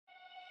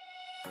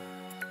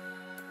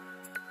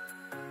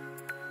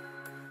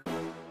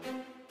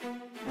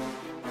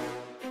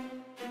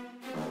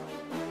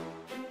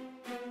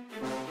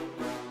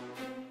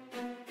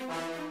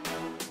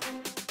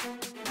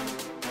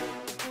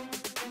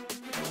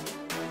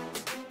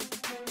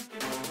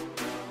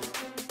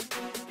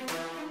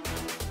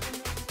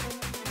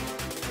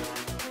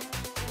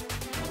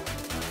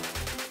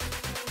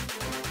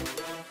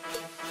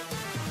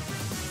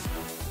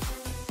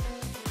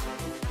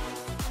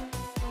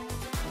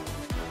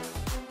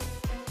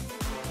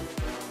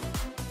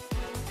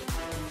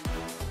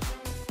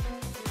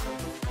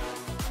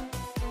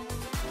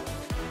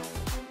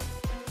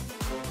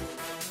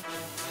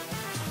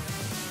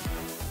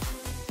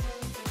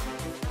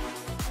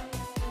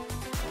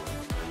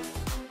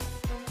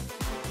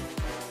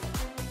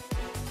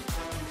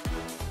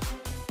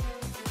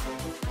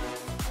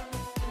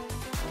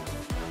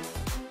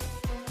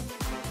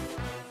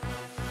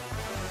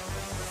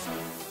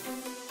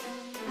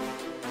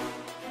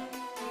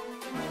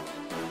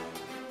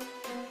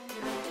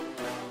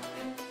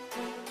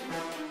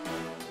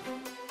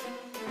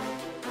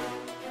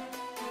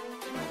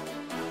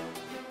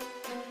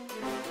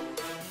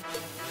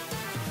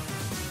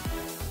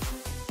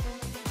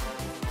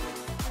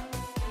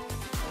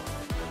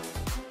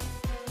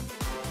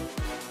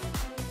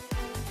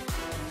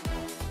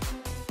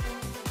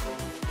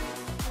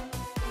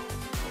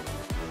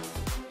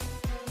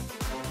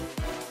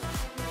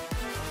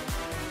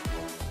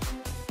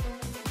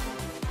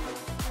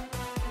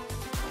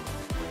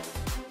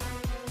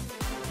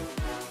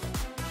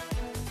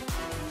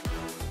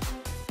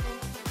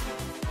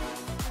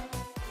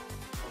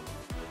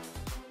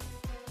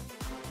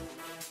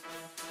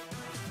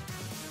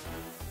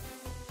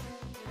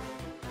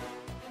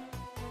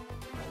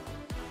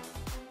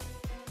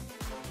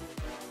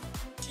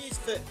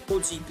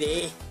Pudsey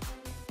Bay.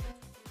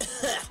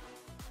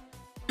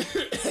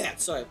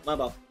 Sorry, my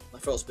bad. My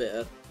throat's a bit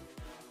hurt.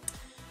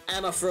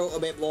 And my throat a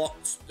bit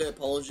blocked. Do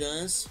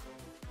apologise.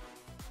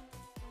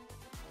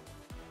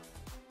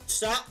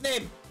 Stop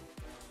them!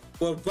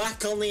 We're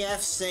back on the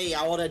FC.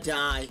 I want to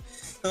die.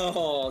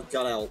 Oh,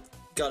 God help.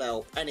 God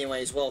help.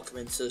 Anyways, welcome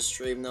into the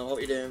stream though. Hope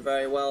you're doing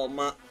very well,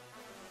 Matt.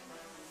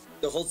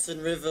 The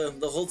Hudson River.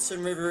 The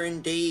Hudson River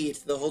indeed.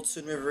 The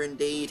Hudson River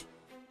indeed.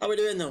 How are we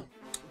doing though?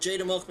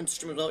 Jaden, welcome to the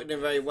stream. Hope you're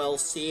doing very well.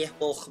 See you.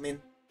 Welcome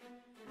in.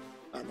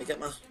 Let me get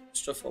my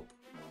stuff up.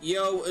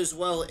 Yo, as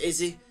well,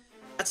 Izzy.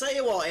 I tell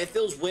you what, it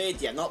feels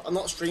weird. Yeah, I'm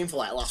not streamed for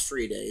like the last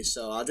 3 days,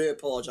 so I do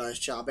apologise,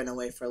 chat. I've been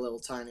away for a little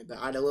tiny bit.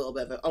 I had a little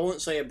bit of I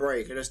won't say a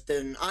break. I just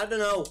didn't. I don't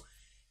know.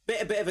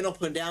 Bit of an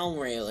up and down,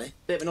 really.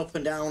 Bit of an up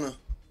and downer.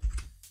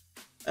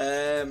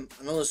 I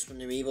know there's some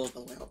new Evos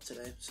by the way up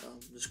today, so I'm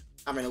just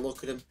having a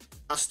look at them.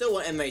 I still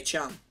want MA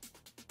Chan.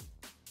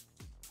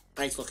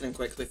 I need to look at him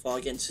quickly before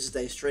I get into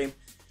today's stream.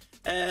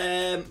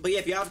 But yeah,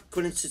 if you have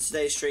come into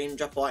today's stream,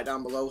 drop a like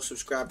down below,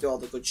 subscribe, do all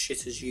the good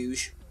shit as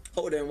usual.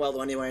 Hope we're doing well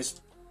though anyways.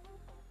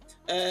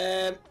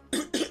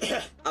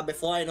 I'll be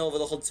flying over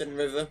the Hudson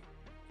River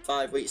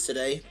 5 weeks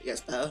today. It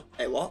gets better.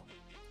 Wait, what?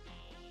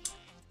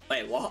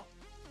 Wait, what?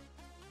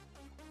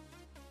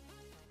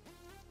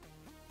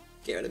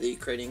 Get rid of the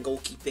Ukrainian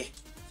goalkeeper.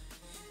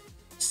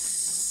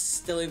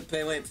 Still in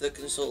pain waiting for the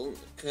consultant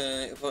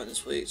appointment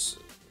this week.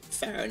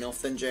 Fair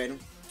enough then, Jane.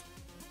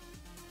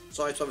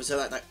 Sorry to have said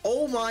that. Like,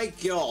 oh my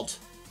god!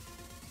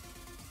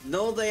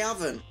 No, they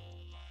haven't.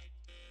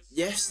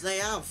 Yes, they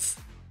have.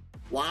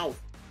 Wow.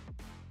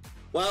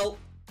 Well,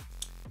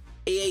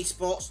 EA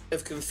Sports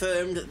have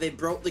confirmed that they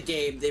broke the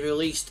game. They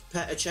released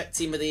Petr Cech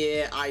Team of the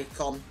Year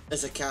icon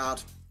as a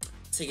card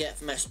to get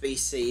from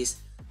SBC'S.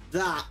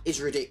 That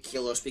is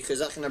ridiculous because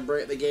that's going to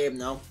break the game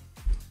now.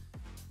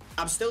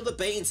 I'm still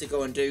debating to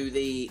go and do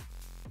the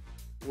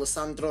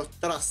Lissandro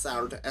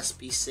Trossard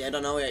SBC. I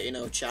don't know yet, you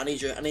know, chat. I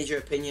need your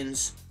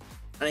opinions.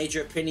 I need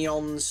your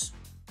opinions.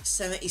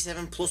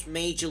 77 plus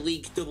Major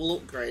League double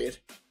upgrade.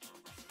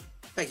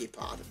 Beg your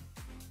pardon.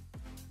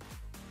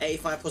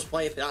 85 plus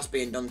player, that's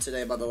being done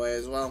today by the way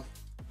as well.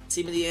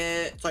 Team of the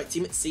year, sorry,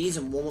 team of the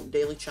season warm-up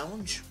daily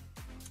challenge.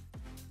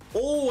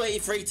 Oh,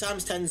 83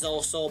 times 10 is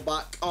also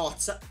back. Oh,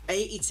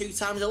 82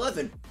 times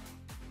 11.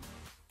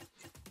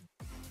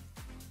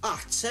 I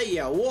tell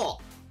you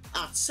what.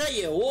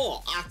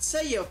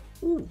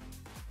 Ooh.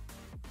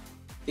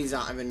 These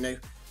aren't even new.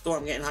 Don't worry,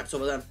 I'm getting hyped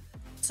over them.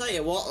 Tell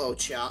you what though,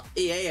 chat.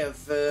 EA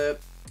have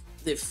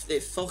they've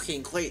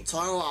fucking clicked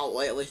title out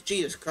lately.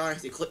 Jesus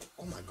Christ, they clicked.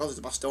 Oh my god, there's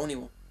a Bastoni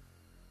one.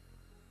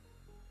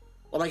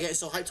 Why am I getting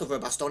so hyped over a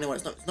Bastoni one?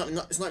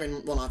 It's not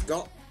even one I've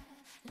got.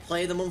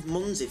 Play of the month,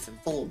 Munzi from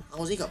Fulham.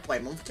 How's he got play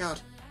of the month card?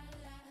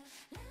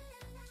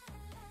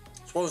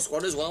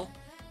 Squad as well.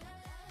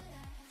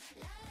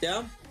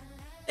 Yeah,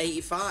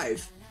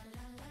 85.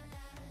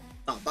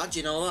 Not bad,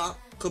 you know that.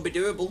 Could be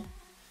doable.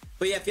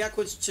 But yeah, if you are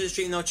to the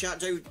stream though, chat,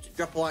 do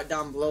drop a like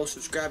down below,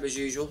 subscribe as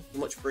usual,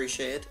 much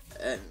appreciated.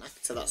 And like I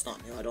said, that's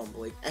not new, I don't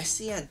believe.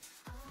 SCN.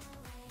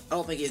 I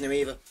don't think he's new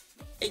either.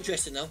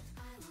 Interesting though.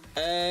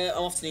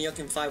 I'm off to New York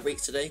in 5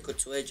 weeks today, good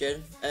to hear,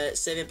 Jaden.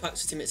 Saving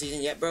packs for Ultimate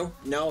Season yet, bro?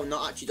 No,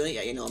 not actually done it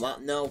yet, you know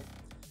that, no.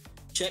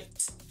 Check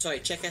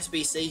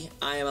SBC.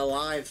 I am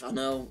alive. I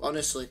know.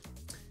 Honestly,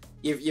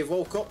 you've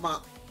woke up,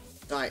 Matt.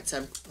 Right,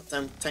 10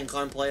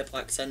 clan player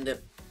pack. Send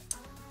it.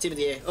 Team of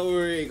the year.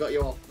 Oh, you got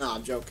you all. Nah,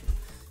 I'm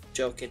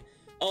joking.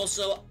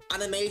 Also,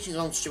 animations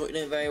on stream, you're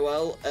doing very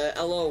well.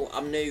 Hello,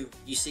 I'm new.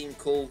 You seem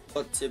cool.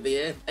 Glad to be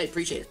here. Hey,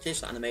 appreciate it. Cheers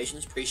for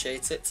animations.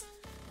 Appreciate it.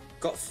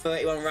 Got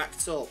 31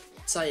 racked up.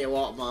 Tell you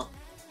what, man.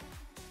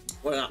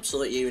 What an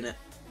absolute unit.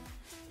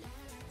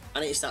 I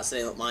need to start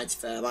saying up mighty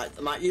fair. Like,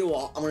 you know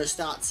what? I'm gonna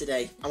start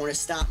today. I'm gonna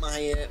start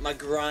my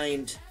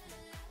grind.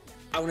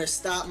 I'm gonna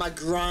start my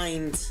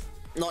grind.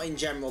 Not in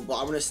general, but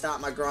I'm gonna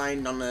start my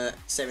grind on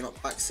saving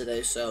up packs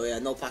today. So yeah,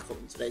 no pack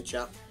up today,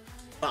 chat.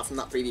 Apart from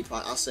that preview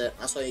pack, that's it.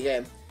 That's all you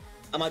get.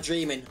 Am I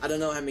dreaming? I don't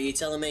know, Henry. You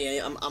telling me?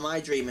 Am I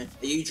dreaming?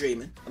 Are you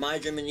dreaming? Am I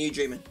dreaming? Are you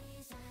dreaming?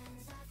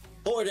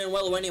 But we're doing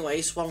well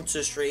anyway. Swung to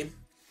the stream.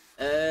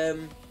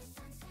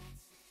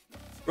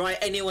 Right.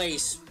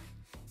 Anyways,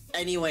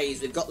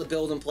 we've got the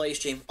build and play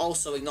stream.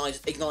 Also, ignore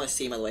this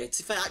team, by the way. To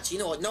be fair, actually,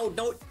 you know what?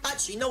 No.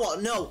 Actually, you know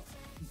what? No.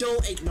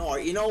 Don't ignore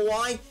it. You know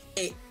why?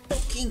 It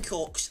fucking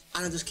cooks,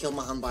 and I just killed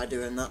my hand by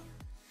doing that.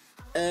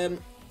 You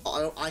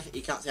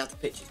can't see half the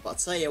pictures, but I'll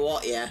tell you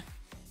what, yeah.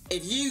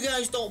 If you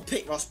guys don't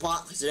pick Ross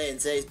Barkley today in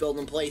today's build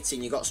and play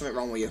team, you got something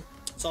wrong with you.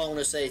 That's all I'm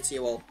gonna say to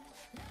you all.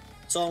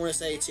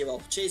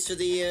 Cheers for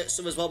the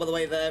sub as well, by the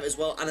way, there as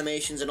well.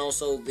 Animations and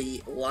also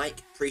the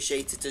like.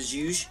 Appreciate it as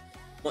usual.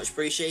 Much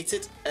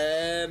appreciated.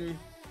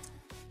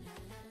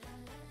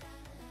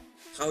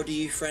 How do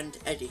you friend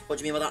Eddie? What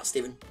do you mean by that,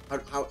 Stephen?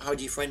 How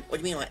do you friend?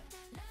 What do you mean, like?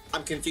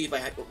 I'm confused by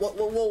what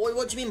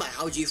do you mean by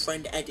how do you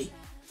friend Eddie?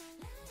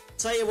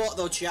 Tell you what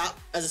though, chat.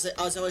 As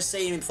I was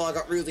saying before I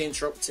got rudely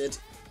interrupted,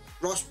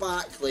 Ross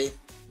Barkley.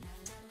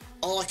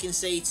 All I can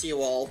say to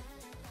you all,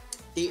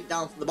 deep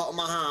down from the bottom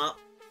of my heart,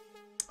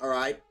 all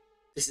right.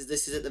 This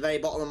is at the very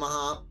bottom of my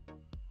heart.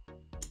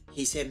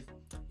 He's him.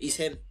 He's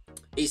him.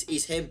 He's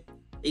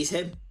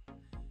him.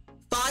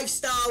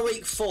 5-star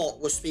weak foot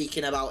we're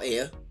speaking about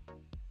here.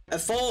 A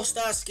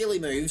 4-star skilly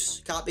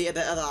moves. Can't beat a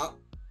bit of that.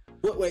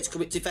 Whip rates could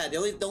be, to be fair, the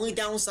only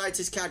downside to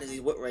his card is his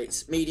whip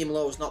rates. Medium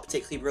low is not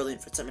particularly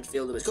brilliant for a centre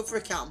midfielder, but it's good for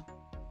a cam.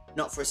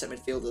 Not for a centre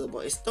midfielder,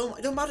 but it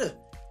don't matter.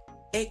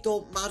 It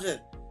don't matter.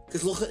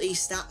 Because look at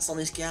these stats on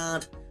this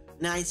card.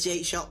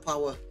 98 shot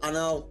power. I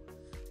know.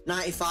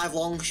 95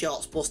 long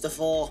shots plus the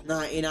 4.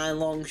 99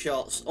 long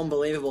shots.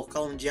 Unbelievable.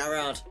 Call him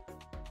Gerrard.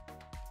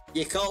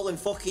 You call him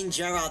fucking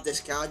Gerrard this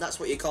card. That's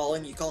what you call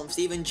him. You call him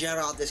Steven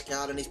Gerrard this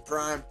card in his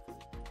prime.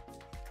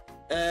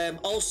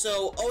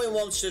 Also, Owen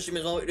wants to stream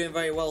as well. We're doing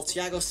very well.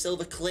 Thiago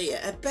Silva clear.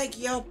 I beg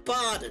your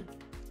pardon.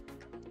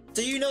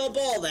 Do you know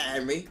ball there,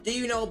 Henry? Do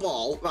you know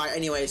ball? Right,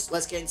 anyways,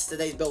 let's get into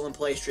today's build and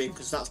play stream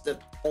because that's the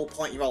whole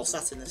point you're all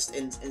sat in this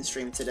in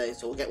stream today.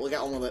 So we'll get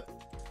on with it.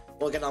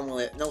 We'll get on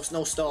with it. No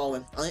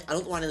stalling. I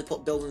don't know why they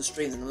put build and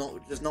stream.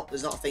 There's not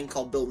a thing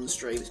called build and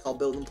stream. It's called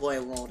build and play,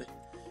 Lordy.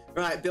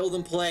 Right, build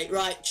and play.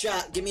 Right,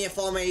 chat. Give me a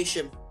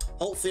formation.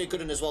 Hopefully a good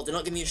one as well. Do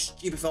not give me a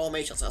stupid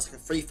formation. That's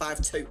like a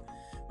 3-5-2.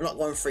 We're not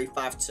going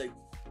 3-5-2.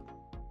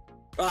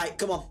 Right,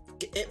 come on.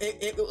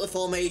 Hit the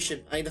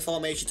formation. I need the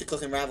formation to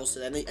cook in Rivals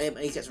today. I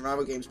need to get some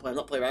Rival games played. I've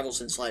not played Rivals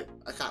since, like,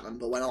 I can't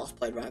remember when I last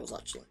played Rivals,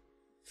 actually.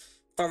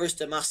 Forest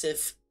are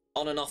massive.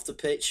 On and off the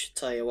pitch.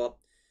 Tell you what.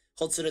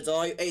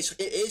 Hudson-Odoi.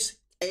 It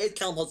is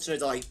Callum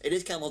Hudson-Odoi. It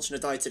is Callum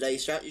Hudson-Odoi today.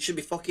 So you should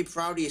be fucking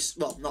proud of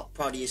yourself. Well, not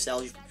proud of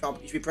yourselves.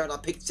 You should be proud I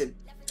picked him.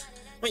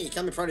 I mean, you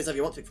can be proud of yourself if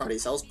you want to be proud of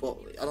yourselves, but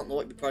I don't know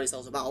what you'd be proud of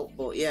yourselves about.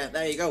 But yeah,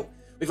 there you go.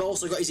 We've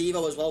also got his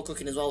Evo as well,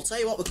 cooking as well. Tell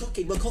you what, we're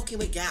cooking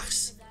with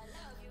gas.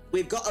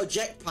 We've got a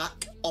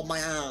jetpack on my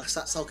ass.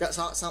 That's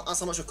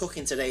how much we're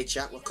cooking today,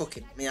 chat. We're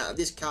cooking. I mean,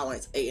 this car when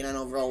it's 89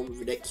 overall was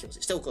ridiculous.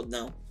 It's still good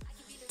now.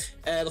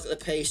 Look at the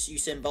pace.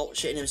 Usain Bolt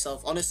shitting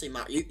himself. Honestly,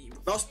 Matt,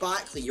 Ross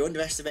Barkley, you're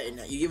underestimating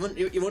that.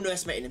 You're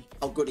underestimating him.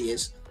 How good he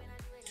is.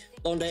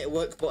 Long day at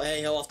work, but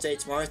hey ho, off day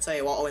tomorrow. Tell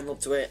you what, Owen, love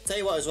to it. Tell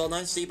you what as well.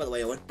 Nice to see you, by the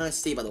way, Owen. Nice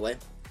to see you, by the way.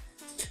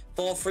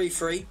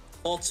 4-3-3.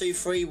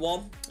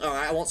 4-2-3-1.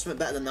 Alright, I want something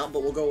better than that,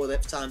 but we'll go with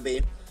it for time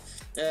being.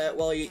 You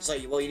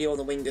need on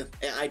the winger.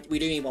 We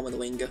do need one with the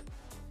winger.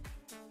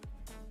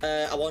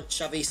 I want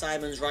Xavi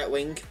Simon's right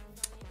wing.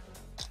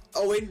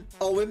 Owen,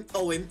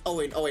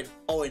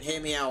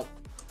 hear me out.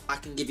 I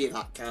can give you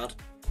that card.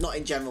 Not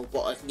in general,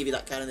 but I can give you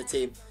that card in the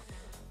team.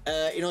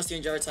 You know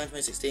Steven Gerrard time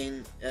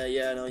 2016?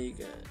 Yeah, no, you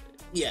get...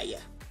 Yeah.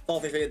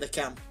 4-3-3 with the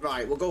cam.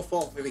 Right, we'll go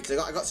 4-3-3 because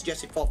I got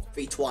suggested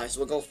 4-3 twice. So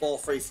we'll go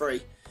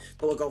 4-3-3,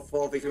 but we'll go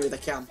 4-3-3 with the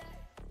cam.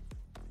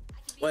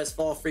 Where's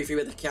 4-3-3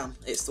 with the cam?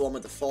 It's the one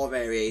with the 4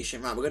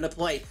 variation. Right, we're gonna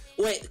play.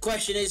 Wait, the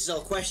question is.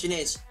 Oh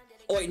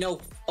wait, no.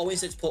 Owen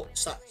said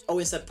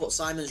put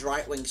Simon's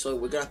right wing, so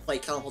we're gonna play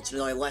Callum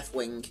Hudson-Odoi left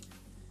wing.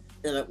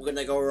 Then we're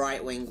gonna go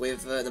right wing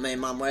with the main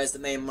man. Where's the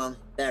main man?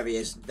 There he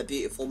is, the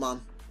beautiful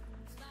man.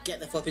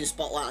 Get the flipping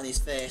spotlight on his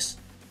face.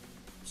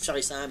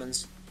 Xavi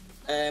Simons.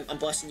 I'm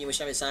blessing you with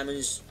Xavi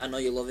Simons. I know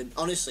you love him.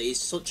 Honestly,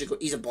 he's a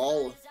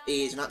baller.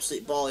 He is an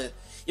absolute baller.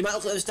 You might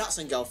look at the stats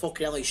and go,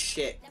 fucking hell, he's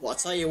shit. But I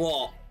tell you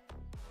what,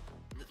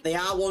 they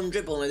are one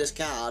dribbling with this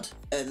card,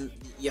 and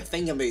your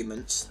finger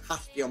movements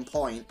have to be on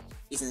point.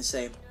 He's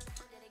insane.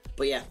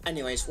 But yeah,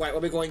 anyways, right,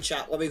 where we going,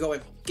 chat? Where we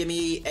going? Give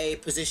me a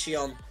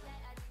position.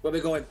 Where we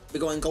going? We're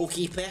going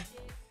goalkeeper.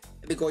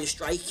 We're going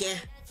striker.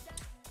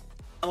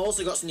 I've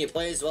also got some new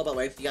players as well, by the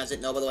way. If you guys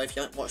didn't know, by the way, if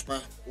you haven't watched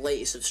my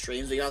latest of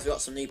streams, we have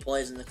got some new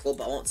players in the club,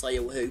 but I won't tell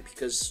you who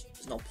because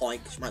there's no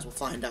point, because you might as well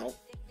find out.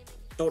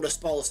 Don't want to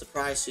spoil the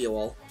surprise for you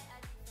all.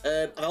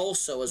 And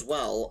also, as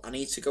well, I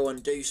need to go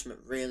and do something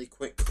really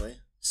quickly.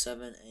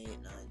 7, 8,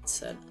 9,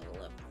 10,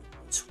 11,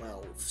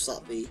 12. So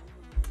that'd be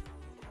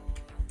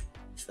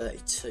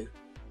 32.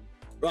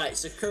 Right,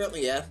 so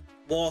currently, yeah,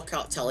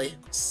 walkout tally,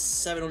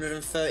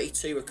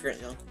 732 we're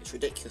currently on. It's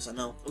ridiculous, I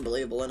know.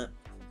 Unbelievable, isn't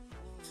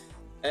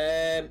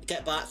it?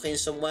 Get Barkley in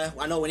somewhere.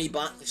 I know we need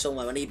Barkley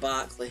somewhere. We need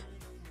Barkley.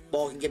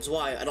 Morgan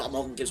Gibbs-White. I don't have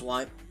Morgan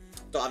Gibbs-White.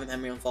 Don't have him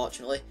Henry,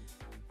 unfortunately.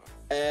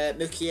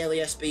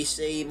 Mukiele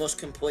SBC must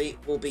complete.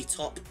 Will be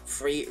top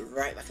 3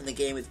 right back in the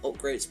game with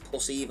upgrades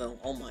plus Evo.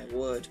 Oh my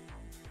word.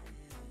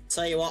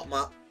 Tell you what,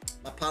 Matt.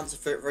 My pants are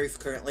through the roof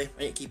currently.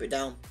 I need to keep it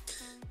down.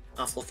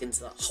 I'll have to look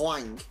into that.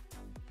 Hwang.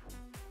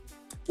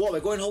 What, we're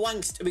going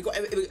Hwang? Are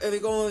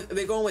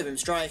we going with him,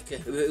 striker?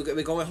 Are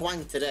we going with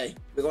Hwang today?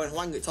 We're going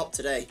Hwang at top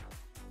today.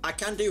 I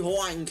can do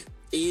Hwang.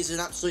 He is an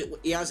absolute.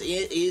 He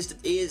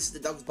is the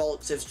dog's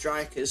bollocks of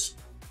strikers.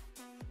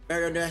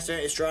 Very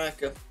underestimated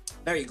striker.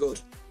 Very good.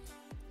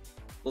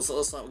 Looks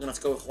like we're gonna have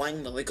to go with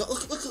Hwang though. We got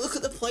look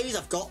at the players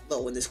I've got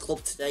though in this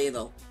club today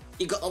though.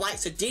 You've got the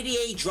likes of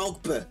Didier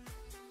Drogba,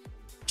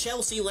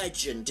 Chelsea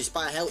legend.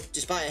 Despite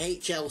I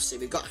hate Chelsea,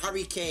 we've got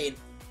Harry Kane,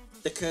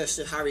 the curse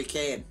of Harry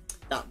Kane,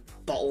 that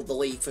bottled the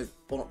league for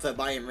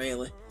Bayern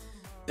really.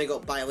 Big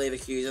up Bayer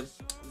Leverkusen.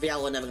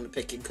 Viala never gonna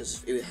pick him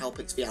because he would help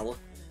pick Viala.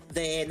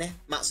 Then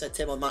Matt said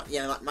Timo. Matt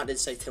did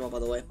say Timo by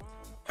the way.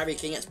 Harry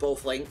Kane gets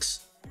both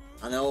links.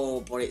 I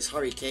know, but it's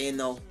Harry Kane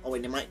though. Oh,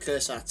 and he might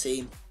curse our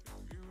team.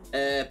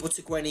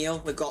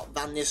 Butterguenio, we've got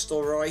Van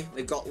Nistelrooy,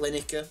 we've got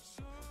Lineker,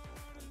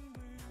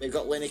 we've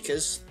got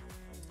Linekers,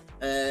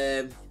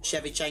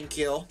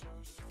 Shevchenko,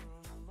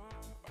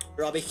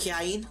 Robbie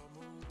Keane,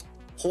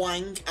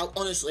 Hwang.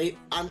 Honestly,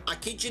 I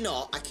kid you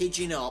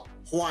not,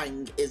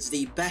 Hwang is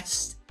the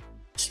best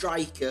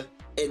striker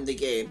in the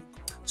game.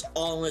 That's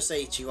all I'm going to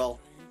say to you all.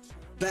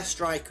 Best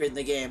striker in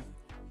the game.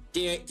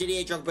 Didier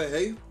Drogba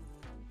who?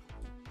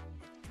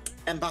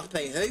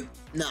 Mbappe who?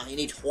 Nah, you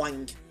need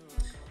Hwang.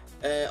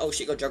 Oh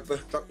shit, go Drogba.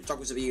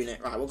 Drogba's of a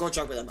unit. Right, we'll go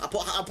Drogba then. I'll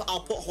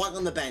put Hwang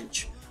on the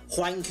bench.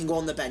 Hwang can go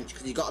on the bench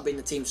because he's got to be in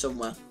the team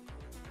somewhere.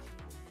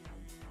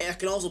 I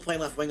can also play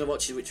left winger,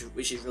 which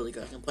is really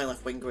good. I can play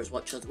left winger as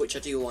well, which I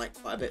do like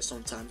quite a bit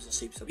sometimes as a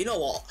super sub. You know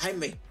what,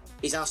 Henry?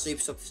 He's our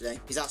super sub today.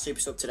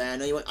 I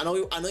know you want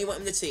him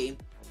in the team.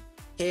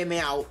 Hear me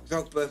out,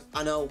 Drogba.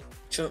 I know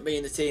shouldn't be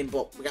in the team,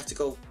 but we have to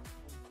go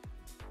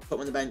put him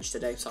on the bench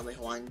today. Sadly,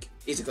 Hwang.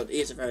 He is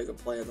a very good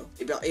player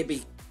though. He'd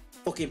be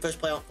fucking first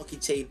player on fucking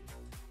team.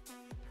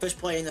 First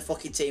player in the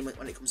fucking team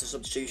when it comes to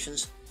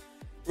substitutions.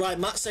 Right,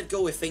 Matt said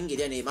go with Thingy,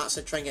 didn't he? Matt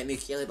said try and get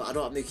Mukiele, but I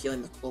don't have Mukiele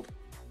in the club.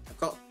 I've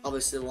got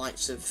obviously the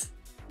likes of,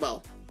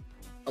 well,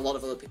 a lot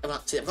of other people. I've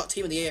got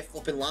Team of the Year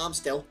flipping Lamb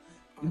still.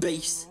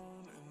 Beast.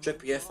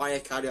 Trippier, Fire,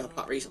 Cardio,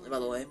 packed recently by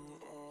the way. You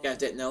guys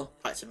didn't know,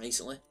 packed him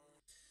recently.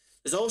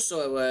 There's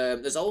also a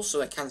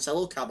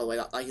Cancelo card by the way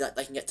that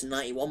they can get to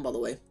 91 by the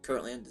way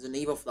currently, and there's an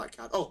Evo for that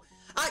card. Oh,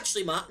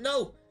 actually Matt,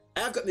 no.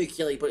 I have got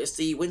Mukiele, but it's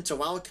the Winter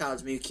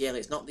Wildcards Mukiele.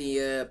 It's not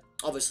the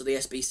obviously the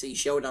SBC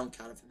Showdown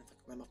card, if I can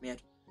remember off my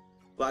head.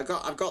 But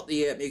I've got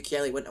the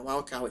Mukiele Winter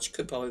Wildcard, which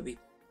could probably be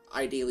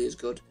ideally as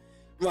good.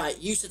 Right,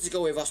 you said to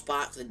go with Ross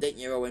Barkley, didn't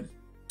you, Owen?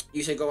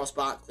 You said go Ross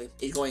Barkley.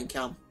 He's going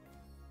Cam.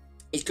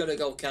 He's gonna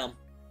go Cam.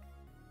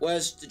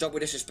 Where's the Dog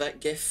with Disrespect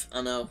gif?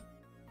 I know.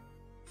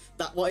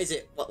 That what is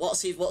it?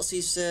 What's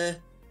his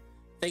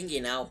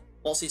thingy now?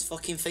 What's his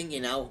fucking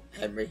thingy now,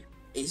 Henry?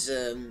 He's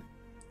I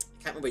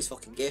can't remember his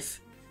fucking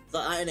gif. Is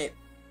that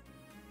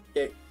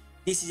innit?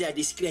 This is a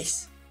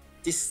disgrace.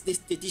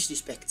 The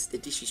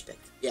disrespect.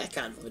 Yeah, I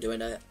can't really do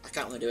it. I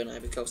can't really do an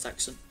Ivory Coast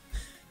accent.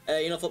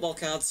 You know, football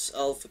cards.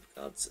 Oh,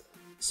 football cards.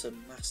 It's a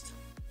master.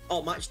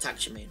 Oh, match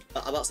attacks you mean?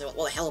 I'm about to say what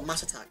the hell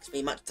match attacks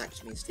mean? Match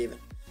attacks you mean, Stephen?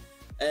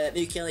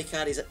 Mukiele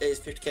card is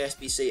 50k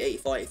SBC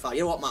 8485. You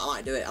know what, Matt? I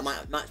might do it. I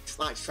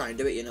might try and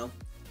do it. You know.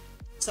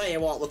 Tell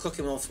you what, we're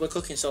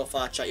cooking so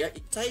far, chat.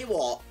 Tell you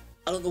what.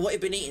 I don't know what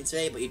you've been eating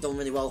today, but you've done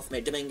really well for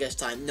me. Dominguez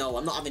time. No,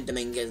 I'm not having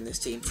Dominguez in this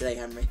team today,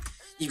 Henry.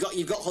 You've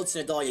got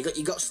Hudson Odoi.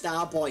 You've got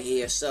Starboy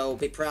here, so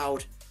be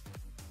proud.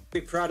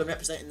 Be proud of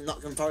representing the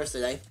Nottingham Forest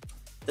today.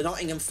 The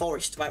Nottingham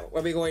Forest. Right,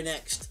 where are we going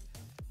next?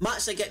 Matt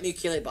said get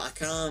Mukiele, but I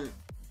can't.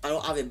 I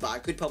don't have him, but I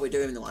could probably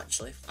do him though.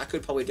 Actually, I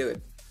could probably do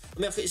him. Let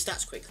me look at his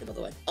stats quickly, by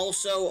the way.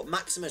 Also,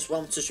 Maximus,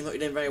 welcome to the stream. Hope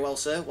you're doing very well,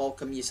 sir.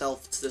 Welcome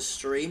yourself to the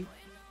stream.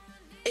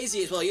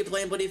 Izzy as well. You're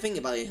playing bloody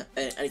finger by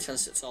any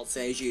chance at all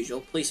today, as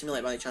usual. Please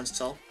simulate by any chance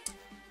at all.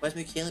 Where's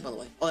Mukiele, by the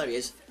way? Oh, there he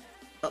is.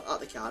 At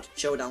the card.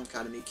 Showdown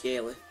card of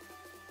Mukiele.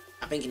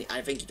 I think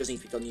he does need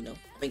to be done, you know.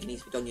 I think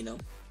he's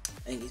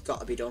got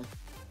to be done.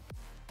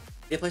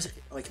 He plays.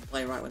 Oh, he can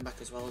play right wing back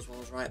as well as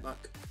right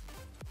back.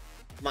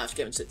 Might have to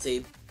get him to the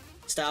team.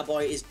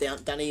 Starboy is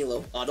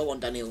Danilo. Oh, I don't want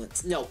Danilo.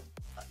 No.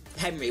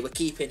 Henry, we're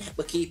keeping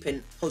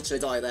Hudson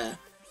there.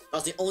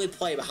 That's the only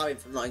player we're having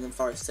from Nottingham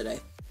Forest today.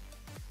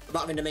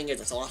 About having Dominguez,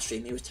 that's the last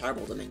stream. He was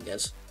terrible,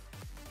 Dominguez.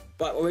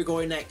 Right, where are we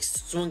going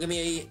next? Someone give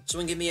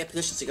me a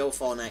position to go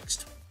for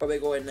next. Where are we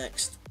going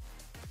next?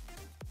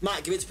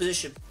 Matt, give me a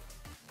position.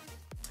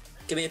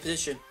 Give me a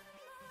position.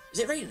 Is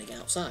it raining again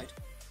outside?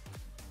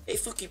 It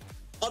fucking...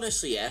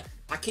 Honestly, yeah,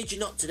 I kid you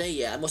not today,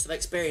 yeah, I must have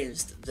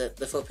experienced the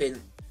flipping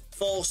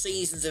 4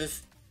 seasons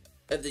of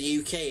the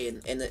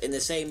UK in the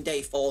same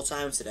day 4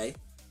 times today.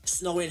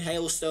 Snowing,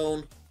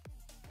 hailstone,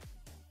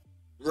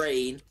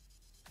 rain,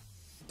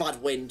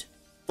 bad wind.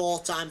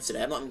 4 times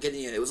today, I'm not even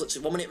kidding you. It was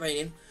literally 1 minute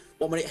raining,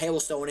 1 minute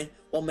hailstoning,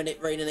 1 minute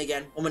raining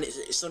again, 1 minute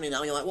it's sunny now,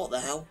 and you're like, what the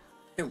hell?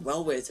 It's been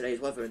well weird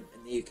today's weather in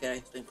the UK.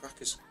 It's been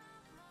crackers.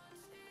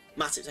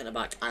 Massive centre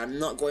back. I am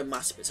not going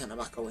massive at centre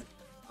back, Owen.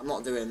 I'm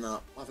not doing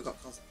that. Why have we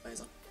got constant players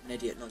on? I'm an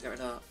idiot. No, get rid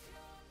of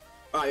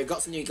that. Right, we've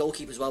got some new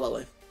goalkeepers as well, by the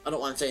way. I don't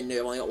want to say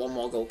new. I've only got 1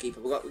 more goalkeeper.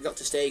 We got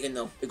to Stegen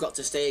though. We've got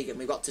to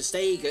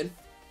Stegen,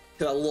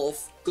 who I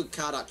love. Good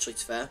card actually,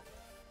 to be fair.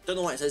 Don't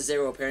know why it says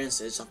 0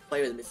 appearances. I've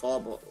played with him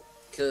before, but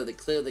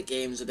clearly the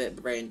game's a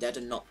bit brain dead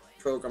and not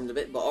programmed a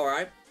bit. But all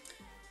right.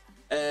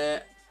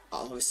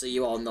 Obviously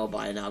you all know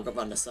by now. I've got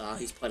Van der Sar.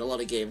 He's played a lot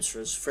of games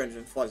for us.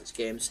 346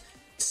 games.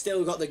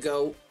 Still got the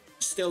go.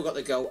 Still got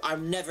the go.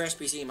 I'm never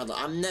SBC Madler.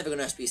 I'm never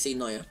gonna SBC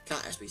Neuer.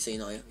 Can't SBC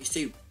Neuer.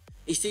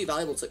 He's too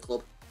valuable to the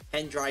club.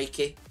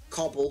 Hendricke,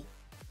 Cobble,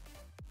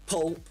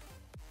 Pope,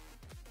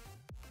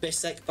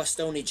 Bissek,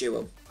 Bastoni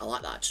duo. I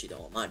like that actually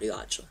though. I might do that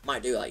actually.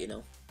 Might do that, you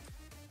know.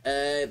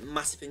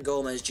 Matip and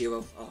Gomez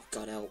duo. Oh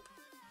God help.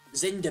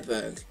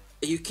 Zinderberg.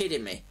 Are you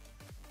kidding me?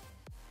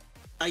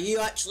 Are you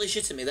actually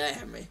shitting me there,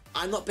 Henry?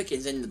 I'm not picking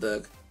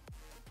Zinderberg.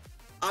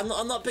 I'm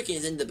not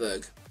picking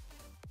Zinderberg.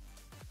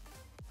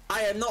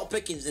 I am not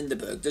picking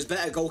Zinderberg. There's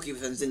better goalkeepers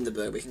than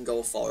Zinderberg we can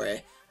go for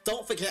here.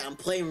 Don't forget I'm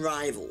playing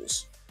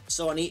rivals,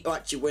 so I need to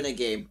actually win a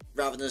game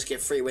rather than just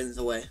give 3 wins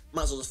away.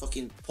 Might as well just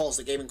fucking pause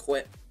the game and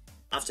quit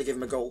after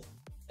giving him a goal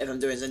if I'm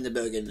doing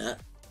Zinderberg in there.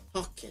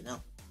 Fucking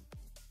hell.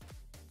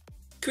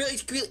 Can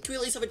we at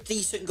least have a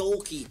decent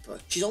goalkeeper?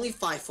 She's only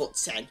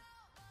 5'10".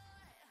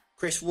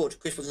 Chris Wood.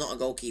 Chris Wood's not a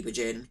goalkeeper,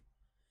 Jaden.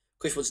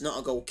 Chris Wood's not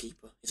a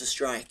goalkeeper. He's a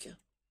striker.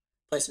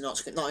 Plays for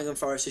Nottingham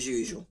Forest as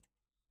usual.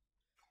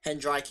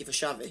 Hendricke for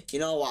Xavi. You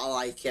know what? I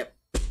like it.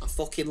 I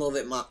fucking love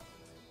it, Matt.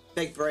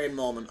 Big brain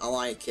moment. I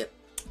like it.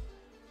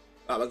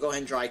 Right, we'll go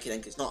Hendricke then,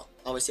 because it's not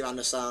obviously Van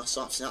der Sar,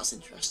 so that's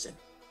interesting.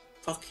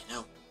 Fucking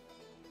hell.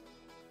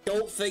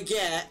 Don't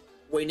forget,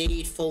 we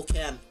need full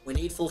chem. We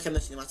need full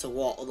chemistry no matter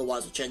what,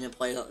 otherwise we're changing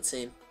players out the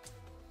team.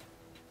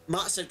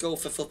 Matt said go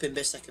for flipping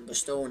Bissek and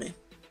Bastoni.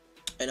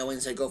 And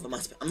Owen said go for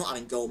Matip. I'm not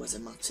having Gomez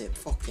and Matip.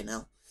 Fucking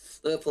hell.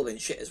 Liverpool being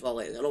shit as well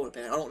lately. I don't want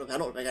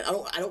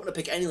to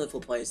pick any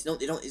Liverpool players.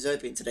 They don't deserve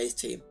to be in today's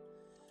team.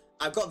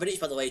 I've got Vidic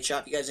by the way,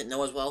 chap. You guys didn't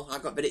know as well.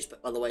 I've got Vidic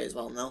by the way as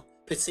well now.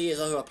 Petit as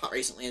well, who I packed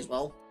recently as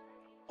well.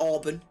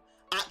 Orban.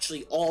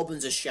 Actually,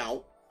 Orban's a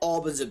shout.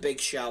 Orban's a big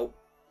shout.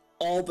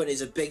 Orban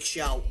is a big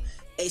shout.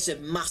 It's a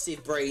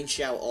massive brain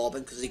shout,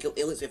 Orban, because he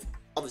looks with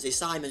obviously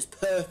Simons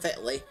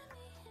perfectly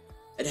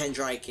and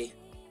Hendricke.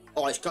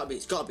 Oh, it's got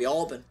to be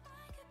Orban.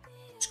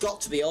 It's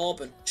got to be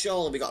Orban.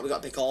 Surely we got to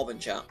pick Orban,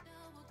 chat.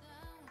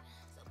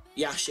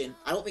 Yashin.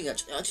 I don't think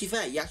actually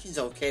fair. Yashin's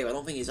okay, but I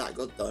don't think he's that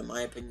good though, in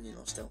my opinion. You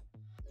know, still.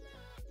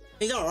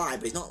 He's all right,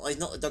 but he's not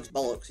the dog's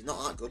bollocks. He's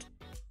not that good.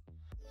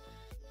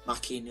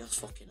 Marquinhos,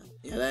 fucking hell.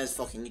 Yeah, there's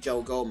fucking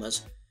Joe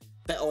Gomez.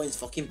 Bet Owen's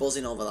fucking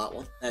buzzing over that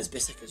one. There's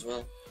Bissek as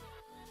well.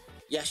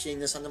 Yashin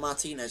and Sandro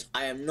Martinez.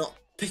 I am not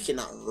picking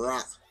that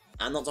rat.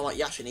 I'm not talking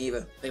about Yashin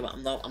either.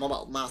 I'm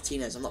about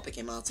Martinez. I'm not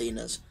picking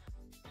Martinez.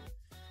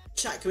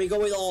 Chat, can we go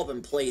with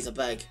Orban, please? I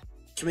beg.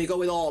 Can we go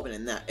with Orban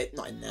in there?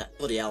 Not in there.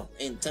 Bloody hell.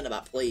 In centre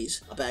back,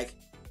 please. I beg.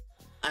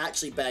 I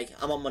actually beg.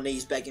 I'm on my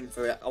knees begging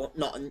for it.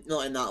 Not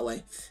in that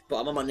way, but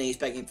I'm on my knees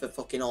begging for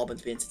fucking Orban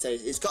to be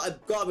entertained. It's got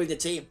to be in the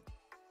team.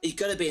 He's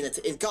got to be in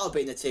the. It's got to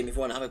be in the team if we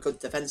want to have a good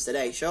defence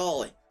today.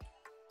 Surely.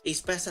 He's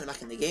best centre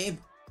back in the game.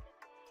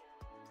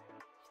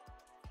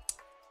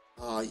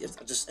 Oh, I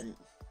just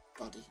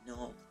buddy,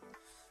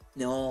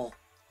 no.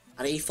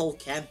 I need full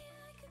chem.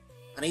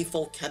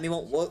 He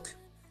won't work.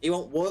 He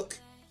won't work.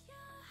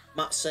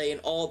 Matt's saying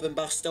Orban,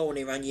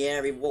 Bastoni,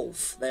 Ranieri,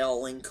 Wolf. They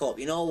all link up.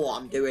 You know what?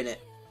 I'm doing it.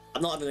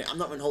 I'm not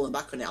even holding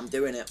back on it. I'm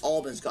doing it.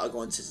 Orban's got to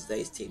go into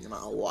today's team no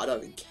matter what. I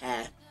don't even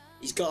care.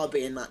 He's got to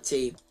be in that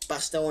team.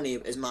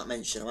 Bastoni, as Matt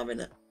mentioned, I'm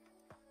having it.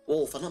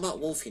 Wolf. I don't know about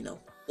Wolf, you know.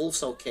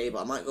 Wolf's okay,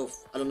 but I might go.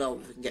 I don't know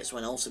if we can get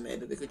someone else in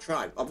maybe. We could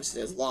try.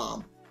 Obviously, there's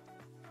Lamb.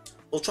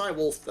 We'll try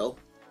Wolf though.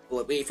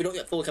 But if we don't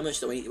get full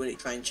chemistry, we need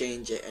to try and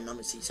change it. And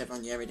obviously, you said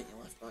Ranieri didn't get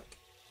left back.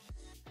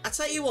 I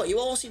tell you what, you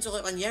all seem to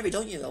like Ranieri,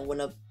 don't you? Though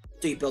when I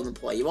do build and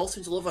play, you all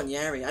seem to love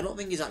Ranieri. I don't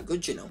think he's that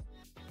good, you know.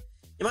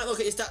 You might look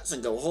at his stats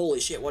and go, "Holy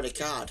shit, what a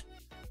card!"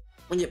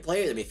 When you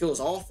play with him, he feels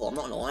awful. I'm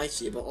not gonna lie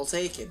to you, but I'll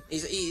take him.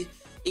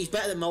 He's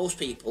better than most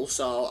people,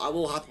 so I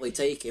will happily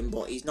take him.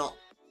 But he's not,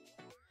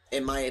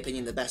 in my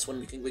opinion, the best one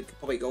we could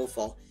probably go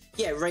for.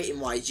 Yeah, rating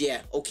wise,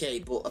 yeah, okay.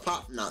 But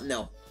apart from that,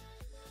 no.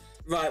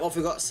 Right, what have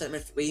we got?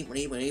 We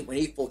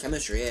need full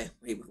chemistry here.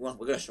 We're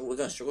gonna struggle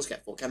to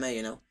get full chem here,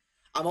 you know.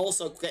 I'm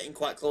also getting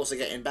quite close to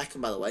getting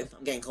Beckham, by the way.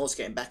 I'm getting close to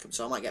getting Beckham,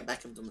 so I might get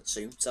Beckham done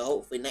soon. So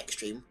hopefully next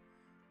stream,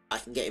 I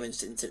can get him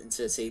into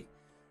the team.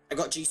 I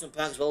got Jason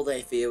Park as well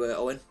there for you,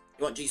 Owen.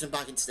 You want Jason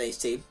Park in today's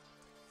team?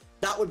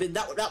 That would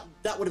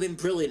have been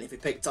brilliant if he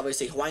picked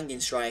obviously Hwang in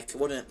striker,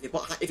 wouldn't it?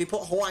 If he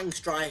put Hwang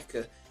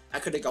striker, I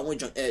could have gone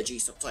with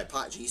G-Song, sorry,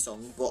 Park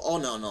G-Song. But oh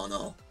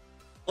no.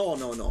 Oh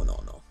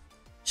no.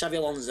 Xavi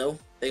Alonso,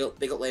 big up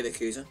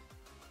Leverkusen.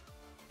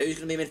 Who's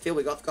going to be in midfield?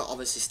 We've got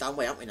obviously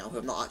Stanway, haven't we now? Who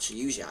I've not actually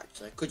used yet,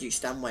 actually. I could use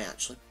Stanway,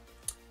 actually.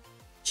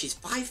 She's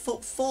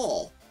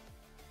 5'4".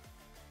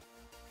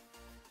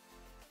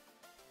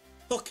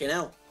 Fucking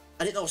hell.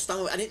 I didn't know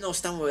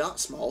Stanway was that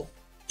small.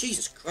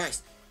 Jesus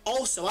Christ.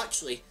 Also,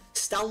 actually,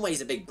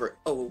 Stanway's a big brain.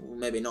 Oh,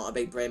 maybe not a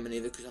big brain man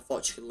either, because I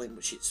thought she could link,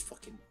 but she's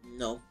fucking...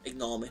 No,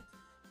 ignore me.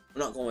 I'm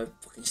not going with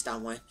fucking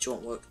Stanway. She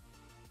won't work.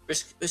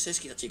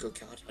 Rosiski's actually a good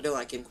card. I do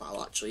like him quite a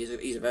lot, actually.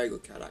 He's a very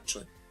good card,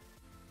 actually.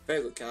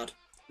 Very good card.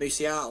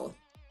 Musiala.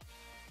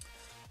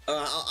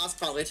 Alright, that's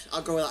valid.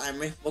 I'll go with that,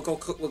 Henry. We'll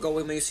go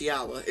with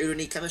Musiala. Who do we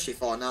need chemistry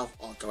for now?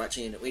 Oh, God,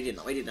 actually, we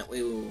didn't. We're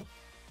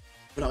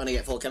not going to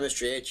get full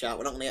chemistry here, chat.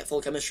 We're not going to get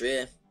full chemistry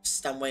here.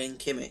 Stanway and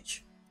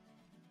Kimmich.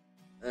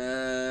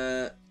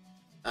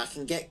 I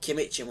can get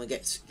Kimmich and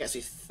gets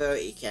me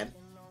 30 chem.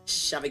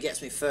 Xavi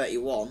gets me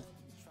 31.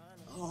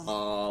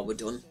 Oh, we're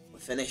done. We're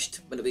finished.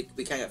 We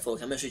can't get full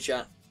chemistry,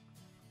 chat.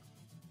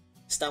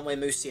 Stanway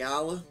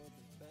Musiala.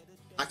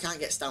 I can't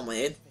get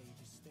Stanway in.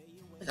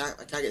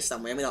 I can't get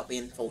Stanway in without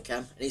being full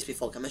chem. It needs to be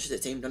full chemistry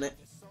to the team, doesn't it?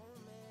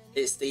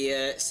 It's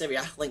the Serie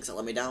A links that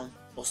let me down.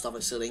 Plus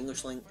obviously the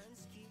English link.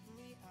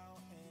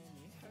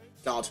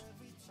 God.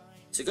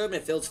 It's a good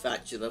midfield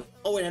factor though.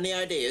 Oh, and any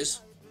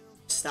ideas?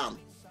 Stan.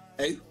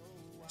 Who?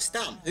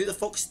 Stan? Who the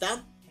fuck's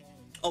Stan?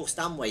 Oh,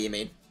 Stanway, you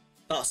mean?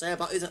 Not say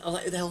about who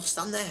the hell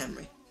Stan there,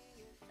 Henry?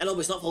 Hello,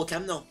 but it's not full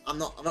chem though. I've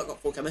not got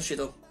full chemistry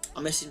though.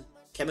 I'm missing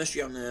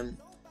chemistry on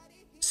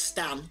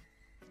Stan,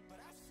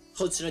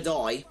 Hudson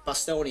Odoi,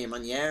 Bastoni and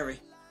Manieri.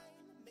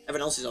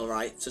 Everyone else is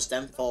alright, it's just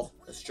them four.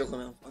 They're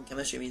struggling on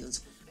chemistry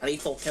reasons. I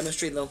need full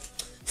chemistry though.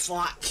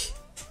 Fuck.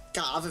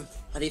 Can't have him.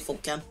 I need full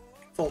chem.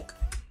 Fuck.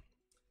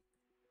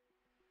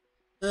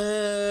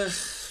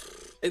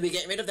 Who we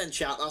getting rid of then,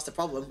 chat? That's the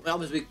problem.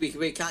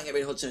 We can't get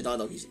rid of Hudson Odoi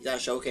though. He's our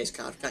showcase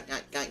card. Can't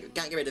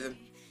get rid of him.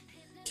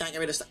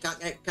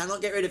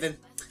 Cannot get rid of him.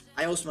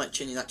 I also might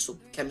change his actual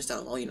chem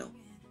style. Well, you know,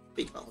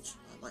 big about.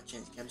 I might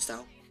change the chem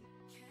style.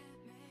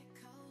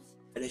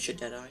 Finish a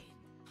dead eye.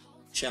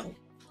 Shell.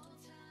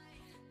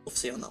 We'll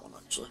see on that one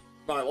actually.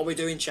 Right, what are we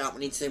doing, chat?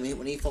 We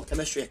need full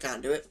chemistry. I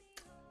can't do it.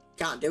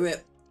 Can't do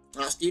it.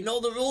 You know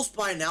the rules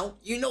by now.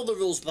 You know the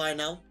rules by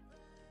now.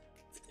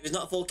 If it's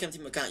not a full chem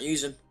team, I can't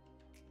use him.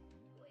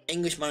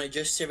 English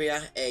manager,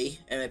 Syria A,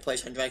 and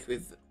replace Hendrik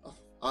with... Oh,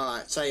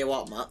 alright, tell you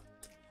what, Matt.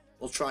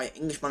 We'll try it.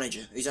 English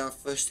manager. Who's our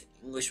first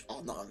English...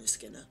 Oh, not having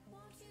Skinner.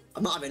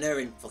 I'm not having her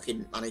in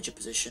fucking manager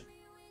position.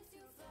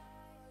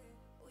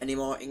 Any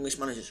more English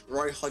managers?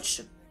 Roy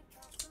Hodgson.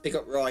 Pick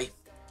up Roy.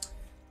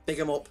 Pick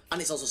him up. And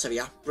it's also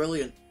Syria.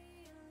 Brilliant.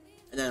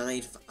 And then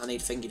I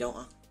need Fingy, don't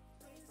I?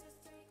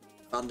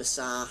 Van der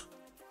Sar.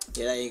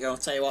 Yeah, there you go.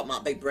 Tell you what,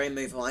 Matt. Big brain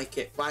move. I like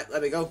it. Right,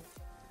 there we go.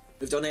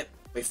 We've done it.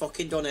 We've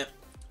fucking done it.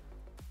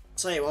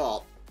 Tell you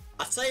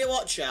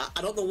what, chat,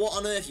 I don't know what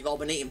on earth you've all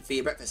been eating for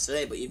your breakfast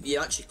today, but you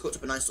actually cooked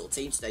up a nice little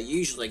team today.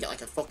 Usually get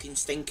like a fucking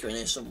stinker in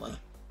here somewhere.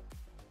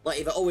 Like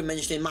either Owen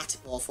mentioning Matip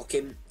or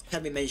fucking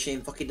Henry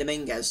mentioning fucking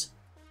Dominguez.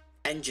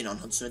 Engine on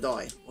Hudson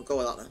Odoi. We'll go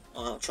with that then.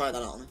 I'll try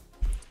that out then.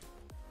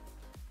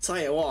 Tell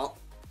you what,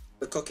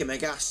 we're cooking my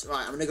gas.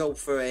 Right, I'm gonna go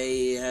for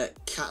a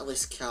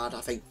catalyst card,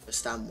 I think, for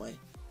Stanway.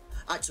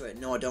 Actually,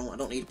 no, I don't. I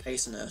don't need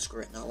pace and Erskine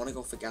right now. I want to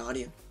go for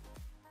Guardian.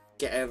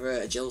 Get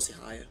her agility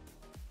higher,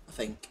 I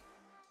think.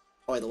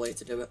 Probably the way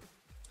to do it.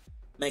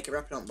 Make a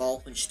rapid on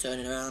ball when she's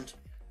turning around.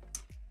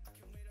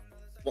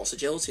 What's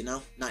agility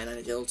now? 99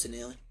 agility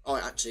nearly. Oh,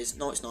 it actually is.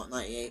 No, it's not.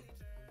 98.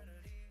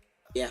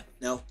 Yeah,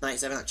 no.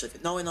 97 actually.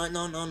 No. No,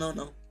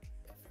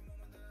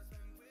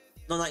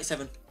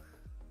 97.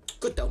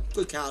 Good though.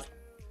 Good card.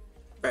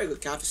 Very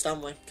good card for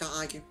Stanway. Can't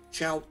argue.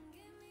 Ciao.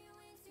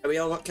 Have we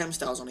all got chem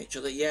styles on each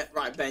other? Yeah.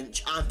 Right,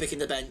 bench. I'm picking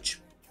the bench.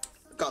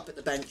 I've got to pick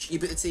the bench. You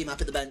pick the team, I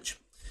pick the bench.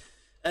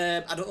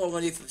 I don't know what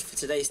we're going to do for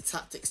today's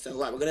tactics though.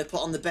 Right, we're going to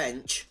put on the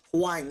bench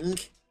Hwang,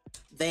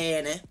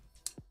 Vayne.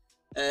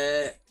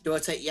 Do I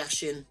take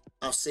Yashin?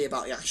 I'll see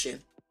about Yashin.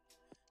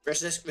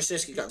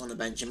 Rosiski got on the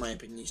bench in my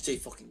opinion. He's too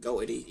fucking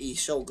goated.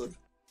 He's so good.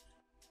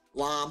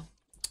 Lam.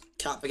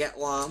 Can't forget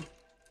Lam.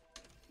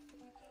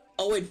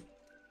 Owen,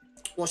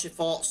 what's your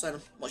thoughts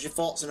then? What's your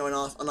thoughts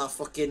on our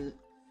fucking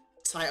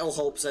title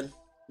hopes then?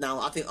 Now,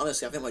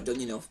 honestly, I think we're done,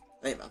 you know.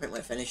 I think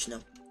we're finished now.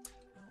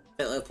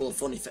 I think Liverpool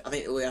are I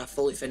think we are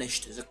fully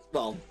finished as a,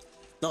 well,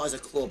 not as a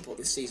club, but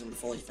this season we're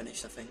fully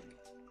finished, I think.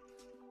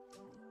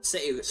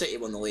 City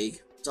won the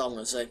league, that's all I'm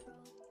going to say.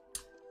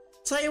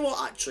 Tell you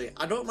what, actually,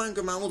 I don't mind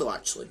Grimaldo,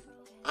 actually.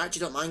 I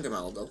actually don't mind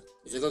Grimaldo.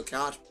 He's a good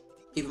card.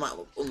 People might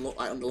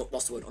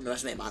underestimate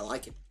him, but I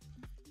like him.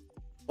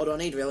 What do I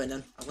need really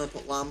then? I'm going to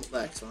put Lamb up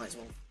there because I might as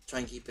well try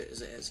and keep it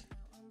as it is.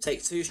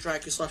 Take 2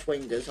 strikers /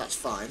 wingers, that's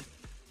fine.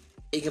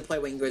 He can play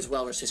winger as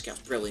well, Rasiska,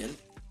 that's brilliant.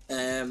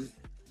 I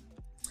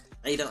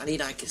need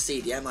like a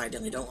CDM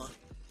ideally, don't I?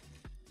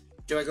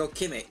 Do I go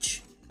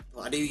Kimmich?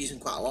 Well, I do use him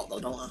quite a lot though,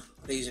 don't I?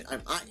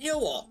 You know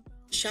what?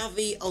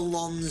 Xavi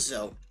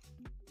Alonso.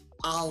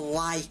 I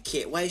like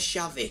it. Where's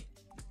Xavi?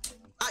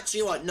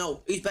 Actually, what?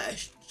 No, he's better.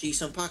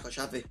 Ji-Sung Park or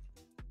Xavi?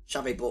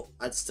 Xavi, but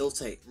I'd still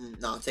take...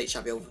 no, I'd take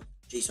Xavi over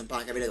Ji-Sung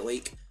Park every day of the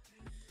week.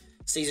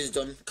 Season's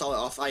done. Call it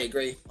off. I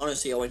agree.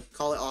 Honestly, Owen.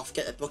 Call it off.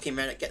 Get the fucking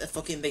red... Get the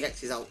fucking big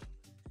X's out.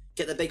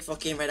 Get the big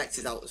fucking red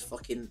X's out. It's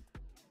fucking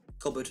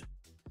cupboard.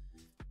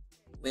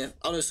 Yeah,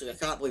 honestly, I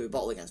can't believe we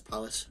bottled against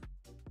Palace.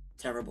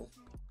 Terrible.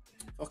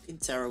 Fucking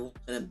terrible.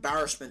 An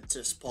embarrassment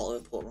to support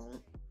Liverpool at the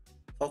moment.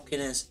 Fucking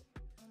is.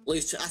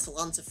 Lose to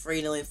Atalanta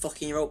 3-0 in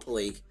fucking Europa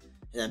League.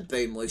 And then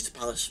boom, lose to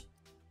Palace.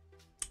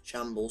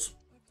 Shambles.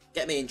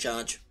 Get me in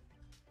charge.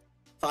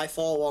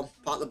 5-4-1.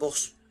 Park the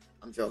bus.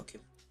 I'm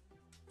joking.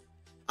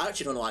 I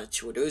actually don't know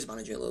what I would do as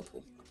manager at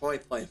Liverpool. I'd probably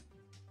play.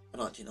 I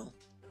don't actually know.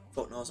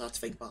 Fuck knows how to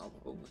think about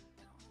it, probably.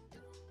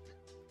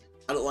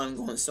 I don't like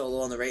going so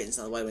low on the ratings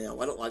now the way we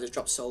know. I don't like to just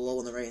drop so low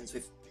on the ratings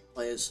with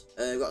players.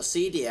 We've got a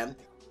CDM,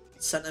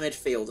 centre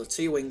midfielder,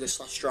 2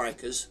 wingers /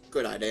 strikers.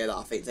 Good idea that,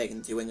 I think,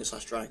 taking 2 wingers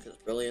 / strikers. That's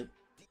brilliant.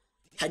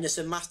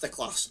 Henderson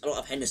masterclass. I don't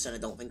have Henderson, I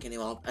don't think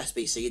anymore.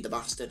 SBC, the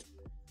bastard.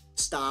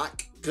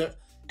 Stark.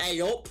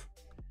 Hey up.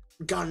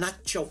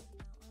 Garnacho.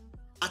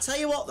 I tell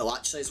you what though,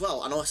 actually, as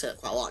well. I know I say that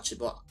quite a lot actually,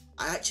 but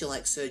I actually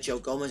like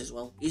Sergio Gomez as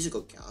well. He's a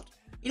good card.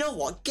 You know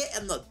what? Get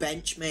on the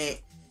bench,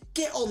 mate.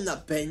 Get on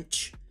the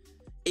bench.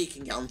 He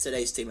can get on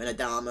today's team in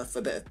Adama for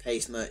a bit of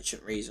pace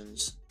merchant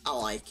reasons. I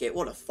like it.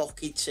 What a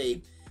fucking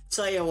team.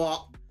 Tell you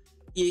what.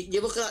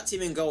 You look at that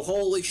team and go,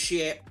 holy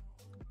shit.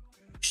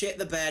 Shit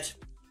the bed.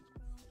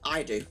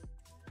 I do.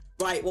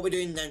 Right, what we're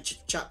doing then,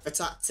 chat for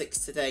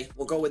tactics today.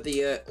 We'll go with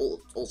the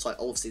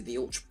obviously the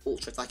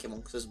ultra attacking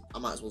one because I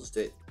might as well just do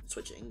it,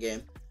 switch it in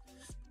game.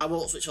 I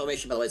won't switch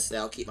formation by the way today.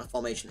 I'll keep my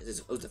formation as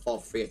the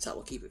 4-3 attack.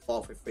 We'll keep it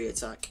 4-3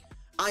 attack.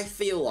 I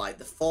feel like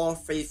the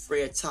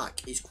 4-3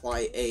 attack is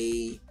quite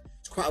a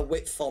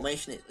width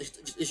formation.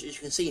 As you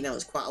can see now,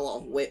 it's quite a lot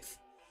of width.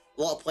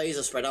 A lot of players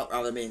are spread out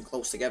rather than being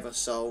close together.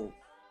 So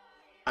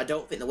I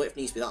don't think the width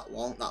needs to be that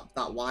long,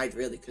 that wide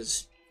really.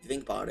 Because if you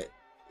think about it,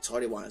 it's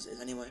already wide as it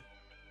is anyway.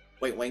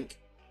 Wink, wink.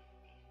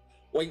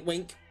 Wink,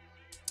 wink.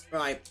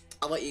 Right,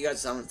 I'll let you guys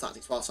decide on the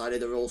tactics whilst I do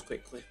the rules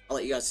quickly. I'll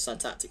let you guys decide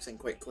tactics in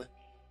quickly.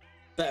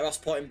 Better off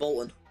supporting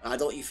Bolton.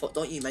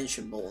 Don't you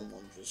mention Bolton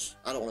ones.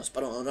 I don't want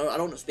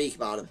to speak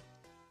about him.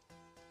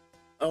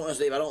 I don't want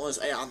to speak.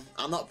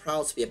 I'm not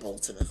proud to be a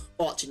Boltoner.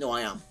 Oh, actually, no,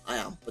 I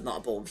am, but not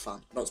a Bolton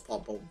fan. I don't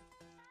support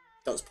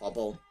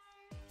Bolton.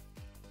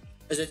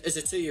 As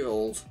a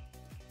 2-year-old,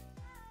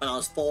 when I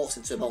was forced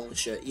into a Bolton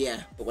shirt,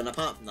 yeah. But when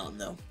apart from that,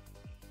 no.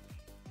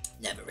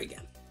 Never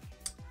again.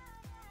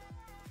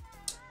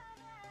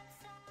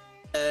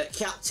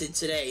 Captain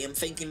today. I'm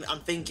thinking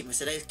for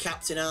today's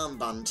captain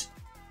armband.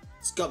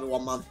 It's got to be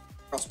one man.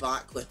 Ross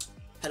Barkley.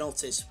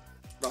 Penalties.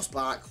 Ross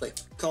Barkley.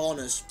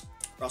 Corners.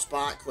 Ross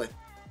Barkley.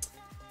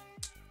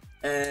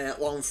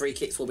 Long free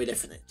kicks will be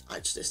different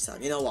actually this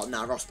time. You know what?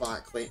 Nah, Ross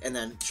Barkley. And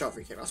then short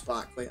free kick, Ross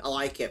Barkley. I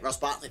like it. Ross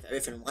Barkley for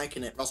everything. I'm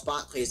liking it. Ross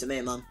Barkley is the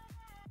main man.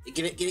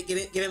 Give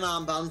him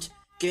armband.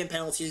 Give him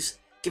penalties.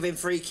 Give him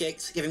free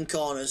kicks. Give him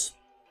corners.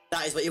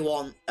 That is what you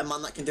want. A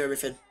man that can do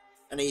everything.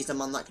 And he's the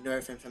man that can do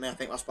everything for me, I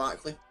think, Ross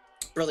Barkley.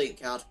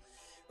 Brilliant card.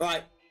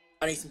 Right.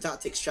 I need some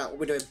tactics, chat. What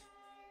we doing?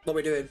 What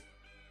we doing?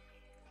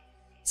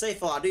 Say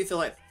 4. I do feel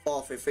like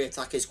 4-3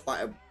 attack is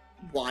quite a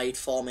wide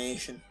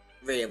formation.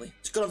 Really.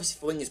 It's good obviously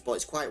for wingers, but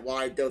it's quite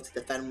wide though to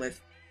defend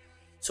with.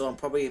 So I'm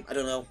probably, I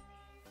don't know.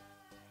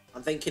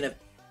 I'm thinking of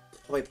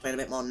probably playing a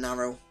bit more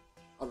narrow.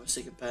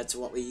 Obviously compared to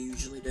what we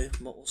usually do.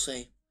 But we'll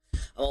see.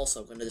 I'm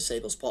also going to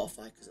disable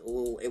Spotify because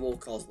it will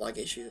cause lag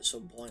issues at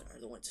some point. I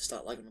don't want to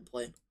start lagging and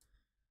playing.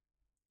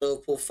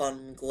 Liverpool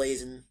fan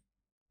glazing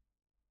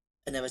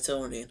an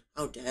Evertonian.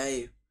 How dare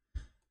you?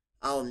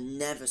 I'll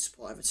never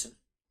support Everton.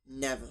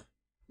 Never.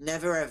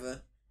 Never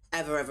ever.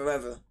 Ever, ever,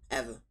 ever,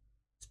 ever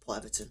support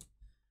Everton.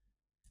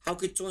 How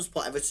could someone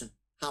support Everton?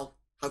 How?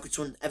 How could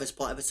someone ever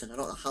support Everton? I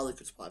don't know how they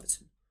could support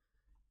Everton.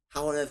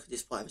 How on earth could they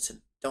support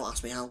Everton? Don't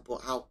ask me how,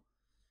 but how?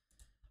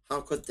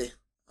 How could they?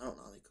 I don't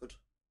know how they could.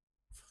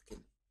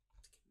 Fucking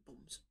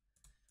bums.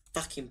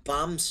 Fucking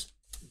bums.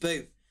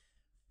 Boo.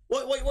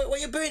 What are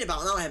you booing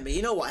about now, Henry?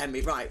 You know what, Henry?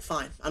 Right,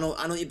 fine. I know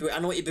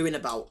what you're booing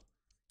about.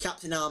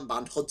 Captain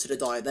armband, hood to the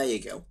door. There you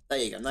go. There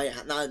you go. Now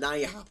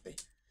you're happy.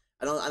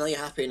 I know you're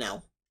happy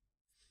now.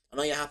 I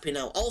know you're happy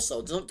now.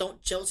 Also,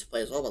 don't Chelsea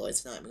play as well, by the way,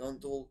 tonight. We're going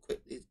to do a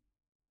quick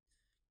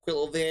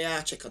little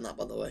VAR check on that,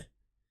 by the way.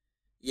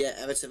 Yeah,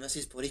 Everton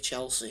versus bloody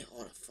Chelsea. Oh,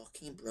 what a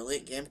fucking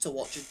brilliant game to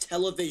watch on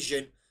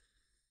television.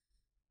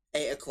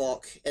 8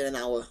 o'clock in an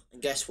hour.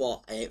 And guess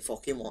what? I ain't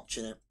fucking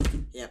watching it.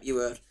 Yep, you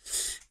heard.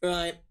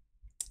 Right.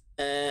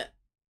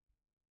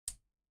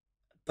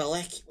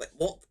 Balek.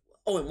 What?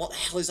 Oh, and what the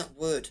hell is that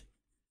word?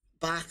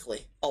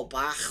 Barkley. Oh,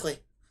 Barkley.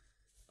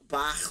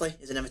 Barkley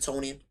is an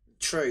Evertonian.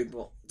 True,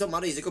 but it don't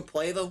matter. He's a good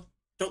player though.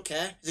 Don't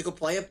care. He's a good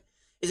player.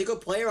 He's a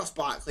good player, Ross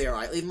Barkley. All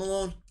right, leave him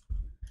alone.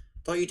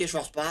 Don't you diss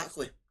Ross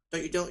Barkley?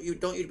 Don't you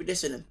be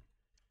dissing him?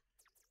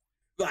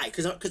 Right,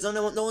 because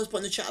no one's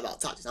putting the chat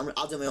about tactics.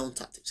 I'll do my own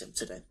tactics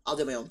today. I'll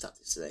do my own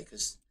tactics today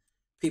because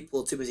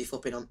people are too busy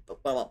flipping on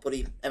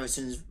buddy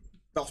Everton's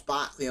Ross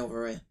Barkley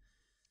over here.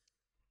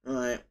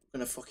 Right, I'm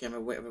gonna fucking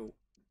have a bit of a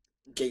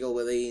giggle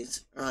with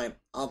these. Right,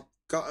 I've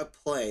got to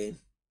play.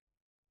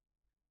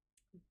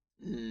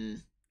 Do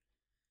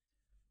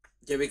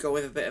we go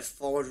with a bit of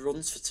forward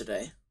runs for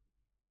today?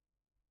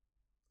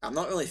 I'm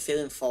not really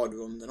feeling forward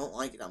runs. I don't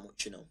like it that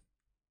much, you know.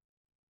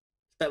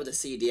 It's better with a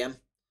CDM.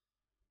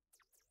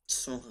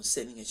 Someone can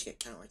sit in here to get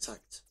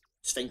counter-attacked.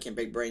 Just thinking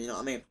big brain, you know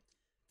what I mean?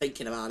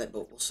 Thinking about it,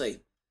 but we'll see.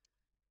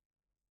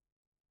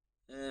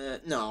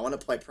 No, I want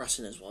to play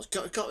pressing as well.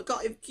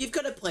 You've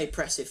got to play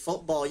pressive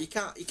football. You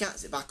can't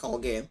sit back all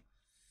game.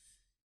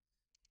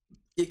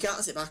 You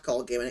can't sit back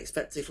all game and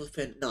expect to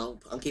flipping. No,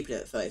 I'm keeping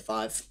it at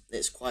 35.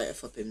 It's quite a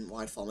flipping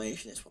wide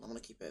formation. This one, I'm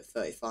gonna keep it at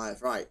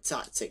 35. Right,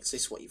 tactics.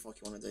 This is what you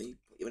fucking want to do.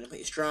 You want to put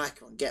your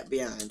striker on, get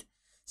behind,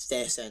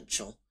 stay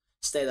central,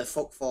 stay the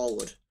fuck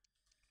forward,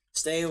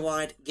 stay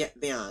wide, get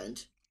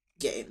behind,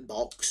 get in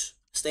box,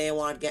 stay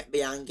wide, get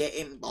behind, get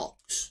in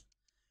box.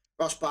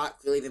 Ross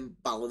Barkley leaving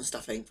balanced, I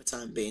think, for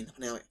time being.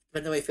 Depending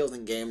on how he feels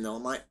in game, though, I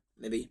might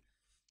maybe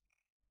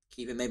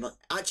keep him. Maybe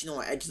actually, no,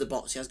 edge of the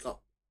box. He has got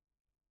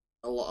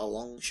a lot of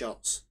long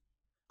shots.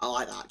 I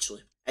like that,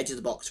 actually. Edge of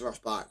the box for Ross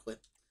Barkley.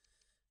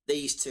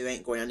 These two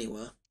ain't going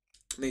anywhere.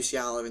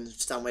 Musiala and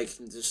Stanway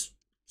can just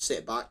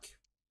sit back,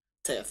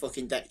 take a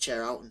fucking deck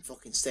chair out and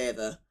fucking stay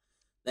there.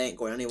 They ain't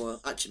going anywhere.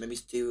 Actually, maybe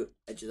do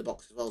edge of the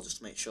box as well, just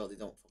to make sure they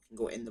don't fucking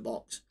go in the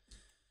box.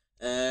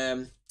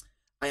 I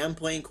am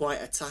playing quite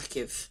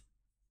attackive.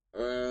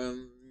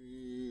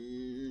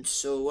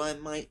 So I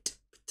might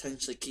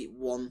potentially keep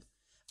one.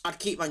 I'd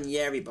keep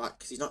Ranieri back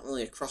because he's not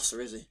really a crosser,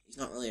 is he? He's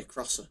not really a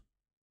crosser.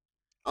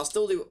 I'll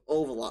still do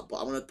overlap, but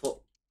I want to put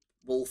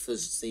Wolf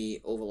as the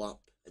overlap,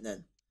 and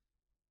then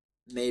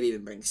maybe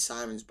even bring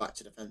Simons back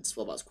to defence.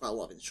 Well, that's quite a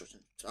lot of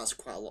instruction. That's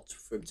quite a lot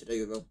for him to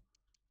do, though.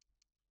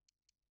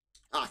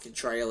 I can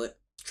trail it,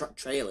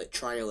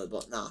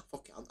 but nah,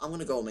 fuck it. I'm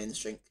gonna go main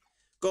strength.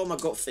 Go on my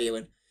gut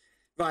feeling.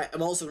 Right,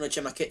 I'm also gonna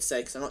check my kit today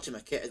because I'm not checking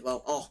my kit as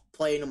well. Oh,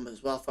 player numbers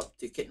as well. Fuck,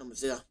 do kit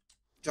numbers there.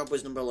 Job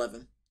was number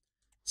 11.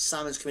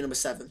 Simon's coming number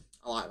 7.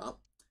 I like that.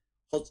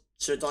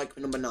 Hudson coming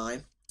number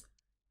 9.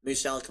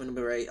 Musiala coming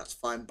number 8. That's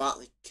fine.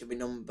 Bartley coming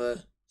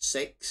number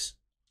 6.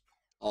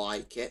 I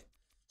like it.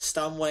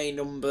 Stanway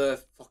number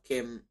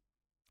fucking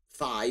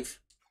 5.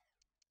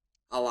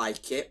 I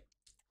like it.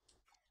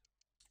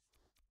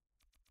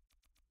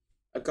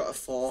 I've got a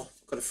 4.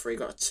 I've got a 3.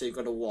 Got a 2.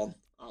 Got a 1.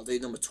 I'll do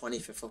number 20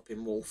 for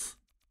fucking Wolf.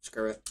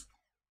 Screw it.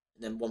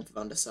 And then 1 for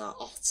Van der Sar.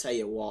 I'll tell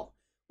you what.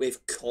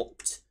 We've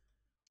cooked.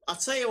 I'll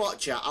tell you what,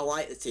 chat, I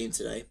like the team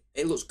today.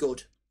 It looks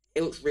good.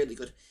 It looks really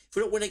good. If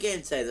we don't win a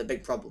game today, there's a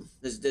big problem.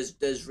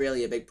 There's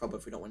really a big problem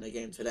if we don't win a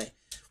game today.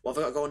 What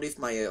have I got to go and do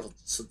for my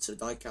to the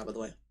die card, by the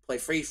way? Play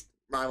 3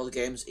 rival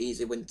games,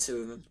 easy. Win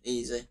 2 of them,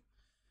 easy.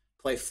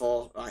 Play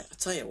 4. Right, I'll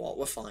tell you what,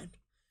 we're fine.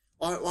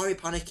 Why are we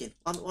panicking?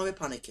 Why are we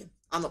panicking?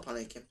 I'm not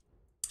panicking.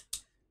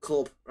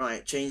 Club,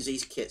 right, change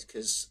these kits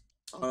because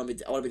I want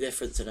to be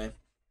different today.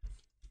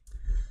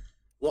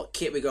 What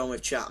kit we going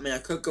with, chat? I mean, I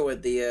could go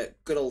with the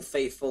good old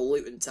faithful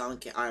Luton Town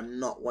kit. I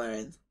am not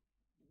wearing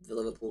the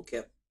Liverpool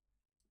kit.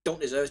 Don't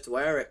deserve to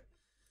wear it.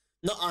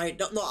 Not I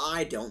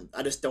don't.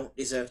 I just don't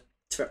deserve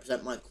to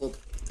represent my club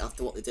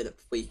after what they did at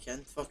the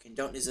weekend. Fucking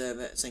don't deserve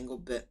it a single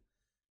bit.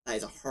 That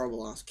is a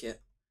horrible ass kit.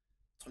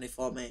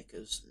 24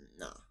 makers,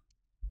 nah.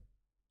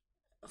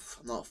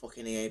 I'm not a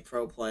fucking EA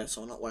Pro player,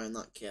 so I'm not wearing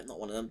that kit. I'm not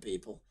one of them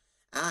people.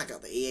 I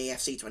got the EA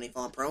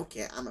FC24 Pro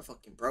kit. I'm a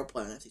fucking pro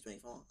player on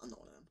FC24. I'm not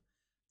one of them.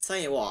 Tell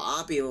you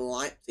what, RB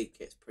Leipzig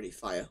kit's pretty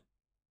fire.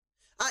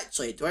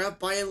 Actually, do I have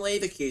Bayern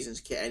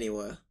Leverkusen's kit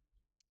anywhere?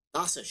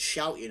 That's a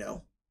shout, you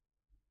know.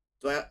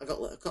 I've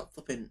got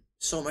flipping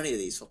so many of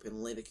these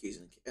flipping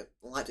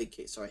Leipzig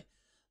kits, sorry.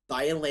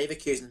 Bayern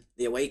Leverkusen,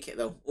 the away kit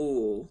though.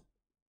 Ooh.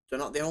 Do I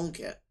not have the home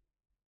kit?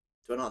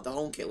 Do I not have the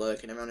home kit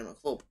lurking around in my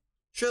club?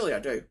 Surely I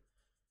do.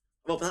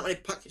 I've opened that many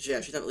packages, yeah,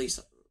 I should have at least,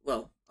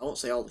 well, I won't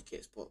say all the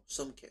kits, but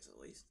some kits at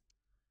least.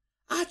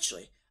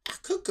 Actually, I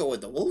could go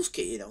with the Wolves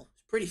kit, you know.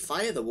 It's pretty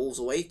fire, the Wolves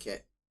away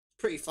kit. It's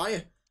pretty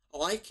fire. I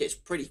like it, it's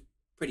pretty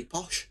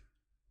posh.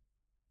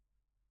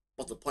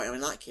 What's the point in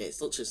that kit?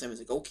 It's literally the same as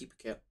the goalkeeper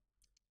kit.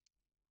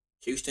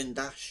 Houston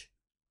Dash.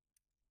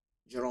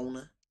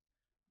 Girona.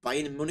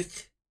 Bayern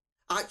Munich.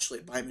 Actually,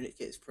 Bayern Munich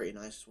kit is pretty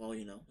nice as well,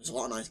 you know. There's a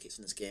lot of nice kits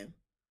in this game.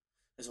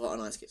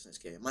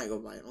 Might go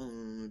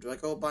Bayern. Do I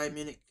go Bayern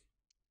Munich?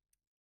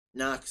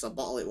 Nah, because I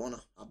bottle it, won't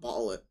I? I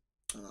bottle it.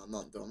 And I'm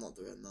not doing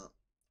that.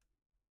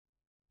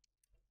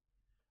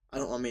 I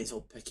don't want being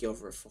so picky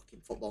over a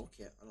fucking football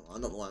kit. I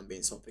don't know why I'm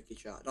being so picky,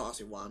 chat. I don't ask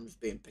me why, I'm just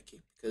being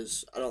picky.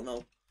 Because I don't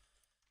know.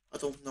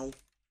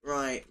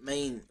 Right,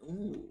 main.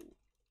 Ooh.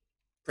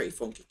 Pretty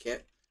funky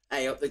kit.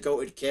 Hey, up the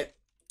goated kit.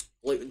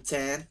 Luton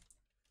Town.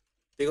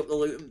 Big up the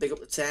Luton, big up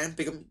the 10,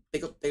 big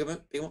up.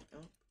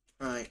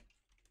 Right.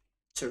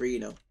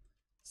 Torino.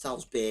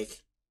 Sounds big.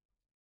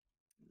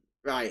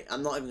 Right,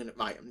 I'm not even gonna.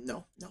 Right,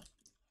 no. God's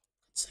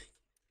sake.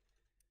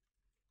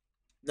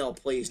 No,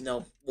 please,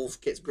 no. Wolves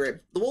kit's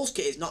grim. The Wolves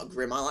kit is not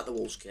grim. I like the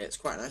Wolves kit. It's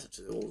quite nice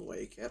actually, the Wolves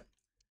away kit.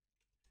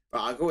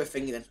 Right, I'll go with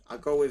thingy then. I'll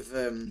go with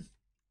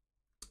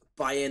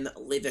Bayern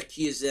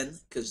Leverkusen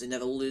because they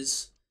never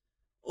lose.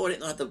 Oh, I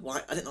didn't know I had the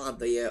white. I didn't know I had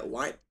the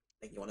white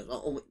thingy one as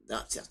well. Oh,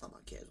 that's not my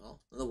kit as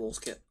well. Another Wolves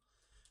kit.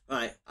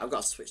 Right, I've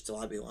got to switch to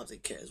IB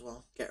Leipzig kit as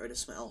well. Get rid of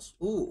something else.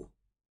 Ooh.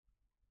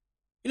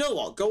 You know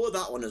what? Go with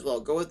that one as well.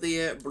 Go with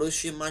the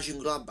Borussia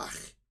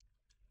Mönchengladbach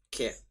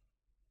kit.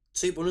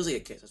 2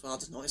 Bundesliga kits as well. I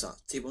just noticed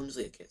that. 2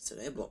 Bundesliga kits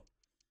today, but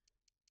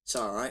it's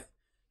alright.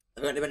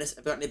 Have you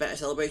got any better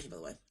celebrations, by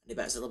the way? Any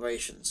better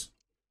celebrations?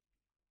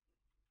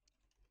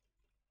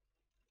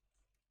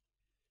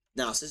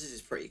 Nah, so this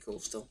is pretty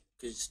cool still.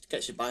 Because it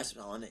gets your biceps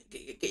out, innit?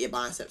 Get your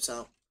biceps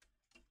out.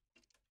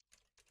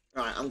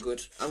 Right, I'm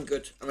good. I'm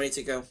ready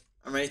to go.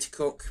 I'm ready to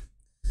cook.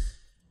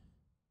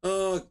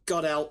 Oh,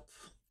 God help.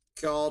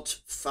 God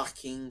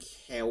fucking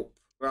help.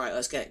 Right,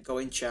 let's get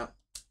going, chat.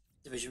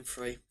 Division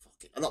 3. Fuck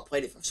it. I've not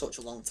played it for such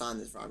a long time,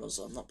 this rival,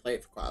 so I've not played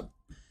it for at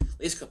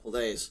least a couple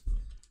of days.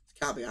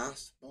 Can't be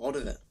arsed. Bored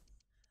of it.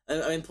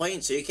 I've been playing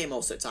 2K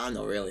most of the time,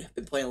 though, really. I've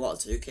been playing a lot of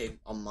 2K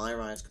on my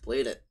rise,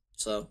 complete it.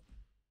 So,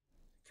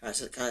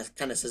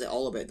 kind of says it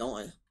all a bit, don't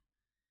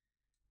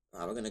I?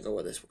 Right, we're going to go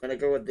with this. We're going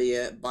to go with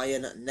the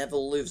Bayern Never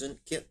Losing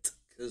kit,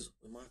 because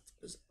we might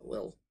as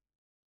well.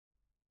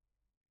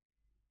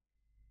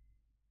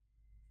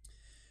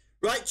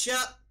 Right,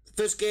 chat.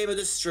 First game of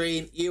the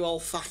stream. You all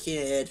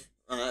fucking heard.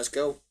 Alright, let's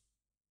go.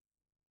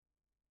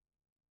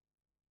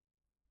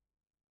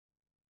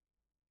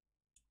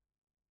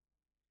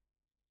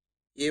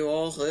 You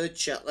all heard,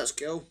 chat. Let's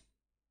go.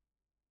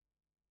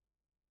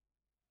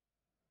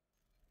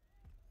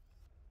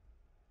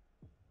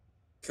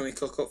 Can we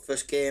cook up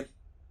first game?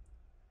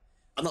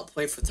 I've not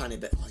played for a tiny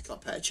bit. Oh, I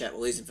got a better chat.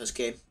 We're losing first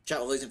game.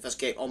 Chat, we're losing first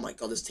game. Oh my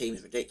god, this team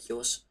is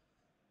ridiculous.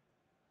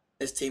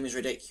 This team is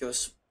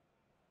ridiculous.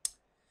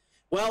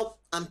 Well,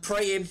 I'm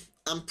praying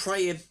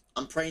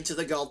to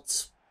the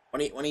gods.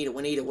 We need a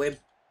win.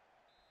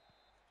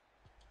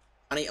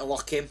 I need to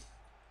lock him.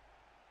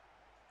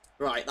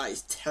 Right, that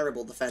is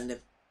terrible defending.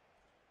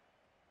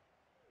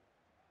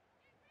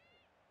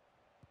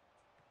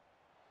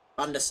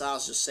 Van der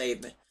Sar's just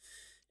saved me.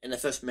 In the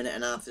first minute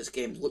and a half of this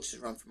game, looks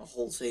just ran from a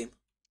whole team.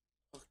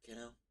 Fucking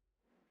hell.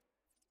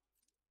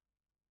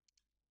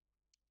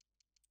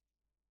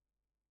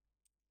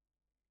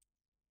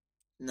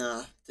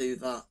 Nah, do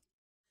that.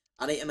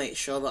 I need to make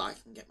sure that I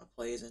can get my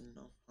players in.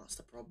 No, that's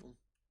the problem.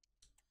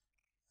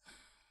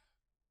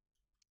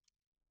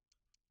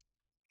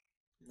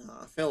 No,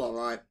 I feel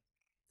alright. I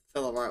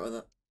feel alright with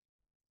it.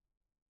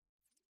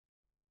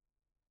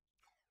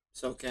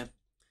 It's okay.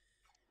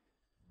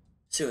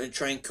 So we're going to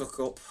try and cook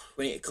up.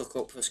 We need to cook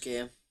up this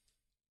game.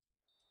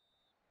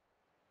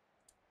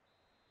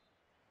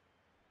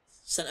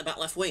 Centre back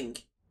left wing?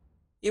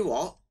 You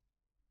what?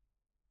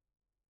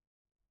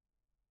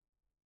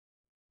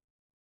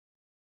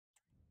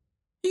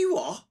 You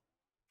what?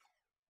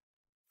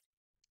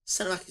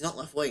 Centre back is not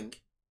left wing.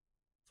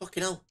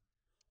 Fucking hell.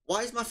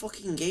 Why is my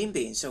fucking game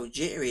being so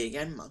jittery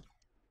again, man?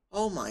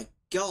 Oh my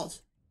god.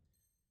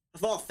 I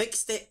thought I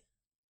fixed it.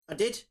 I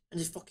did. And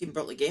just fucking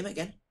broke the game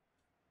again.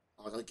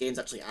 Oh god, the game's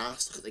actually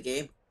arse. Look at the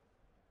game.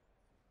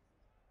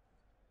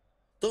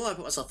 Don't know why I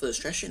put myself through the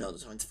stress, you know,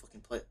 just having to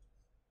fucking play it.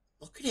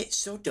 Look at it, it's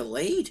so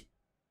delayed.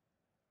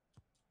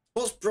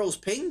 What's bro's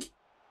ping?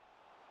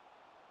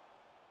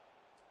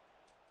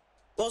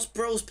 What's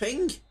bro's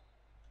ping?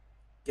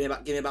 Give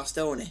me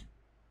Bastoni.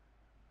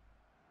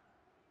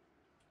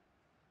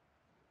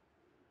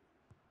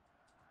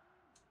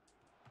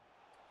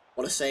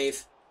 What a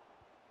save.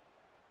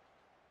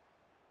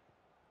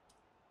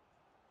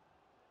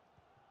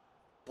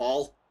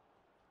 Ball.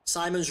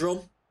 Simon's run.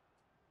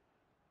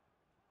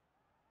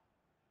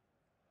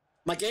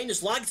 My game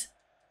just lagged.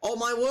 Oh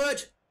my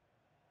word.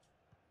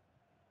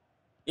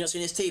 You not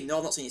seen his team? No,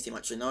 I've not seen his team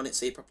actually. No, I didn't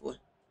see it properly.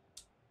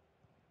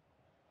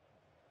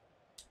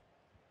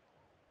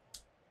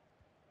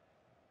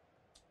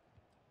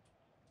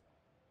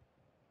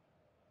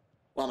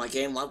 Well, my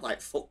game lagged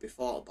like fuck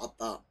before. Bad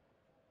that.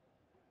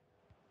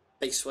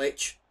 Big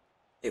switch.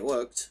 It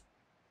worked.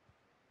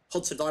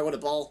 Hudson died with a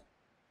ball.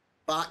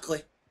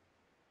 Barkley.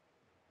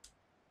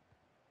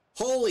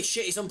 Holy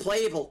shit, it's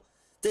unplayable.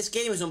 This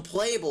game is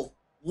unplayable.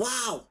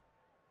 Wow.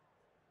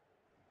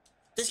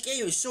 This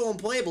game is so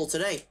unplayable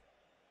today.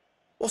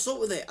 What's up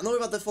with it? I know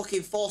we've had the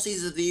fucking 4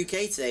 seasons of the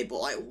UK today, but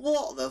like,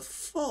 what the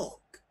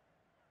fuck?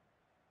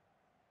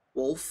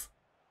 Wolf.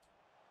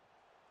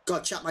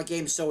 God, chat, my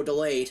game's so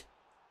delayed.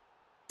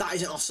 That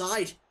isn't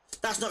offside.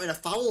 That's not even a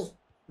foul.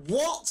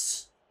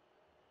 What?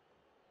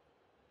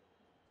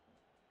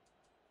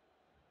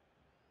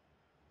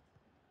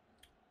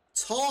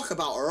 Talk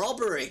about a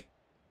robbery.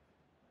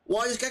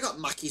 Why has this guy got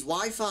Mackie's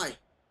Wi-Fi?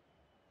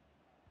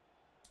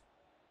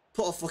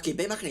 Put a fucking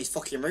Big Mac in his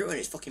fucking router and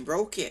it's fucking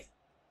broke it.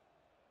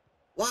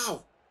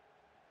 Wow.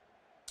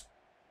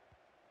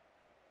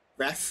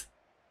 Ref.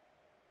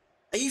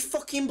 Are you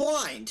fucking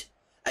blind?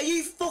 Are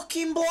you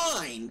fucking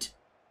blind?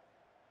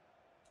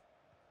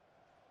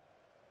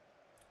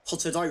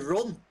 Hudson, I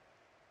run.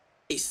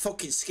 He's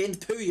fucking skinned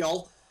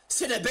Puyol.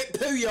 Sin a bit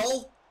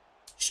Puyol.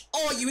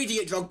 Oh, you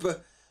idiot,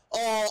 Drogba.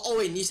 Oh,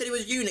 Owen, you said he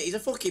was a unit. He's a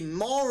fucking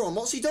moron.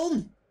 What's he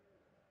done?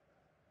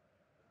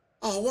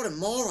 Oh, what a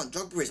moron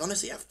Drogba is.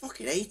 Honestly, I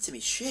fucking hate him.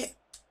 He's shit.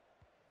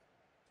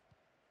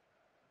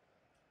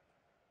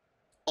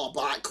 Oh,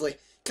 Barkley.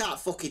 Can't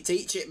fucking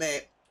teach it,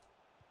 mate.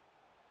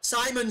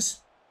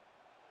 Simons.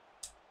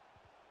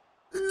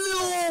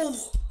 No!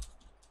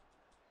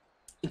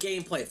 The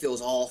gameplay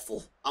feels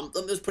awful. I'm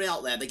just putting it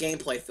out there. The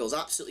gameplay feels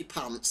absolutely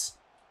pants.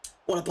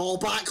 What a ball,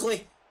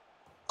 Barkley.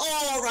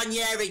 Oh,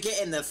 Ranieri,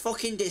 get in the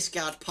fucking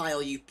discard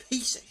pile, you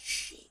piece of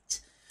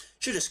shit.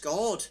 Should have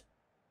scored.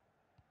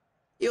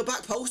 He'll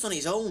back post on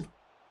his own.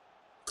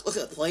 Look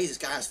at the plays this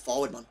guy has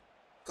forward, man.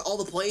 Got all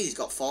the plays he's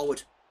got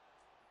forward.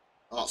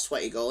 Oh,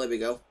 sweaty goal, here we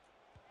go.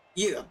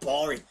 You are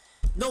boring.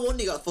 No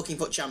wonder you got a fucking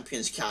FUT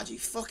Champions card, you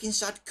fucking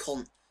sad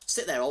cunt.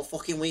 Sit there all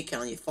fucking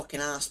weekend on your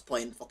fucking ass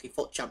playing fucking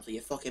FUT Champs with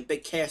your fucking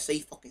big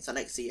KFC fucking sat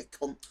next to you,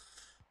 cunt.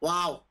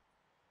 Wow.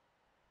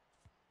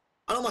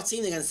 I know my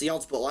team's against the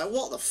odds, but like,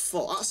 what the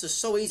fuck? That's just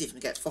so easy for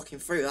me to get fucking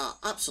through that.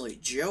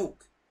 Absolute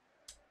joke.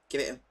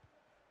 Give it him.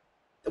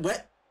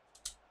 Where?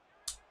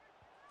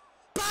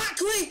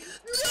 Barkley!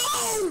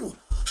 No!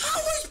 How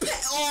is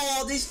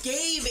Oh, this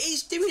game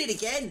is doing it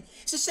again.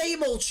 It's the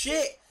same old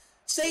shit.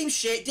 Same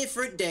shit,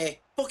 different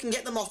day. Fucking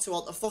get the motto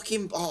on the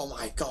fucking... Oh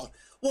my god.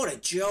 What a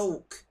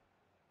joke.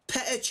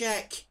 Petr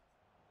Cech.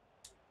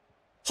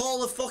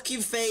 Hall of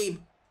fucking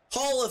Fame.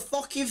 Hall of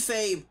fucking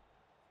Fame.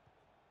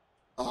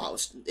 Oh,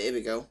 here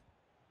we go.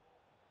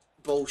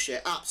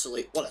 Bullshit.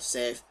 Absolute. What a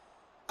save.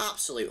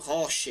 Absolute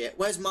horse shit.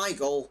 Where's my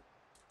goal?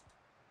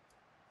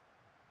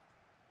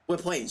 We're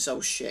playing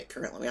so shit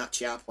currently. We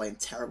actually are playing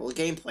terrible. The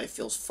gameplay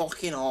feels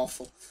fucking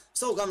awful. I'm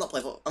so glad I'm not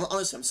playing.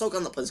 Honestly, I'm so glad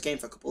I'm not playing this game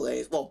for a couple of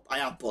days. Well, I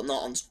have, but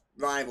not on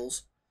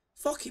Rivals.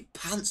 Fucking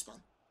pants, man.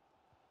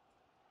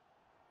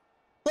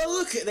 Well,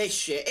 look at this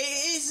shit.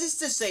 It's just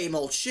the same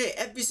old shit.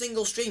 Every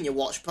single stream you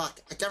watch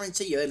back, I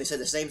guarantee you heard me say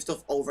the same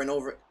stuff over and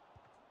over.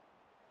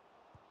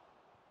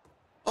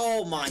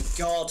 Oh my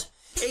god.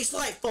 It's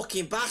like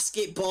fucking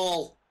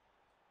basketball.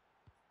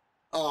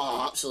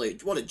 Oh,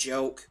 absolute. What a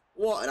joke.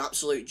 What an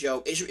absolute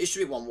joke. It should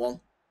be 1-1.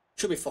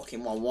 Should be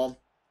fucking 1-1.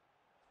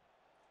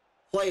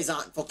 Players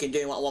aren't fucking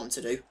doing what I want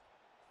them to do.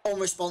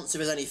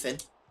 Unresponsive as anything.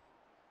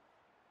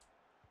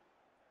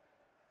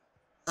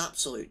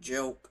 Absolute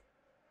joke.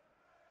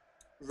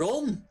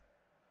 Run.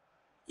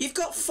 You've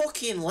got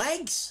fucking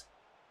legs.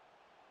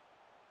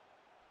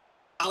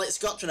 Alex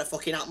Scott trying to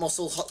fucking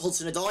out-muscle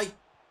Hudson-Odoi.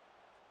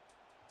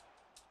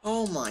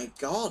 Oh my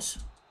god.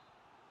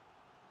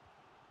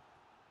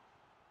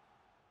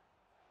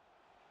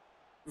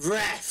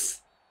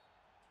 Ref!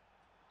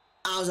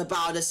 I was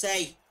about to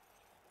say.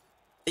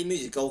 He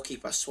moves his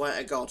goalkeeper, I swear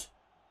to god.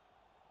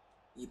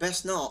 You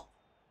best not.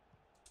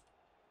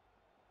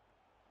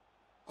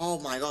 Oh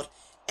my god.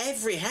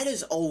 Every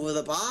header's over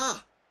the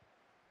bar.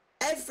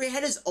 Every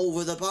header's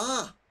over the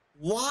bar.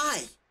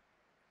 Why?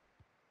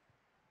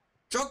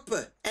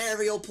 Drogba,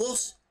 aerial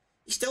plus.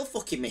 He still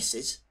fucking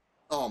misses.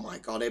 Oh my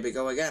god, here we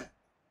go again.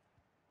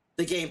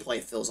 The gameplay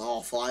feels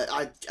awful.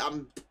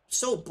 I'm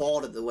so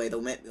bored of the way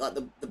they'll make, like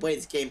the way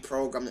this game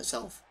programmed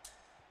itself.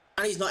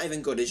 And he's not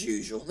even good as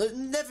usual. They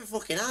never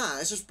fucking are.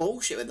 It's just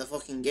bullshit with the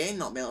fucking game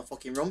not being able to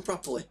fucking run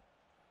properly.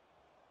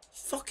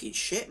 Fucking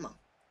shit, man.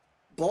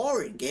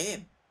 Boring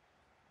game.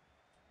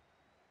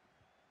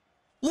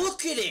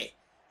 Look at it!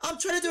 I'm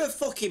trying to do a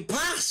fucking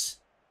pass!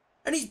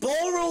 And he's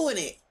ball rolling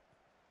it!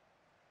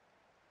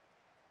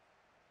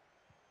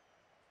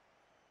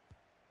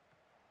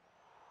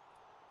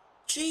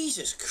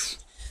 Jesus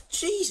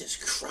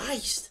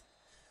Christ.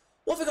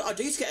 What have I got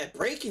to do to get a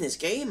break in this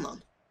game,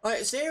 man? Like,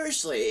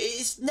 seriously,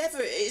 it's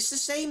the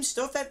same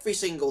stuff every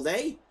single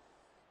day.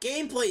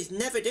 Gameplay is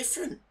never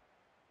different.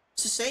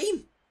 It's the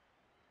same.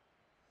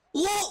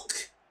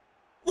 Look!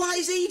 Why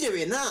is he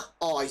doing that?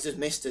 Oh, he's just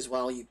missed as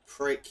well, you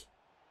prick.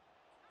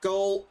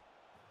 Goal.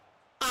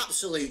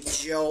 Absolute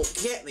joke.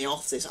 Get me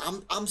off this.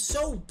 I'm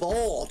so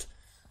bored.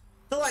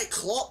 I feel like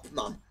Klopp,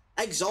 man.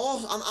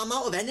 Exhaust. I'm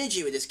out of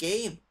energy with this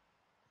game.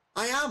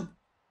 I am.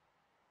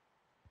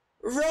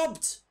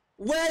 Robbed.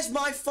 Where's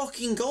my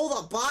fucking goal?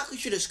 That Barkley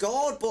should have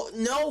scored, but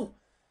no.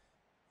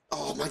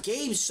 Oh, my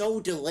game's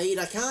so delayed.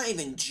 I can't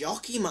even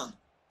jockey, man.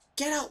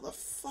 Get out the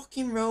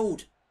fucking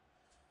road.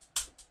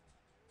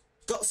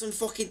 Got some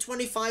fucking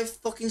 25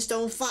 fucking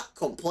stone fat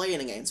cunt playing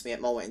against me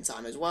at moment in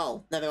time as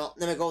well.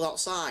 Never goes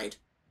outside.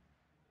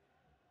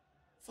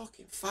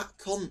 Fucking fat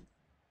cunt.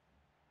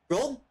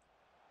 Run.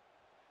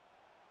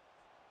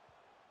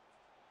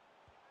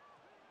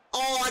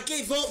 Oh, I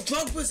gave up.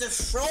 Drogba's a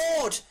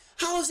fraud.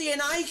 How is he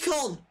an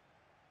icon?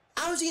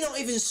 How is he not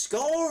even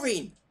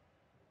scoring?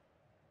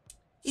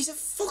 He's a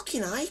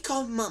fucking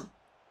icon, man.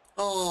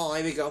 Oh,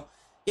 here we go.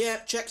 Yeah,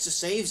 checks and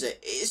saves it.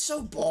 It's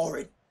so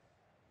boring.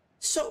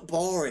 So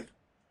boring.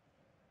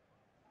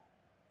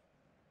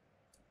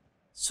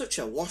 Such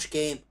a wash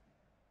game.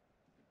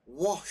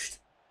 Washed.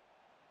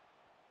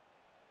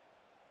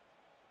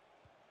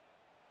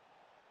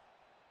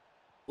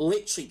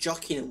 Literally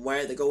jockeying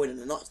where they're going and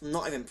they're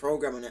not even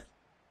programming it.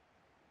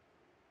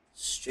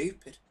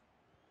 Stupid.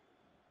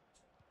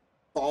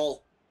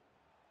 Ball.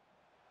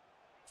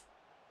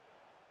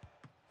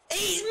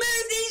 He's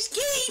moved his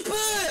keeper!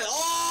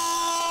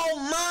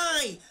 Oh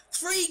my!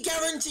 3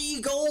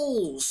 guaranteed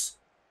goals!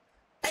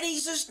 And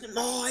he's just,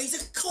 oh,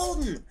 he's a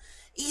cunt!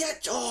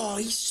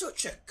 He's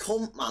such a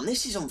cunt, man.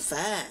 This is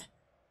unfair.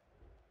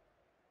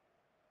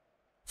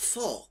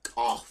 Fuck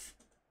off.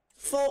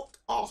 Fuck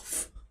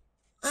off.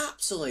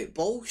 Absolute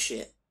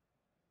bullshit.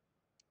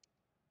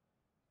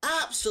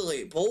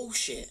 Absolute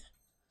bullshit.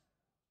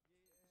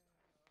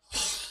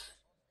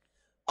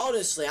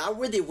 Honestly, I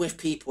really wish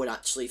people would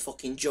actually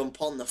fucking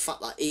jump on the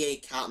fact that EA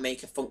can't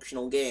make a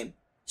functional game.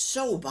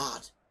 So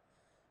bad.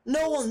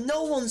 No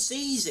one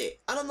sees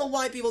it. I don't know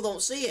why people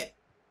don't see it.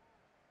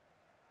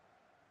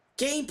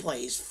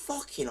 Gameplay is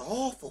fucking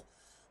awful.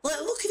 Like,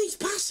 look at these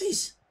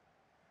passes.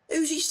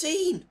 Who's he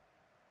seen?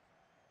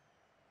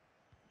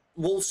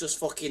 Wolves just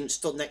fucking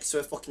stood next to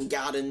a fucking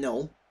garden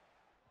gnome.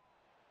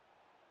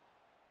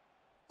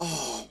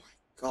 Oh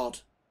my god.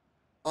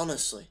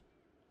 Honestly.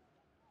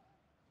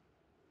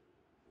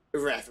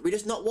 Ref, we're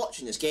just not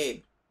watching this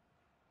game.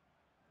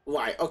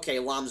 Right, okay,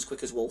 Lamb's as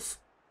quick as Wolf.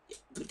 Yeah,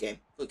 good game,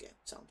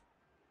 sound.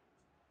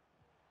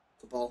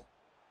 Good ball.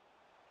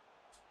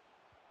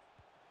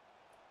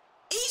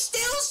 He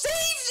still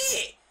saves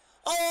it!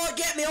 Oh,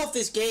 get me off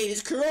this game,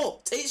 it's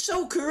corrupt. It's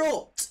so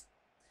corrupt.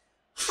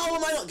 How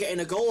am I not getting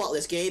a goal out of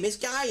this game? This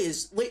guy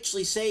is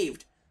literally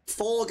saved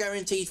 4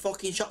 guaranteed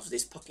fucking shots with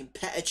this fucking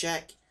Petr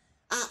check.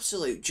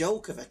 Absolute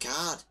joke of a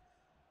card.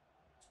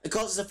 Of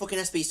course, it's a fucking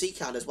SBC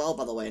card as well,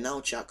 by the way,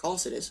 now, chat. Of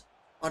course it is.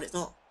 Oh, it's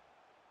not.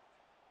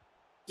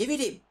 Give it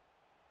him.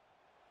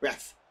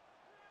 Ref.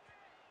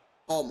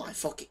 Oh my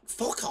fucking...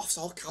 Fuck off,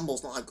 Sol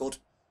Campbell's not that good.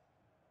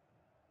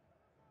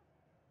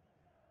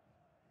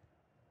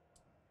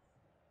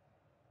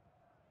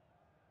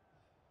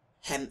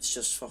 Hemp's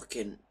just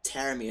fucking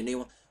tearing me a new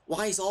one.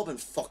 Why is Auburn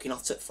fucking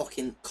off at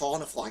fucking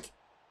corner flag?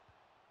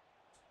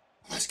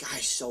 Oh, this guy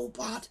is so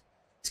bad.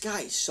 This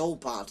guy is so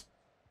bad.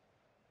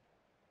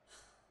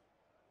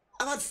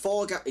 I've had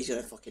 4 guys. He's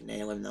gonna fucking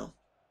nail him now.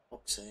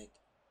 Fuck's sake.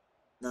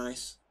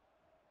 Nice.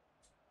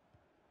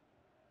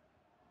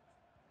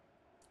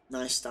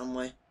 Nice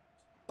Stanley.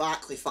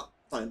 Barkley, not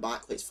even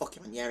Barkley, it's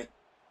fucking Manieri.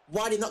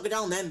 Why did he not go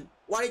down then?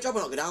 Why did Jobber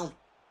not go down?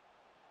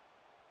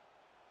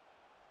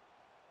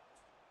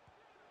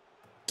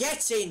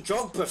 Get in,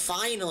 Drogba,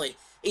 finally.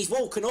 He's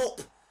woken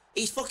up.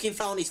 He's fucking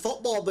found his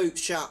football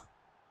boots, chat.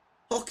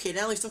 Fucking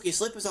hell, he's took his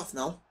slippers off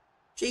now.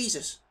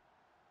 Jesus.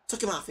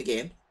 Took him half a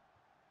game.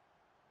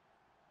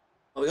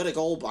 Well, we got a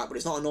goal back, but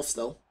it's not enough,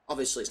 though.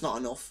 Obviously, it's not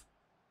enough.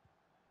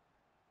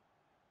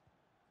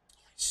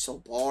 It's so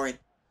boring.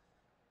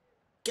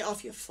 Get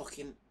off your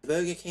fucking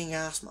Burger King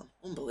ass, man.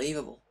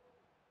 Unbelievable.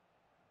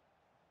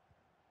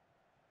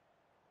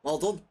 Well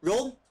done.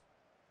 Run.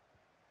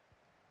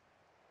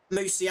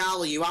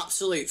 Musiala, you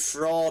absolute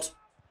fraud.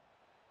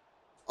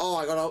 Oh,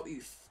 I got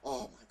you.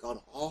 Oh my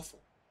god,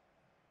 awful.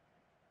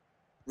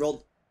 Run.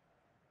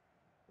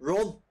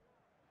 Run.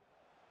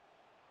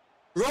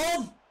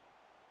 Run!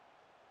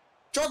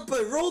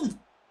 Drogba, run!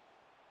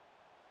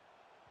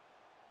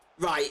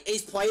 Right,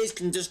 his players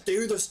can just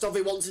do the stuff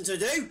he wants them to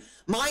do.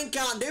 Mine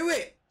can't do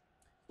it.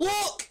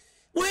 Look!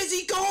 Where's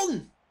he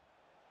gone?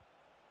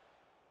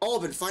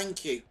 Auburn,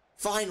 thank you.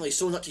 Finally,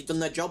 someone's actually done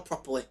their job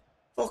properly.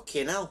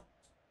 Fucking hell.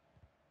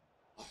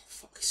 Oh,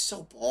 fuck, it's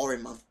so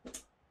boring, man.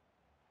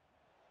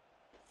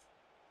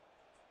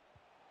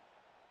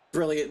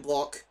 Brilliant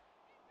block.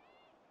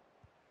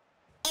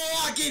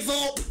 Oh, I give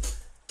up!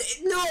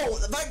 No,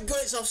 thank God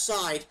it's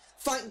offside.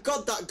 Thank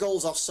God that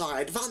goal's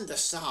offside. Van der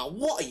Sar,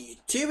 what are you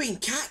doing?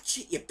 Catch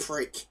it, you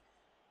prick.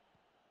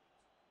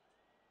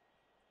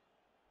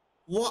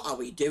 What are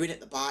we doing at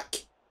the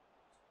back?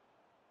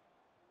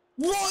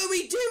 What are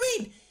we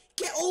doing?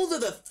 Get hold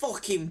of the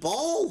fucking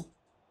ball.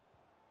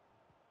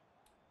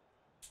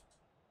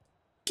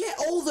 Get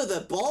hold of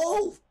the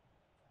ball.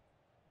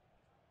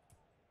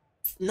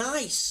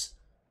 Nice.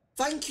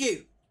 Thank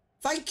you.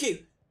 Thank you.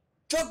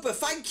 Drogba,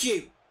 thank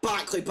you.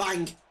 Barkley,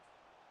 bang.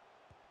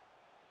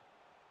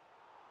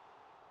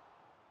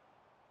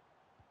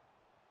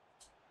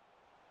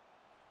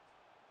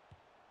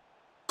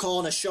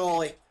 Corner,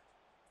 surely.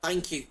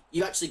 Thank you.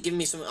 You actually give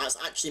me something that's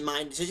actually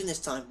my decision this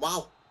time.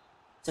 Wow.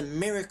 It's a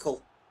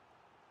miracle.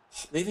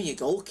 Oh, moving your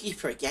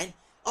goalkeeper again.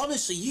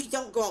 Honestly, you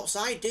don't go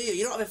outside, do you?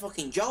 You don't have a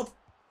fucking job.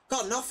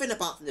 Got nothing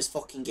apart from this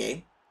fucking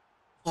game.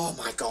 Oh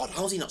my god,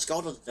 how's he not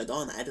scored on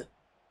the header?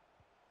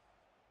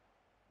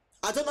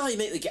 I don't know how you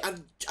make the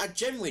game. I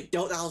genuinely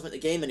don't know how to make the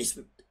game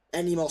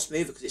any more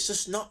smoother because it's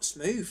just not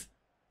smooth.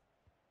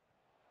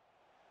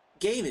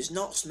 Game is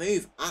not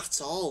smooth at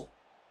all.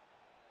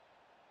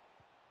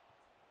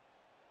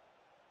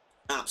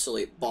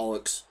 Absolute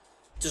bollocks.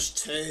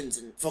 Just turns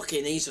and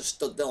fucking he's just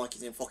stood there like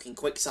he's in fucking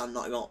quicksand,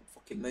 not even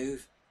fucking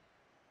move.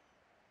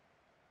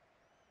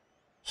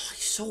 Oh,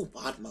 he's so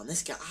bad, man.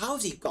 This guy,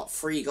 how's he got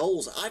 3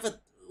 goals? I've had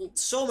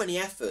so many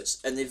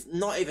efforts and they've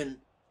not even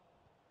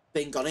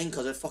been gone in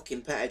because of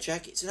fucking Petr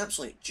Cech. It's an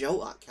absolute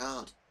joke, that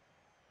card.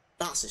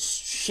 That's a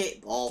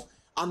shit ball.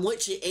 I'm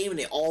literally aiming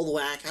it all the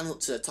way I can up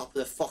to the top of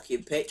the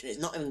fucking pitch and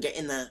it's not even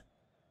getting there.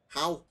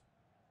 How?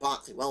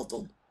 Barkley, well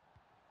done.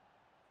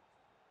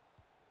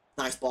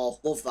 Nice ball.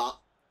 Love that.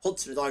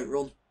 Hudson without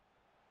run.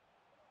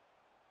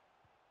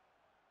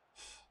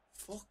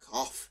 Fuck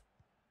off.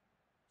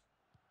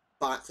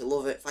 Barkley,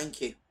 love it.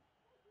 Thank you.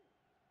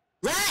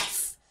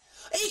 Ref!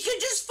 He can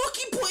just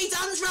fucking put his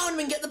hands around him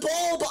and get the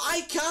ball, but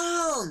I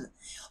can't.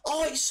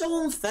 Oh, it's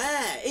so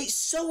unfair. It's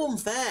so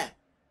unfair.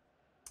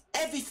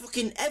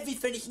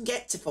 Everything he can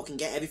get to fucking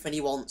get everything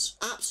he wants.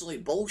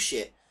 Absolute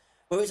bullshit.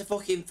 Whether it's a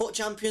fucking FUT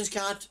Champions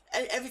card,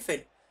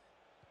 everything.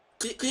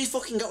 Because he's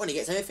fucking got one, he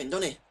gets everything,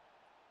 doesn't he?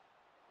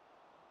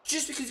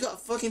 Just because he's got a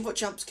fucking FUT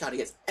Champions card, he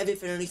gets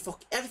everything and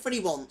everything he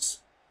wants.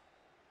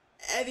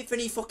 Everything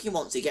he fucking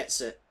wants, he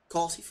gets it. Of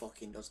course he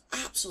fucking does.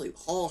 Absolute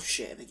horse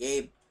shit of a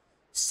game.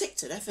 Sick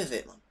to death of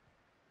it, man.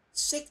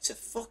 Sick to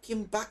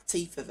fucking back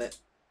teeth of it.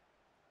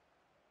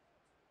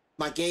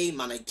 My game,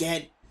 man,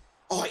 again.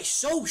 Oh, it's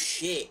so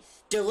shit.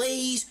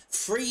 Delays,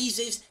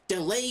 freezes,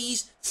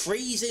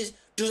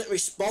 doesn't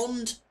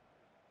respond.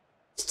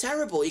 It's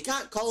terrible. You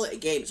can't call it a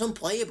game. It's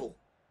unplayable.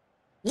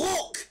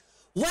 Look!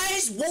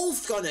 Where's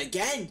Wolf gone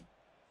again?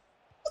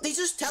 They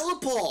just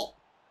teleport.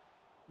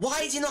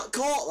 Why has he not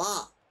caught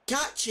that?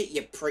 Catch it,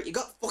 you prick. You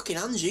got fucking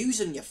hands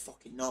using, you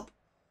fucking knob.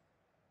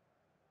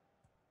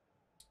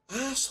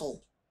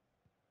 Asshole.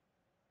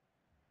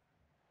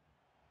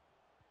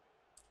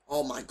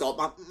 Oh my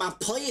god, my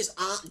players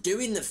aren't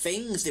doing the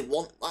things they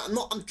want.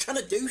 I'm trying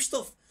to do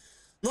stuff.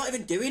 I'm not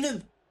even doing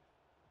them.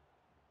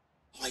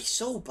 Oh, he's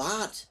so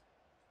bad.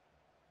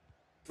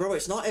 Bro,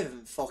 it's not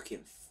even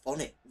fucking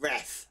funny.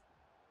 Ref.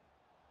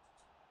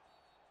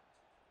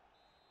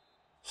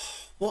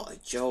 What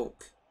a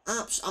joke.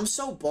 I'm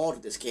so bored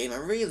of this game. I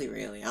really,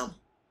 really am.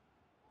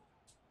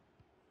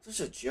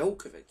 Such a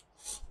joke of it.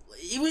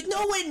 He was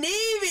nowhere near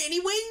it and he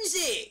wins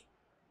it.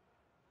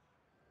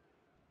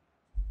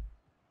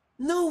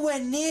 Nowhere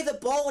near the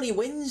ball and he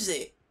wins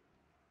it.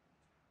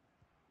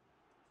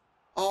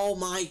 Oh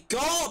my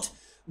god.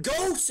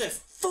 Go to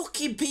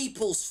fucking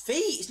people's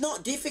feet. It's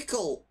not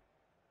difficult.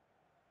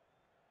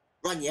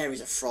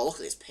 Ranieri's a fraud. Look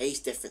at this pace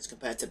difference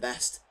compared to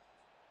Best.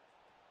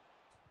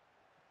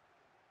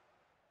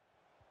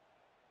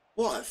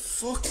 What a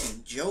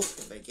fucking joke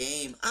of a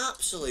game.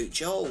 Absolute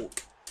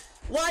joke.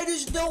 Why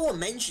does no one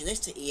mention this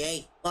to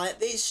EA? Like,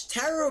 it's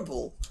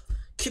terrible.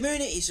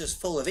 Community's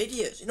just full of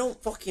idiots. You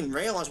don't fucking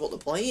realise what they're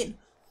playing.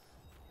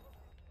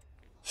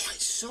 Oh,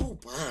 it's so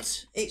bad.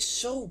 It's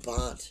so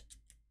bad.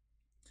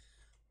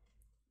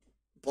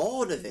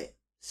 Bored of it.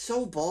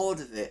 So bored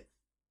of it.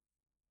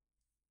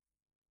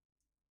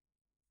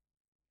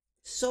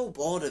 So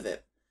bored of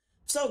it.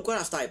 So glad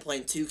I started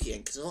playing 2K again,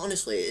 because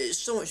honestly, it's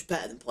so much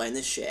better than playing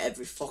this shit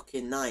every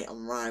fucking night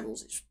on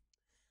Rivals. It's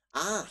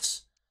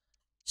arse.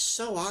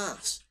 So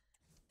arse.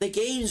 The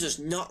game's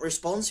just not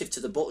responsive to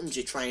the buttons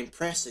you try and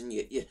press, and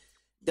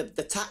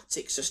the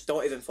tactics just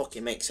don't even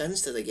fucking make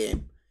sense to the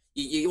game.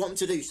 You want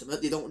them to do something,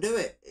 they don't do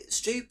it. It's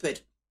stupid.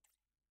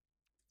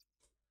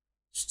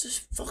 It's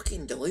just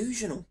fucking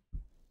delusional.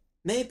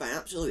 Made by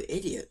absolute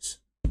idiots.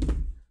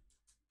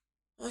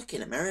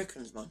 Fucking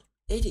Americans, man.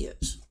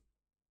 Idiots.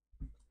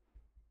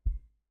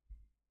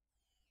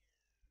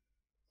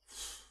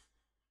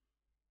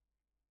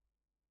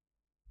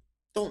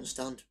 Don't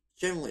understand.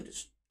 Generally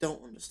just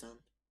don't understand.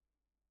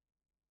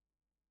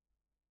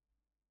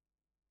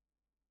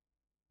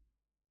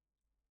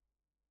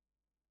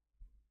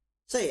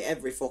 Say it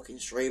every fucking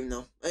stream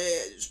now.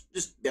 It's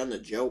just beyond a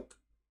joke.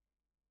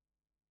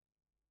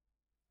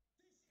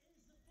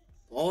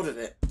 Bored of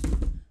it.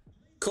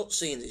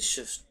 Cutscenes is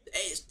just...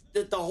 It's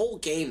the whole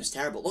game's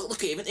terrible.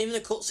 Look at even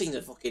the cutscenes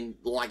are fucking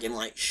lagging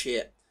like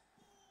shit.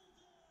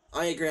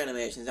 I agree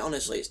animations.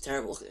 Honestly, it's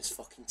terrible. Look at this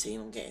fucking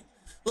team I'm getting.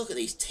 Look at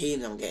these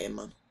teams I'm getting,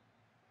 man.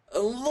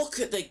 And look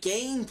at the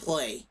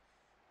gameplay.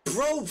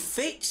 Bro,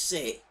 fix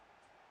it.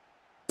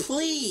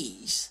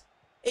 Please.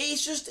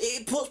 It's just,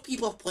 it puts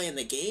people off playing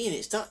the game.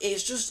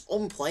 It's just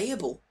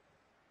unplayable.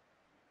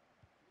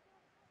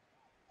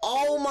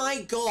 Oh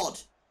my god.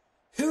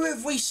 Who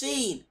have we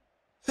seen?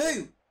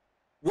 Who?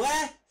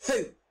 Where?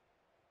 Who?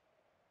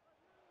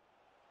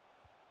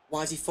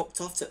 Why is he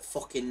fucked off to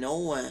fucking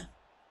nowhere?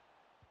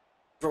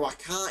 Bro, I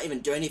can't even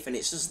do anything.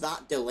 It's just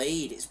that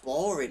delayed. It's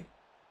boring.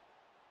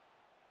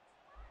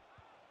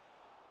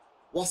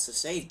 What's the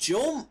save?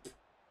 Jump!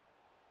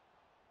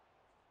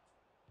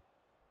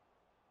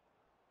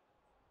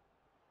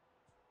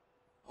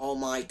 Oh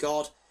my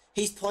god.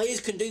 His players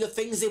can do the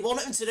things they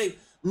want them to do.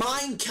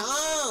 Mine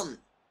can't!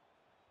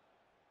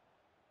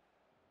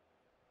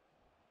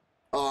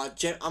 Oh,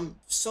 I'm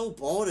so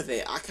bored of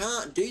it. I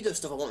can't do the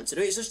stuff I want them to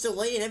do. It's just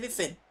delaying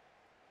everything.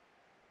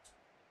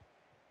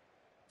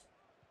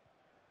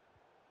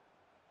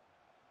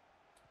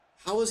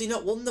 How has he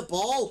not won the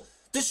ball?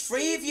 There's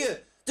 3 of you.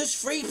 There's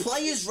 3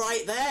 players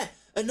right there.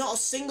 And not a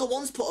single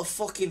one's put a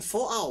fucking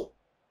foot out.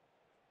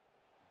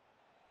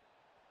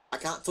 I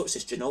can't touch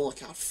this Ginola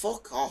card.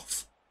 Fuck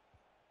off.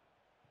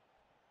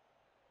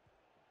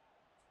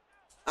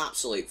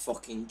 Absolute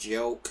fucking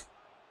joke.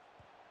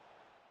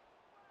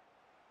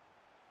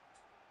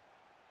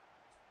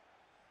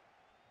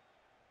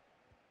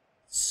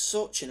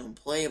 Such an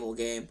unplayable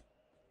game.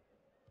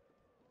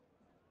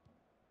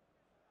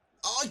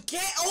 Oh,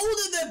 get hold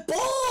of the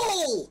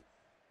ball!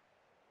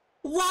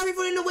 Why are you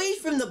running away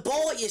from the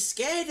ball? You're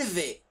scared of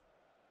it.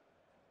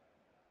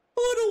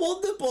 I don't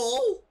want the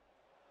ball.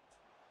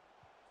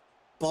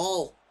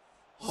 Ball.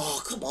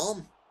 Oh, come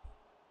on.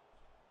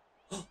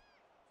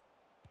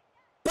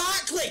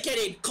 Barkley, get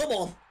in. Come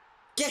on.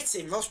 Get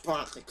in, Ross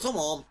Barkley. Come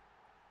on.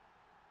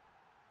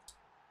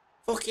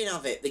 Fucking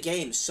have it. The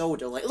game's so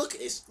delayed. Look at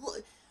this.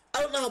 Look. I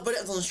don't know how bad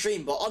it is on the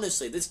stream, but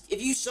honestly, this,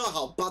 if you saw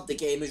how bad the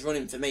game is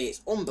running for me,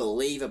 it's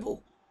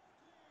unbelievable.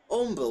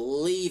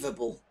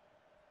 Unbelievable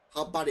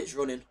how bad it's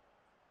running.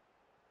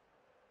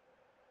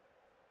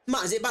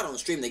 Matt, is it bad on the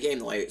stream, the game,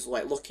 the way it's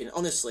like looking?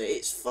 Honestly,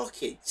 it's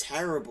fucking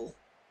terrible.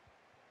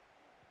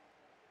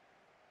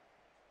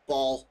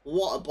 Ball.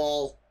 What a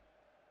ball.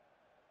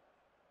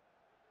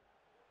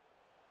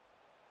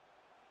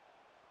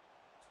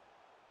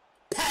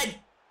 Pen!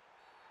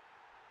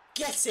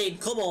 Get in,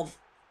 come on.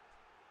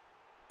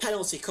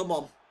 Penalty, come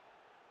on.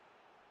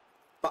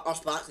 But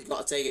Ross Barkley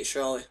got to take it,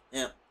 surely.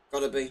 Yeah,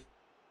 gotta be.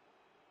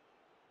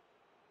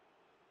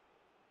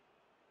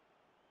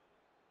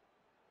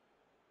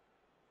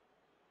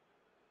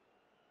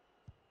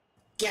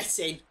 Get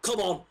in, come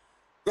on.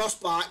 Ross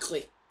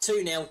Barkley,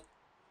 2-0.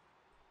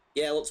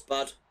 Yeah, looks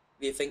bad.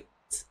 Do you think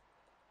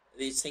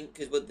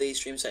with these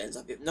stream settings,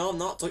 have you? No, I've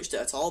not touched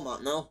it at all,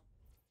 Matt, no.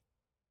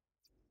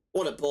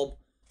 What a bum.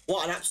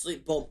 What an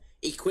absolute bum.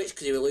 He quits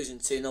because he was losing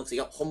 2-0 because he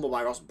got humbled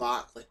by Ross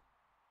Barkley.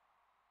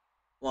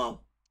 Wow.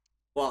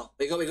 Wow.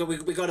 We got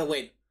to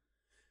win.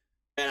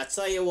 And I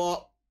tell you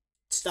what,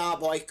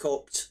 Starboy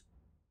cooked.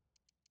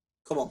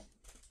 Come on.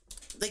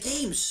 The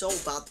game's so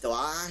bad though.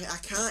 I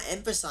can't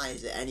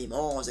emphasise it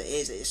anymore as it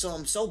is.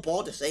 I'm so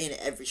bored of saying it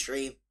every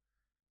stream.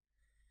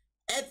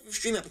 Every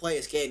stream I play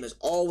this game, there's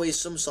always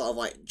some sort of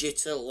like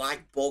jitter,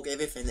 lag, bug,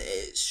 everything.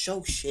 It's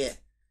so shit.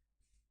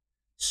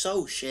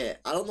 So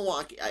shit. I don't know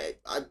what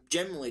I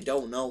genuinely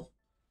don't know.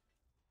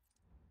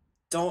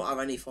 Don't have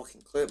any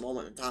fucking clue at the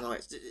moment in time.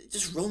 It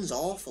just runs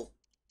awful.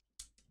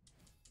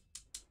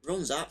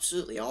 Runs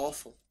absolutely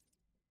awful.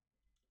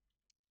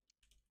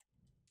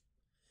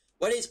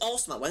 When it's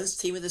awesome, when's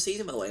the team of the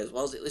season by the way as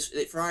well? Is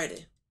it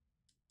Friday?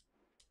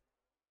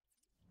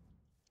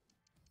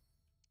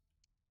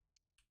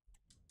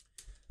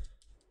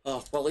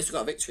 Oh well, at least we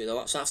got a victory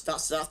though.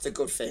 That's a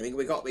good thing.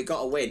 We got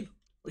a win.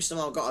 We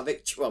somehow got a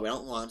victory. Well, we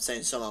don't know what I'm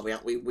saying. Somehow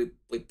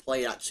we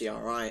played actually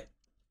all right.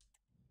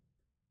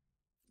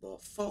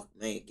 But fuck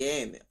me,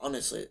 game.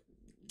 Honestly,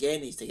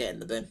 game needs to get in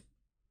the bin.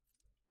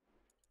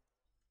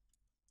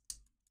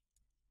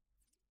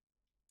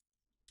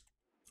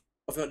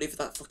 What have I got to do for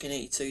that fucking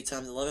 82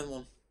 times 11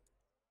 one?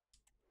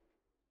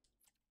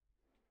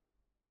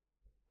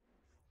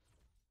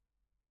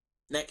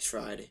 Next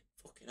Friday.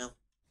 Fucking hell.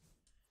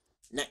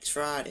 Next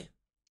Friday.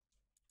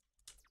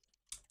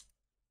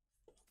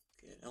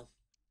 Fucking hell.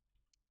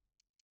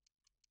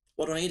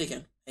 What do I need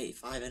again?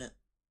 85, innit?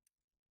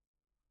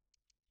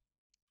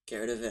 Get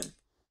rid of him.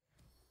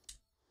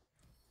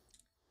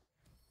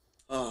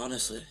 Oh,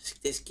 honestly,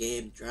 this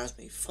game drives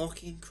me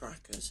fucking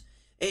crackers.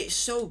 It's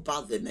so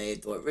badly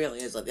made, though, it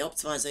really is. Like, the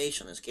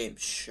optimization on this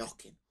game's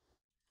shocking.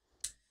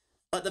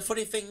 Like, the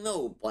funny thing,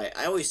 though, like,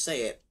 I always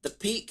say it, the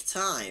peak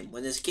time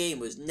when this game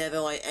was never,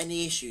 like,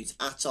 any issues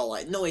at all.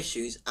 Like, no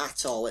issues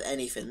at all with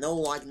anything. No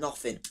lag,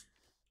 nothing.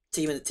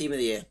 Team of the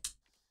year.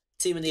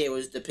 Team of the year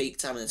was the peak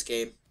time in this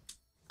game.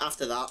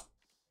 After that,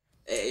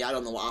 I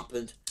don't know what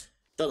happened.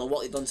 Don't know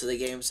what they've done to the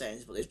game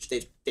settings, but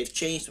they've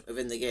changed it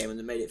within the game and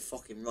they made it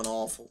fucking run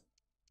awful.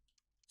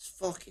 It's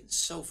fucking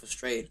so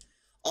frustrating.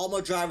 All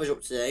my drivers are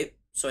up to date,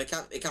 so it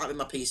can't be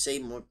my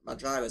PC. My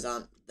drivers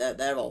aren't.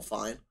 They're all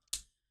fine.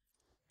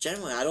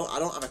 Generally, I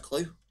don't have a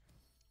clue.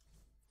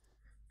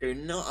 Do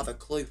not have a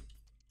clue.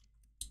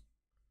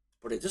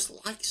 But it just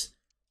lags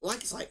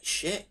like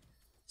shit.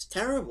 It's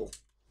terrible.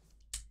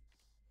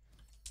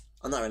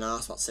 I'm not an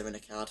arse about saving a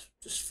card.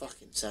 Just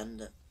fucking send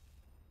it.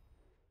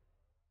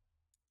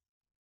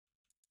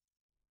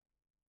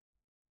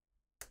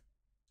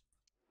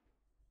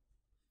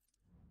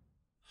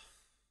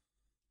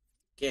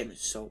 Game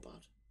is so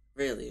bad.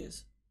 Really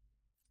is.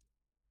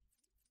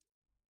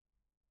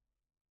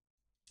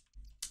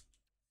 I'm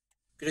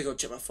gonna go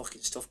check my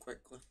fucking stuff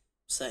quickly.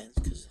 Settings,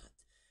 because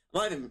I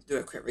might even do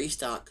a quick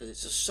restart because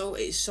it's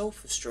so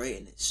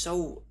frustrating. It's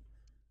so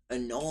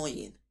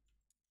annoying.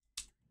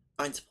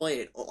 Trying to play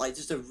it like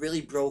just a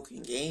really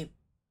broken game.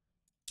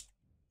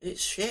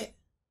 It's shit.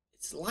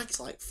 It's lags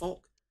like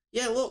fuck.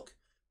 Yeah, look,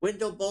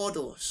 window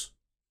borderless.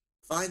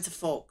 Fine to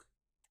fuck.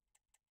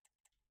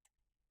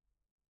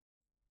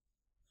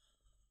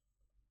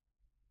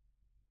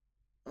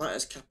 I might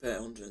just cap it at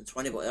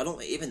 120, but I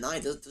don't even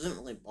that. It doesn't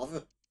really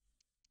bother.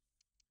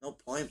 No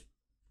point.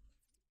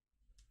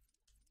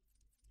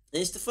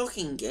 It's the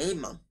fucking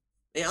game, man.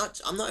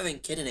 I'm not even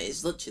kidding, it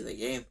is literally the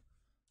game.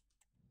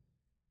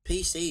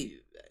 PC,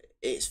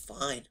 it's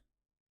fine.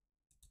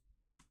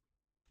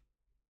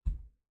 I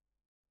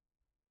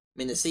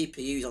mean, the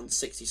CPU's on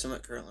 60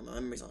 something currently, my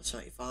memory's on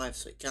 75,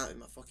 so it can't be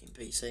my fucking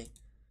PC.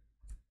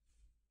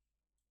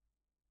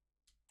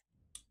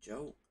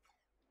 Joke.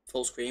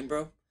 Full screen,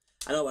 bro.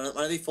 I know, when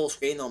I do full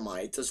screen on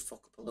mine, it does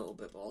fuck up a little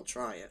bit, but I'll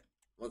try it.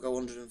 I'll go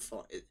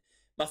 140.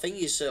 My thing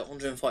is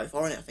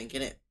 144 in it, I think,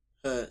 innit?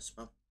 Hertz,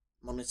 my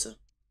monitor.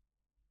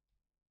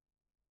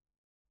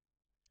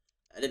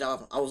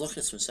 I was looking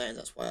at some settings,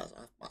 that's why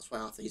I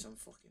have these on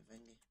fucking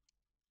thingy.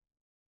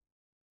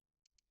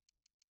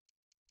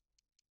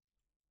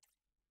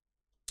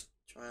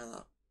 Try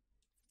that.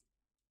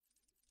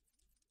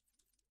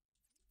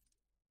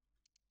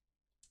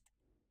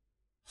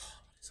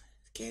 What is it?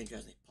 This game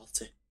drives me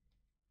potty.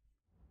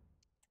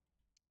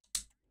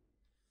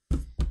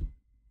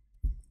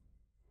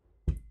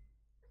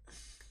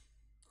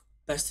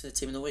 Best of the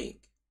team of the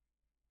week?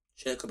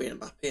 Sure, it could be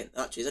Mbappe.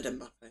 Actually, is it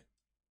Mbappe?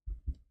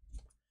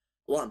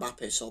 I want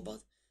Mbappe so bad.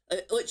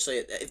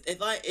 Literally, if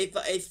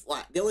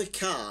like the only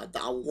card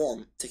that I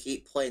want to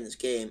keep playing this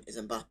game is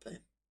Mbappe.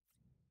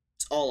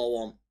 It's all I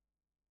want.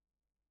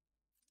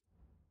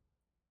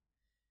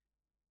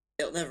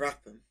 It'll never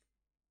happen.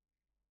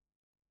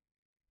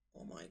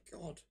 Oh my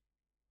god.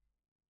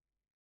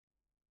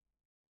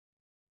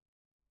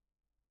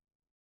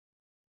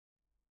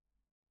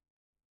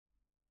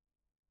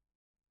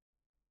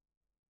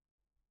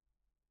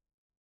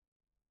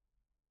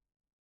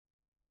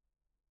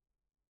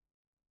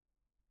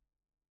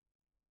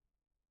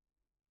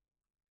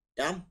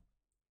 Damn.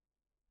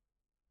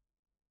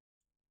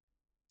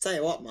 Tell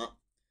you what, Matt.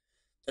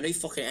 The new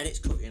fucking edits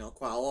cut, you know,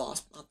 quite a lot.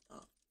 That's mad,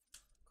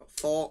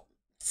 that. Got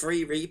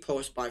 3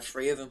 reposts by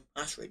 3 of them.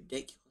 That's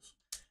ridiculous.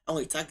 I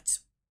only tagged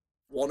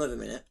 1 of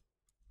them in it.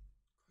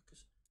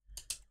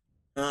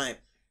 Right.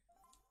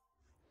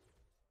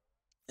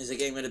 Is the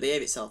game going to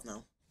behave itself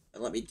now?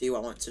 And let me do what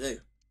I want to do?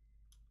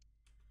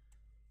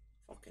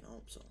 Fucking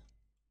hope so.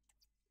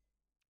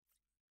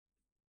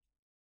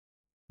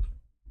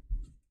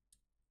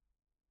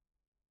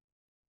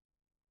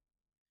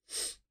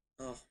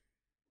 Oh.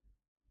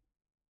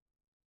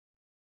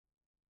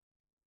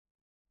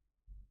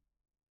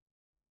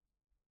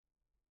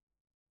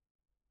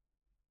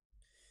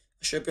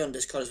 I should be on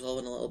Discord as well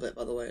in a little bit,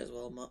 by the way, as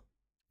well, Matt.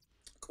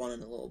 Come on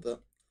in a little bit.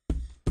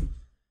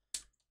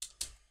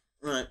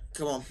 Right,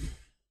 come on.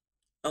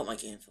 Oh, my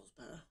game feels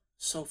better.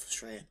 So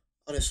frustrating.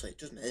 Honestly, it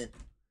does me in. It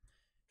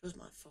does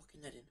my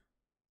fucking head in.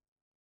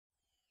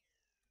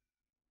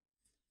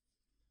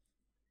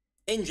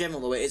 In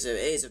general, though, it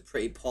is a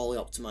pretty poorly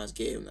optimised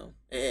game, though.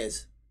 It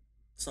is.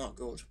 It's not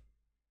good.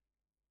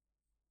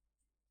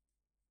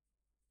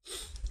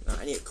 Right,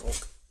 I need a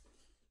cook.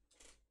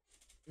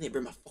 I need to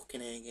bring my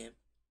fucking A game.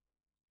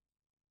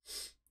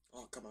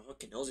 Oh god, my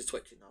fucking nose is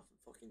twitching now.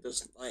 Fucking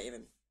doesn't like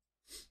even.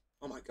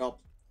 Oh my god.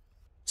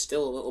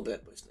 Still a little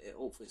bit, but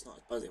hopefully it's not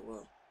as bad as it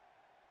were.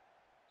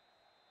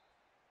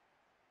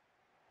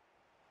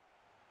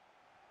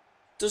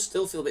 Does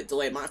still feel a bit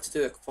delayed. Might have to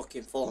do a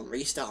fucking full-on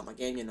restart on my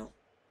game, you know.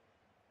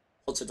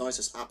 Hudson is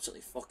just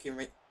absolutely fucking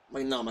I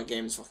mean, no, my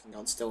game's fucking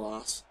gone still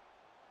arse.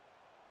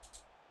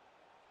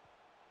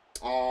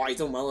 Oh, he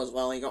done well as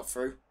well. He got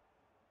through.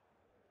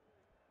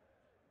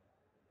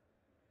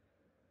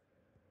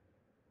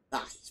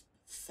 That is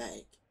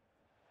fake.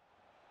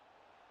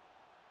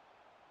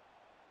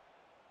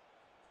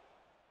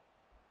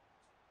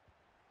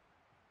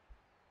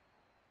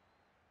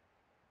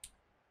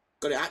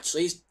 God, it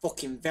actually is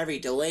fucking very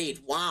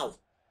delayed. Wow.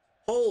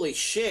 Holy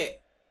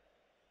shit.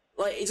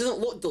 Like, it doesn't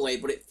look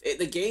delayed, but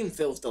the game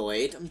feels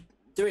delayed. I'm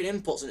doing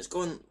inputs and it's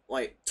going,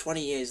 like,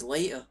 20 years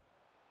later.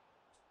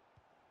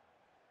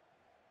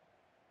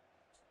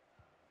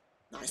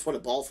 Nice, what a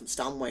ball from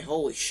Stanway.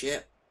 Holy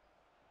shit.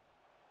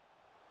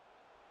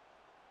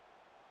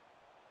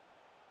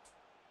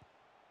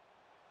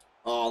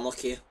 Oh,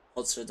 unlucky.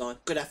 Hudson died.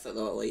 Good effort,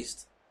 though, at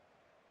least.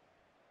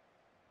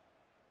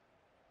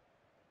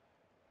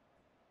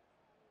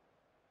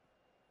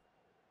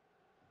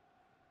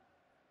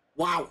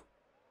 Wow.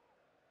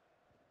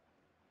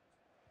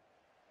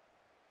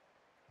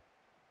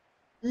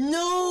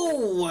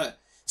 No!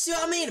 See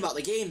what I mean about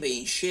the game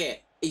being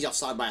shit? He's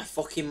offside by a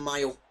fucking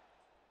mile.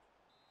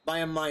 By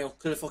a mile.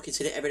 Could have fucking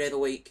seen it every day of the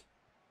week.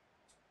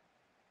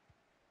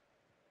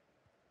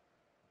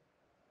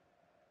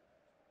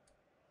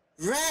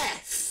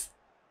 Ref!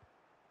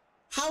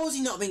 How has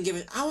he not been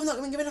given... How have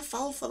not been given a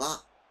foul for that?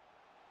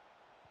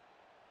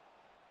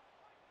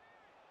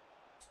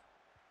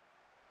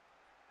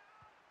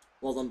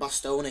 Well done,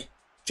 Bastoni.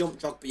 Jump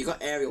jog, but you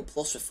got aerial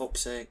plus for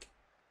fuck's sake.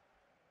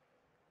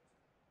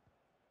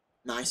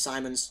 Nice,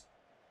 Simons.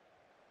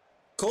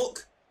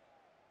 Cook.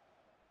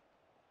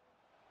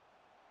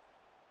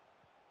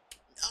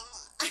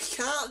 Oh, I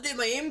can't do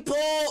my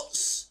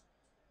imports.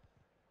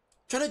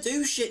 I'm trying to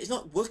do shit, it's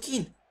not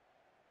working.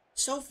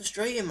 So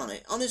frustrating, man.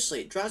 Honestly,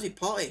 it drives me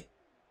potty.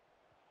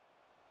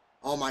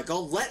 Oh my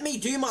god, let me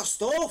do my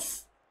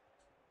stuff.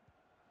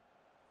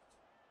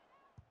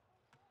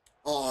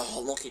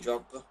 Oh, lucky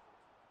Drogba.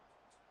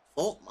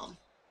 Fuck, man.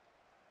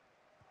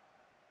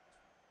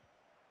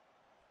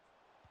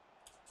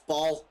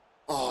 Ball.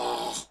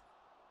 Oh.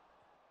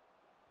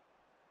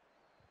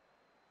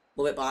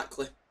 Love it,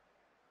 Barkley.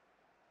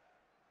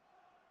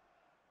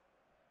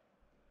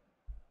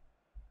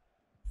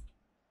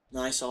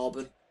 Nice,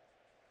 Auburn.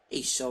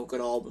 He's so good,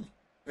 Auburn.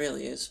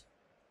 Really is.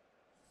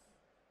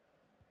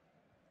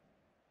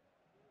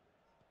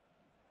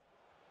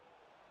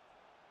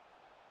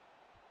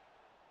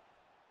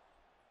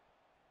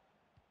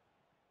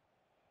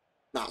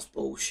 That's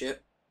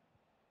bullshit.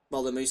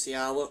 Well done,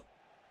 Musiala.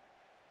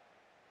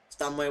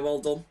 Stanway, well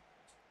done.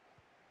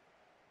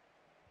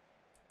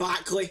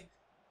 Barkley.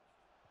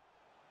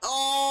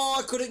 Oh,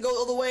 I couldn't go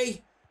the other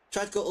way.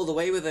 Tried to go the other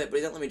way with it, but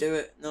he didn't let me do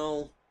it.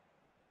 No.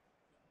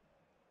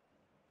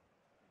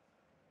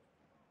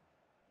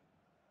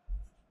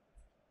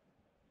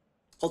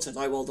 Hudson,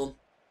 well done.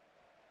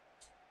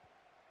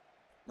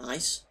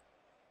 Nice.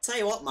 Tell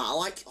you what, Matt, I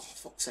like... Oh,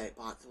 fuck's sake,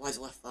 Barkley. Why's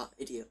he left that?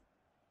 Idiot.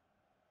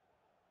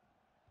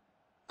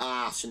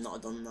 Ah, I should not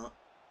have done that.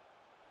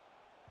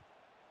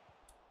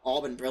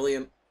 Auburn,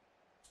 brilliant.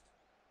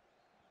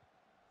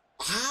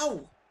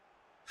 How?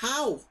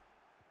 How?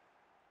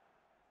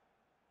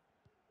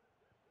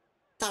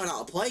 That went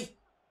out of play.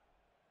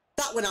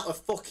 That went out of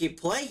fucking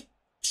play.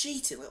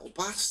 Cheating little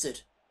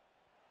bastard.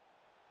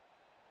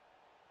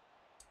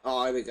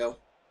 Oh, here we go.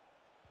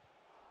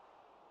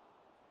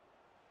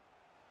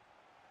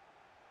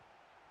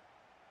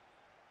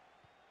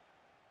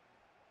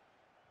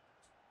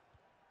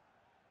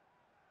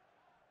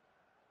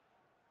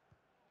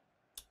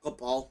 Good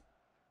ball.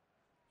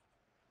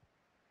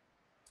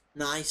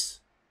 Nice.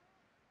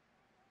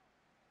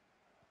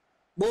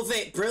 Love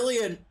it.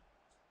 Brilliant.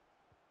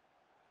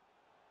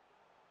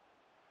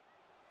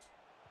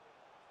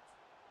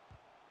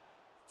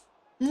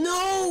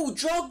 No!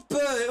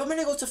 Drogba! I'm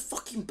gonna go to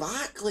fucking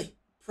Barkley.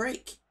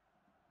 Prick.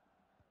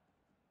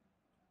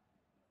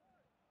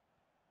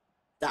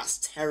 That's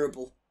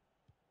terrible.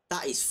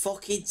 That is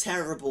fucking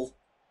terrible.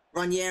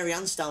 Ranieri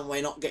and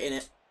Stanway not getting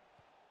it.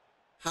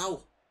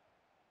 How?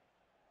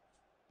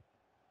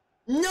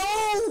 No!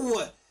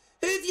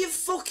 Who have you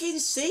fucking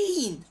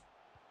seen?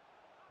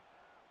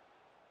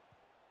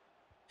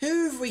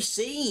 Who have we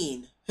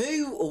seen?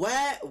 Who?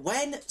 Where?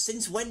 When?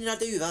 Since when did I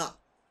do that?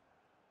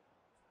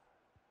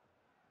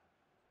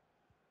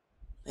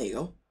 There you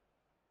go.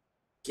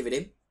 Give it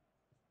him.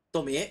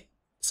 Dummy it.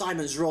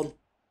 Simon's run.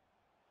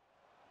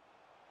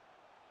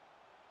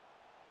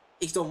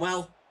 He's done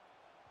well.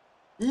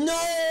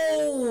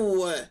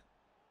 No!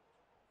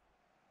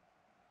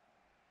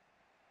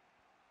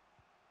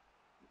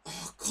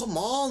 Oh, come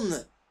on.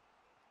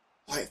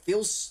 Oh, it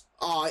feels...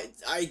 Oh,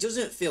 it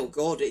doesn't feel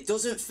good. It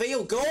doesn't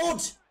feel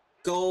good.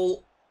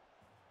 Goal.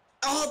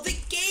 Oh, the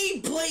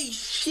gameplay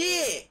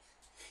shit.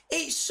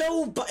 It's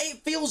so... But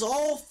it feels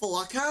awful.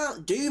 I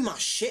can't do my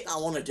shit I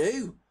want to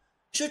do.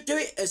 Should do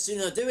it as soon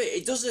as I do it.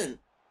 It doesn't. It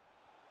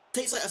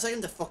takes like a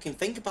second to fucking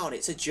think about it.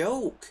 It's a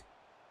joke.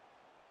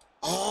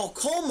 Oh,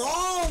 come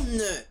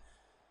on!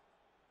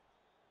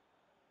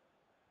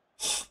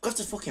 I've got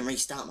to fucking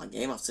restart my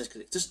game after this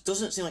because it just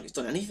doesn't seem like it's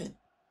done anything.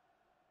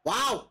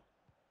 Wow!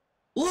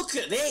 Look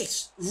at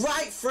this!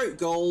 Right through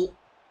goal.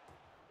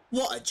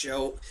 What a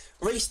joke.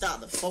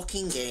 Restart the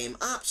fucking game.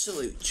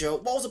 Absolute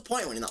joke. What was the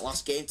point of winning that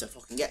last game to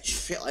fucking get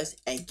shitless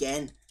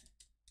again?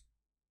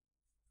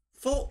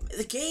 Fuck,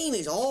 the game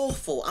is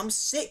awful. I'm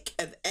sick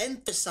of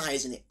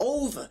emphasising it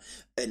over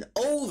and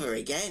over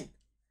again.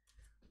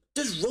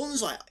 Just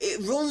runs like...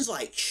 It runs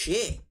like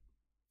shit.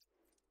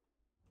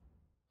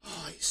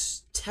 Oh,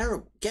 it's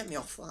terrible. Get me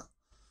off that.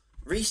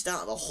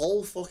 Restart the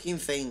whole fucking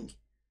thing.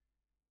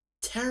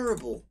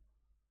 Terrible.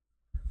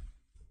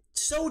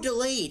 So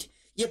delayed.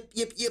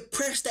 You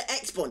press the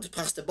X button to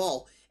pass the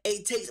ball.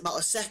 It takes about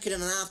a second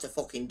and a half to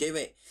fucking do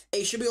it.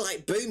 It should be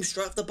like boom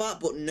straight off the bat,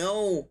 but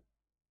no.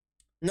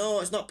 No,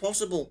 it's not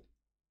possible.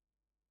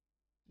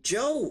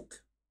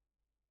 Joke.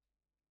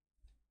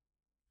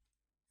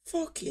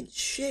 Fucking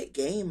shit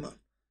game, man.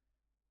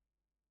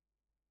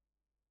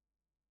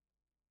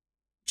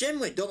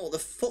 Generally, don't know what the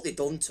fuck they've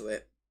done to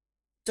it.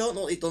 Don't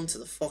know what they've done to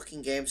the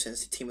fucking game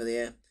since the Team of the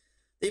Year.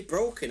 They've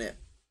broken it.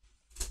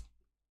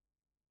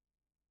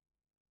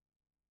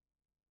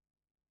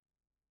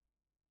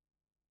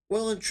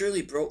 Well and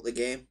truly broke the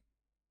game.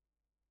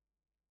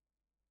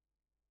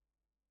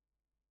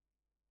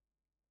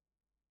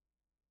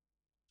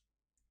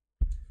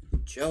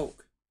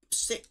 Joke.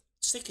 Sick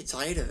and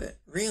tired of it.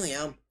 Really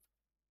am.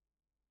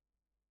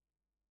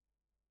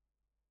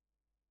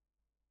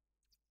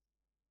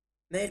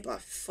 Made by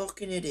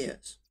fucking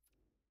idiots.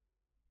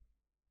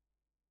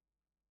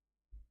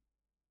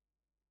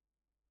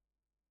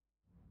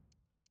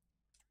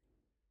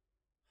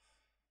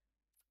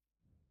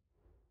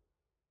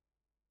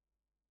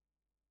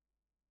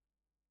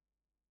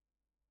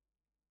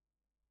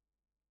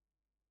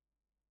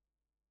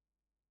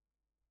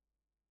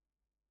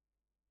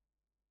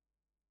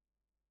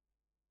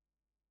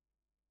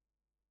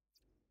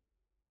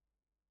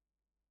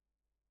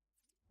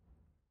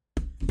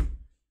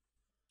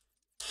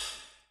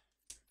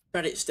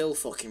 But it still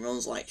fucking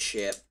runs like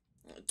shit.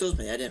 It does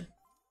me head in.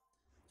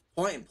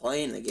 Point in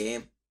playing the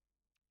game.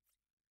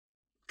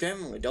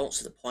 Generally don't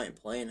see the point in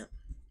playing it.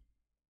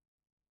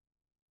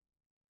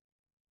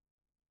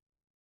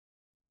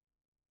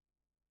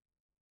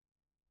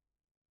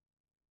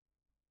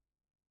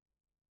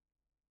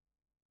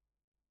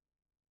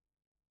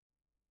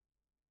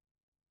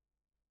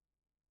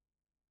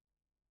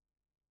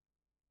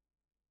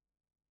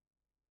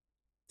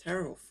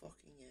 Terrible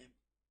fucking game.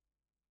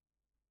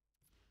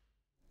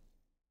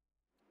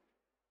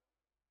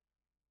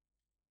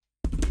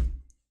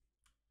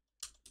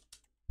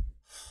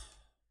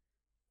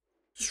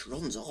 Just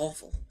runs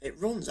awful. It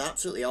runs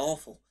absolutely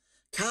awful.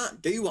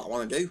 Can't do what I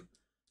want to do.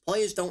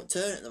 Players don't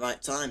turn at the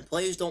right time.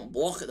 Players don't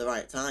block at the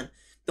right time.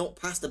 Don't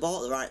pass the ball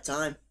at the right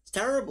time. It's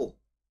terrible.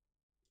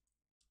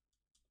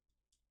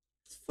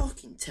 It's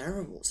fucking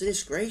terrible. It's a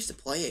disgrace to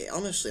play it.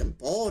 Honestly, I'm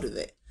bored of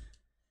it.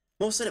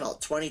 I've said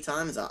about 20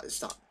 times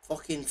that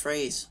fucking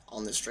phrase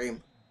on the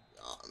stream.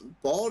 I'm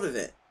bored of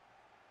it.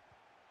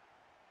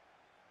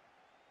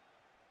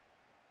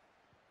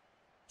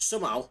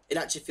 Somehow, it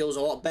actually feels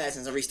a lot better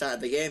since I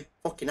restarted the game.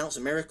 Fucking hell, it's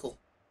a miracle.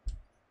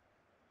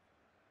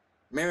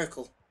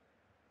 Miracle.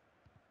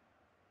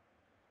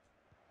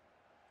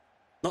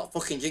 Not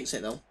fucking jinxing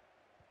it though.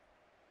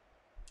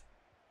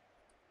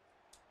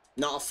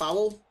 Not a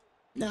foul?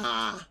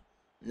 Nah.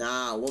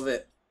 Nah, love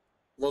it.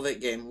 Love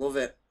it, game. Love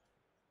it.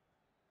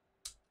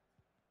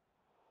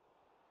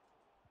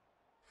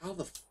 How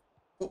the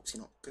fuck's he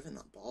not giving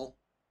that ball?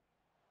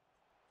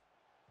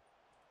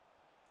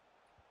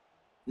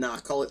 Nah,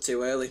 call it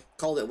too early.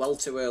 Called it well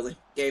too early.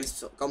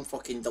 Game's gone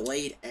fucking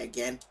delayed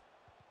again.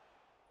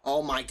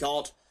 Oh my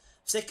god.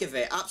 Sick of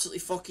it. Absolutely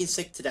fucking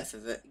sick to death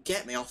of it.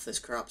 Get me off this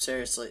crap.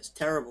 Seriously, it's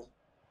terrible.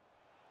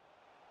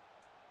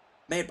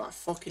 Made by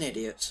fucking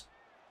idiots.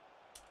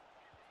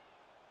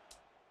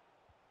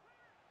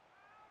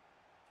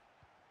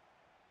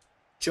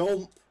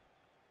 Jump.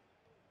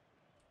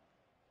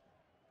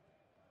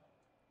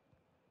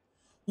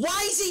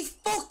 Why is he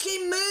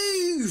fucking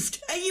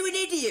moved? Are you an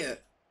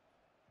idiot?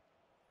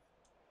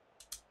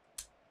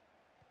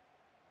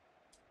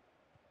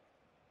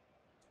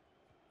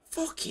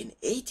 Fucking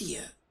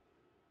idiot.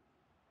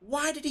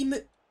 Why did he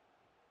move?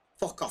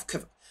 Fuck off,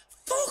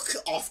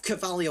 fuck off,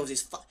 Cavallio's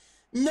is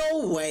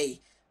no way.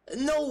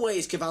 No way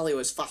is Cavallio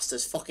as fast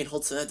as fucking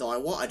Hudson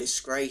Odoi. What a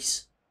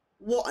disgrace.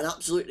 What an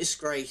absolute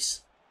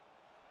disgrace.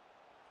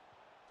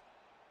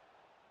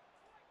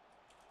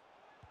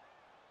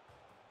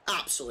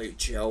 Absolute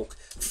joke.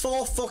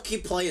 4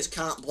 fucking players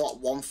can't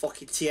block 1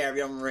 fucking Thierry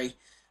Henry.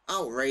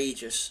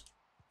 Outrageous.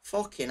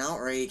 Fucking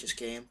outrageous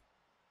game.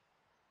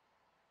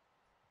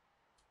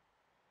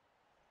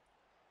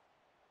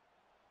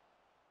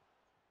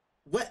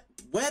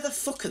 Where the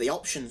fuck are the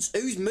options?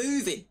 Who's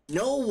moving?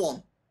 No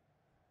one.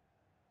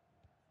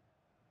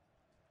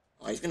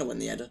 Oh, he's going to win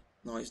the header.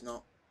 No, he's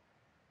not.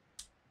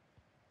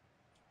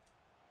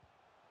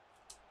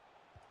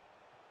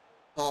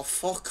 Oh,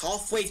 fuck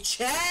off with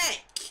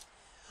check.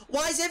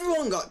 Why's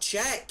everyone got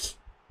check?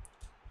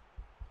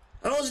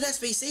 I know there's an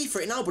SBC for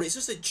it now, but it's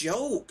just a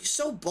joke. It's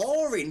so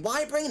boring.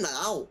 Why bring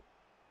that out?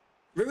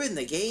 Ruin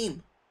the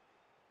game.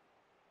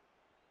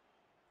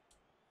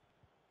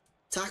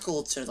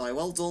 Tackled tonight.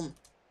 Well done.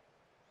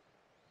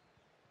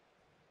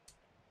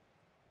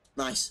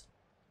 Nice.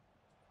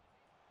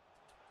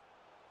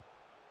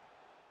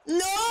 No,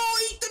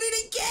 he done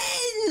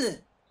it again!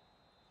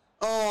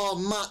 Oh,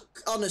 Matt,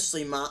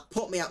 honestly, Matt,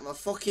 put me out my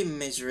fucking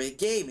misery.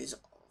 Game is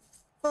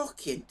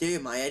fucking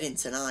doing my head in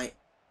tonight.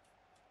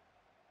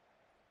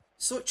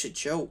 Such a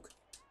joke.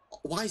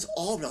 Why is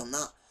Aubrey on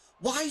that?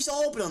 Why is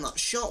Aubrey on that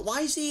shot?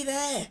 Why is he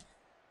there?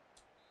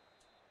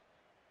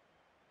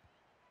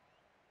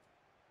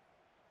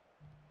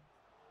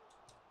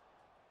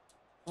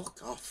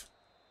 Fuck off.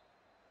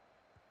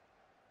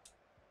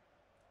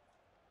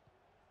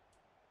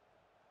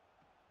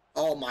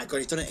 Oh my god,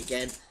 he's done it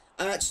again.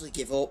 I actually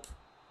give up.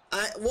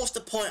 What's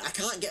the point? I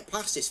can't get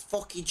past this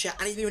fucking chat.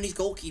 And he's doing his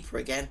goalkeeper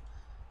again.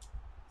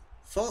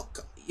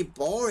 Fuck, you're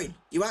boring.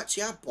 You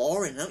actually are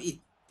boring, don't you?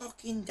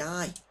 Fucking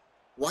die.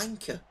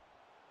 Wanker.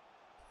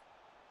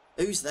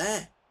 Who's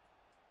there?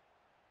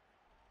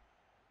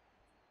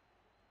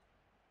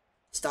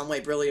 Stanley,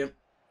 brilliant.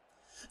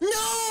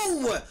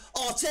 No!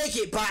 Oh, take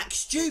it back,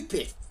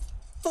 stupid.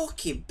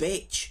 Fucking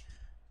bitch.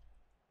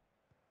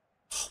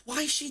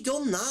 Why has she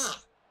done that?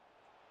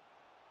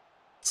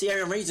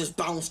 Thierry Henry just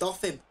bounced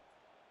off him.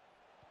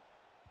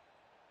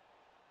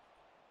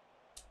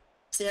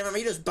 Thierry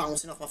Henry just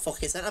bouncing off my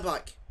fucking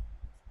centre-back.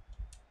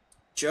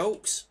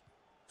 Jokes.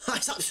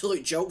 That's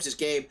absolute jokes, this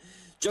game.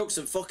 Jokes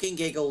and fucking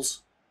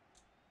giggles.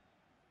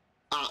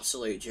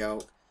 Absolute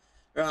joke.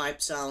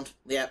 Right, sound.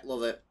 Yep,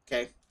 love it.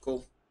 Okay,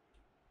 cool.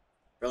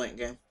 Brilliant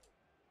game.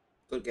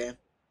 Good game.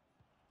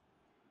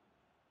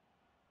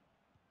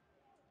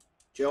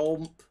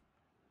 Jump.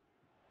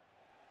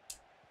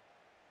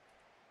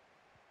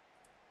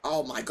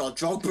 Oh my god,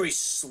 Drogba is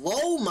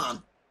slow,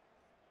 man.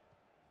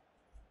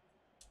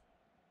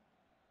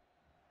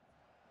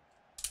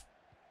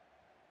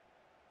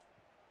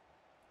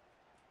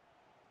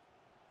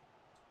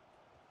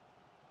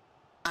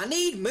 I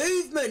need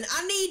movement.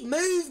 I need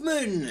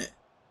movement.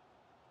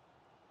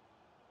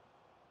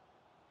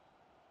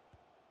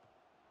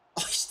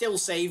 Oh, he still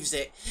saves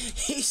it.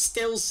 He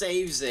still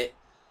saves it.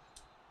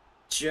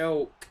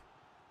 Joke.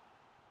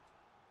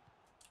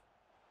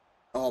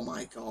 Oh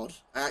my god.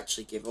 I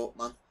actually give up,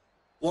 man.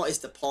 What is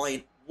the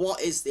point?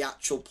 What is the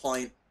actual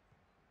point?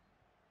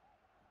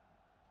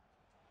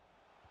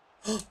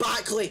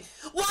 Barkley!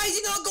 Why is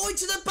he not going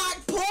to the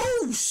back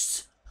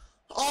post?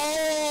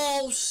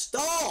 Oh,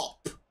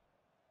 stop!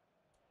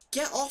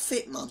 Get off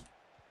it, man.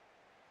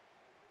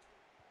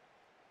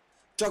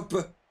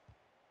 Drogba.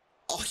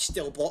 Oh, he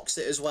still blocks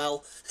it as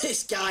well.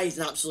 This guy's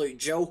an absolute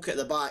joke at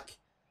the back.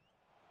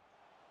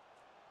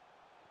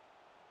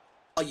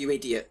 Oh, you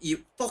idiot.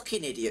 You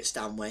fucking idiot,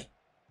 Stanway.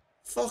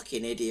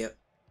 Fucking idiot.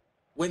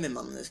 Women,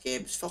 man, in this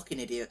game. It's fucking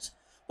idiots.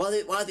 Why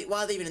are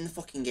they even in the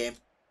fucking game?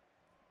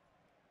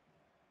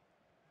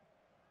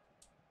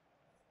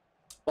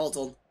 Well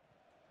done.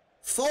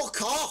 Fuck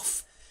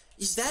off!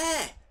 He's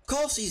there! Of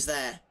course he's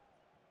there.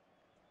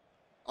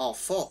 Oh,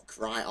 fuck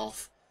right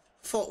off.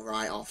 Fuck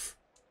right off.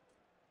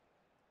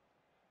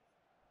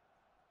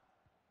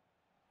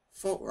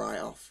 Fuck right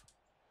off.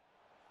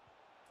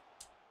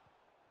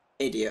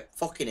 Idiot.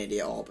 Fucking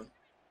idiot, Auburn.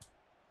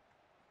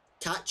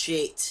 Catch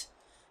it.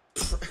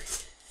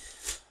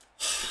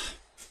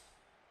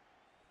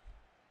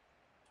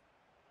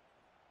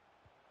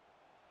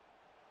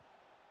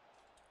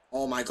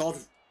 Oh my god.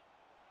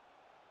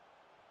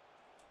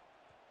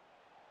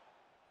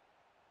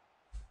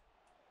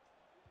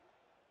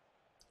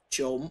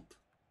 Jump.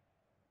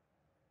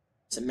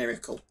 It's a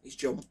miracle. He's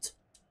jumped.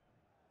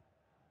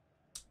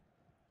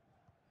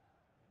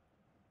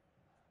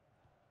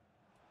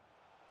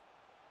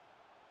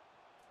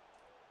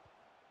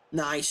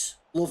 Nice.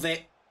 Love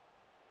it.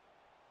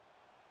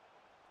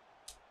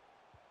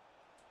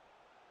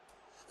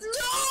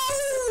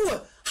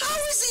 No! How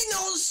has he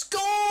not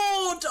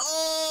scored?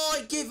 Oh,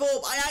 I give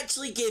up. I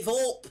actually give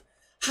up.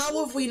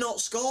 How have we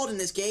not scored in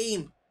this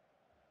game?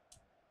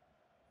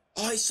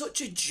 Oh, it's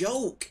such a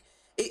joke.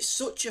 It's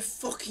such a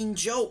fucking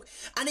joke.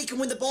 And he can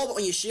win the ball but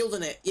when you're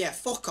shielding it. Yeah,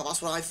 fuck off.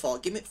 That's what I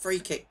thought. Give me a free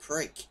kick,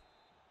 prick.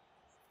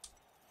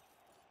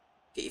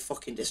 Get your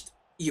fucking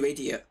you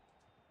idiot.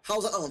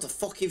 How's that not onto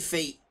fucking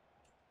feet?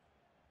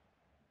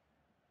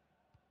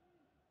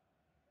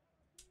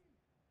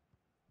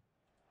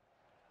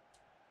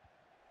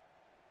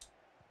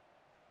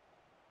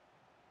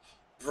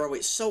 Bro,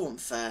 it's so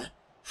unfair.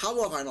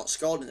 How have I not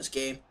scored in this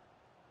game?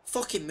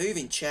 Fucking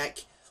moving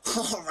check.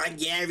 Oh, right,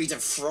 yeah, he's a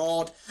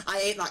fraud. I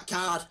hate that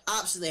card.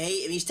 Absolutely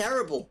hate him. He's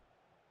terrible.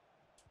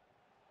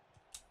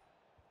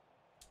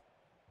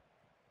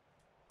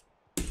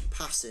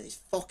 Passing is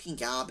fucking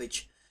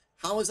garbage.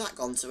 How has that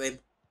gone to him?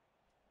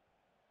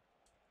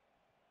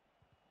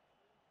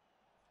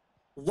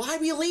 Why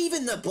are you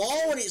leaving the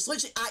ball when it's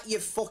literally at your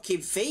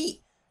fucking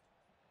feet?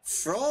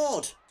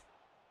 Fraud.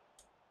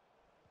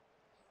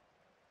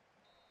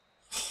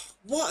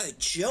 What a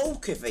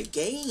joke of a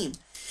game.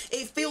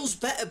 It feels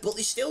better, but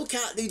they still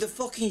can't do the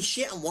fucking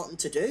shit I want them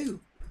to do.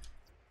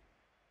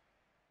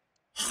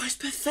 Oh, it's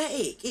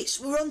pathetic.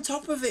 We're on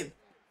top of him.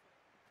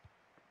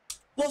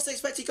 What's the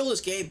expected goal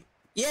this game?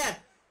 Yeah,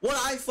 what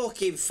I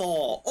fucking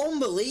thought.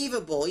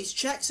 Unbelievable. His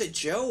check's a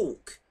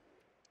joke.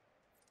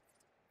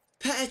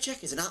 Petr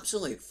Cech is an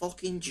absolute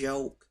fucking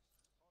joke.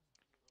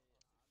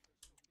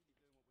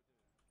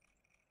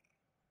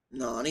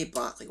 No, I need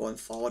Barkley going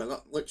forward. I've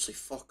got literally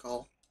fuck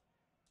all.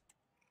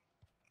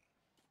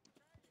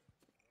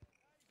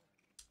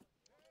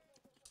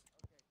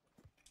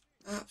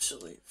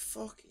 Absolute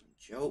fucking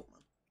joke,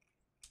 man.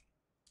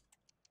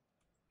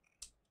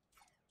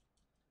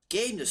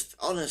 Game just,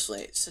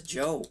 honestly, it's a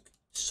joke.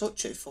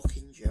 Such a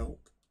fucking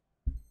joke.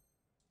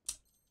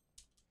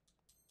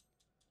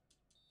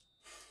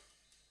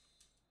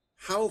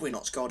 How have we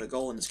not scored a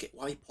goal in this game?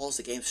 Why you pause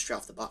the game straight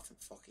off the bat from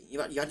fucking... You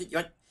had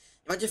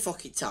your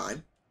fucking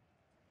time.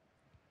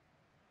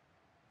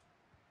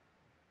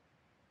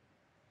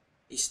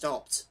 He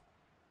stopped.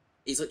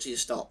 He's literally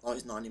just stopped. Oh,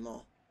 he's not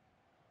anymore.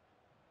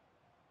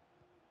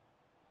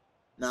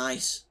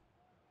 Nice.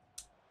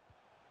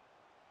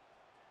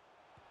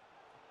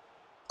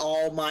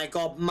 Oh my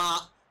god,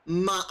 Matt,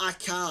 I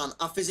can't.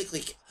 I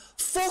physically can't.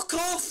 Fuck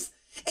off!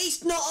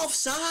 It's not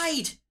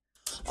offside!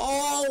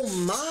 Oh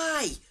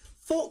my!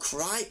 Fuck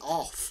right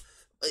off.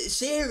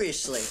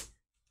 Seriously.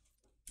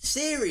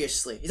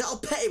 Seriously. Is that how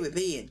petty we're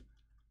being?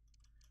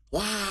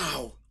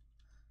 Wow.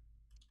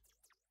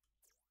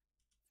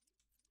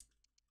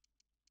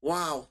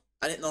 Wow.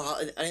 I didn't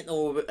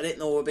know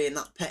we were being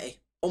that petty.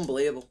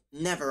 Unbelievable.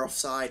 Never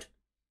offside.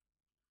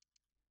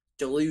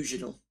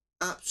 Delusional.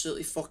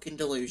 Absolutely fucking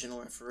delusional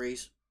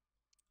referees.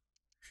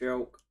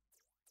 Joke.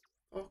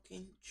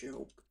 Fucking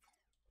joke.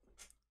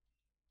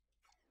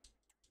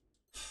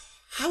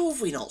 How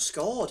have we not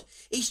scored?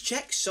 His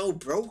check's so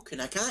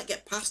broken, I can't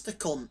get past the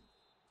cunt.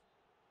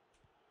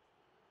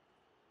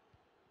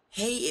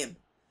 Hate him.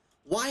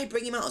 Why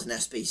bring him out as an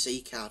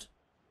SBC card?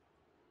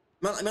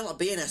 It might not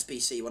be an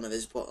SBC, one of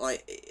his, but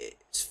like,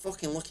 it's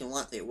fucking looking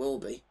likely it will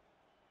be.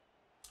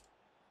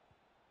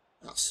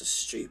 That's so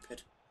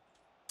stupid.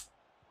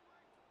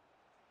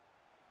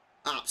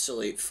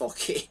 Absolute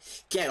fucking...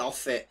 Get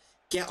off it.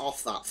 Get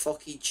off that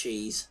fucking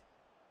cheese.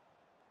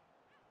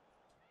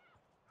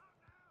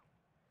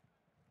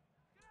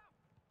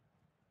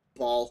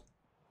 Ball.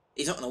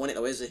 He's not going to win it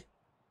though, is he?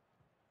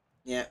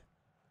 Yeah.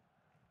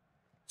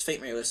 Just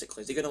think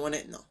realistically. Is he going to win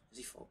it? No. Is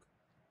he fuck?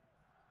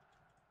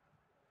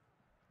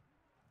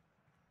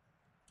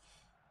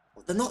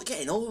 They're not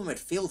getting over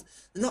midfield.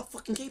 They're not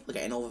fucking capable of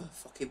getting over the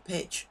fucking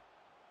pitch.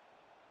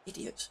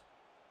 Idiots.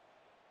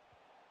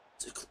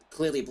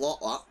 Clearly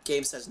block that.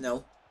 Game says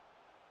no.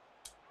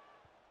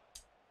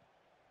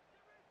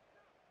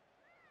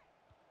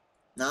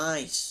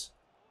 Nice.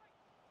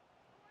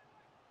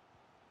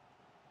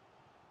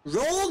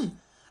 Run!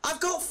 I've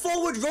got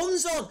forward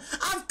runs on!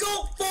 I've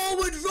got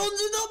forward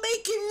runs! I'm not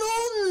making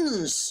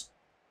runs!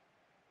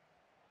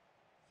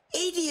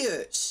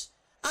 Idiots!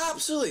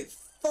 Absolute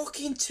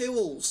fucking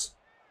tools.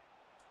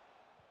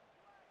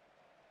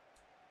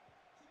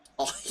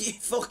 Oh, you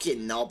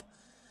fucking knob.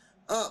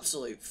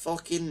 Absolute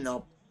fucking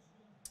knob.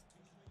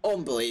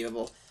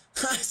 Unbelievable.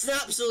 That's an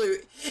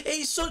absolute...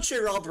 It's such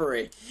a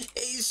robbery.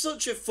 It's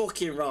such a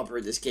fucking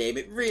robbery, this game.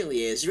 It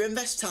really is. You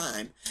invest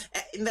time,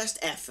 invest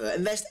effort,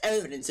 invest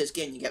everything into this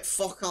game, you get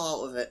fuck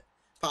all out of it.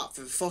 Apart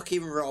from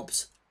fucking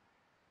robs.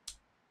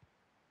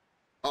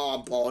 Oh,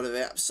 I'm bored of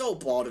it. I'm so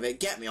bored of it.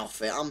 Get me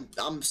off it.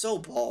 I'm so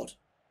bored.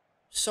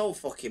 So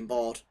fucking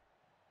bored.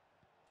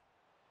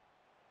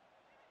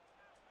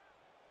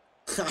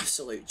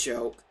 Absolute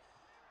joke.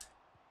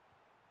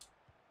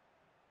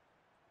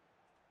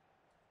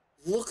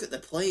 Look at the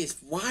players.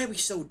 Why are we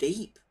so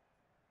deep?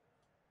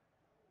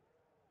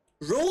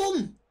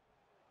 Run!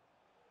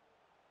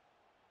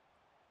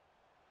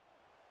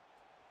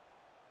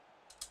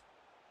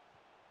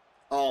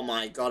 Oh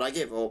my god, I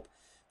give up.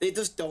 They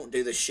just don't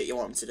do the shit you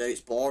want them to do.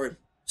 It's boring.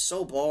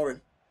 So boring.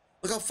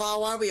 Look how far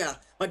away we are.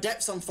 My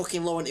depth's on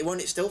fucking low and it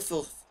won't. It still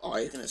feel... Oh,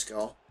 he's gonna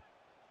score.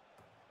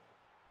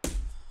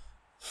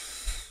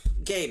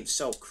 Game's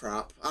so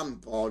crap. I'm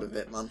bored of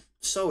it, man.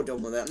 So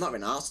done with it. I'm not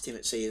even asked team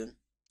at season.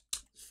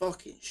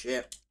 Fucking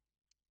shit.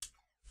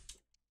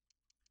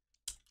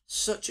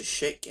 Such a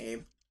shit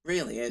game.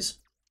 Really is.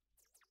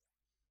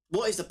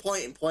 What is the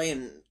point in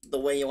playing the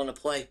way you want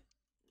to play?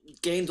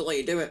 Game don't let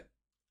you do it.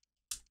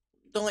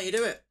 Don't let you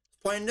do it. What's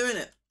the point in doing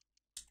it?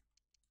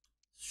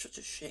 Such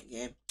a shit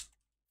game.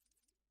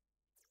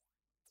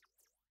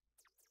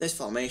 This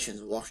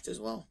formation's washed as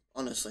well.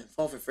 Honestly.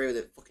 4-for-3 with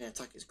it fucking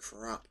attack is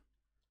crap.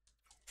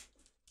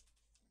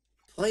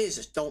 Players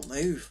just don't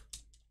move.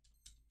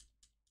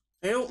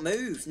 They don't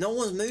move. No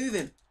one's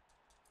moving.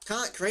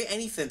 Can't create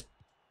anything.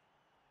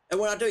 And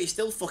when I do, he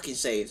still fucking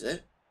saves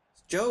it.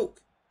 It's a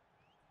joke.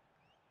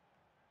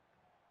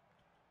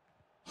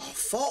 Oh,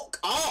 fuck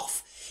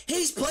off!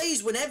 His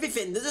players win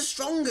everything. They're just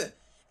stronger.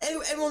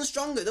 Everyone's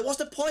stronger. What's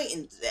the point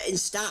in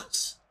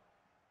stats?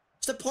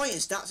 What's the point in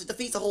stats? It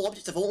defeats the whole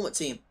object of Ultimate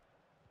Team.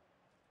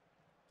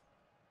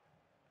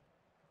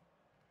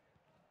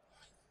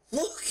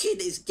 Look at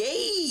this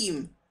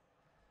game!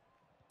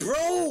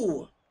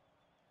 Bro!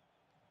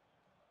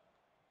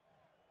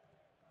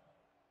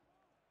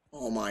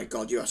 Oh my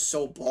god, you are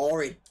so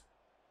boring.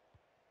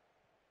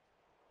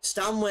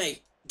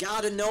 Stanley,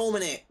 Garden Gnome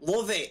in it.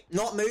 Love it.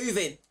 Not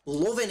moving.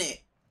 Loving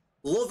it.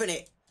 Loving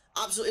it.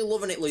 Absolutely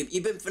loving it, Luke.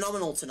 You've been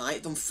phenomenal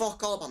tonight. Done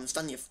fuck all, but I'm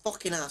standing your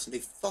fucking ass and do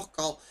fuck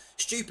all.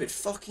 Stupid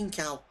fucking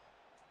cow.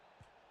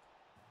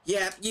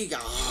 Yeah, you go.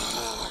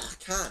 Oh,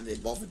 can't be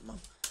bothered, man.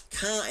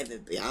 Can't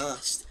even be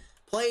asked.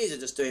 Players are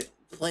just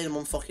playing them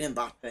on fucking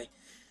Mbappe.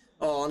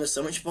 Oh,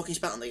 honestly, how much fucking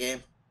spent on the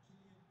game?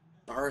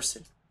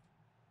 Embarrassing.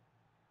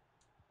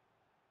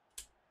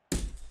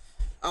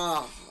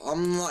 Ah, oh,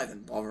 I'm not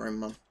even bothering,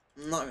 man.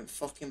 I'm not even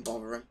fucking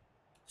bothering.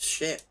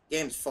 Shit,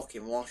 game's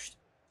fucking washed.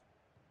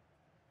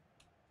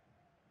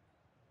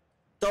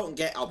 Don't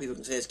get how people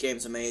can say this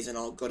game's amazing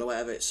or good or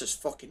whatever. It's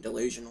just fucking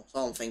delusional. That's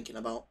all I'm thinking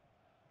about.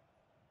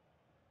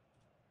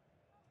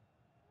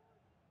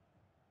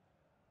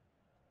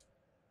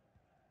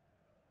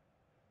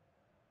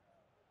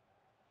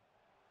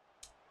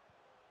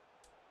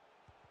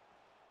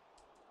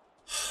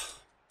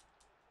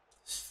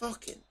 It's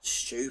fucking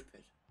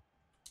stupid.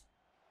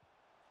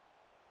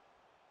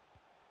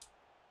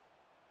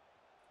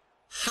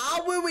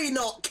 How will we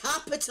not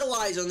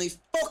capitalise on these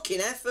fucking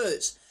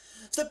efforts?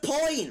 It's the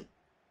point.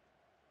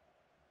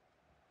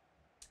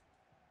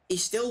 He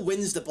still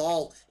wins the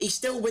ball. He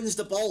still wins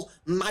the ball.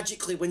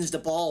 Magically wins the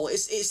ball.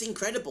 It's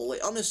incredible.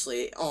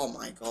 Honestly, oh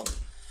my god.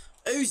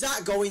 Who's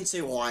that going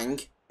to,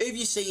 Wang? Who have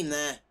you seen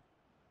there?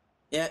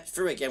 Yeah,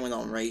 through again with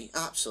Henry.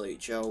 Absolute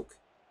joke.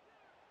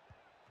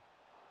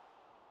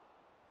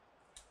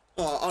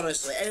 Oh,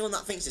 honestly, anyone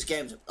that thinks this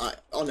game's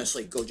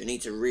honestly good, you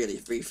need to really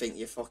rethink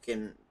your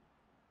fucking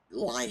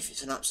life.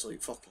 It's an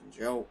absolute fucking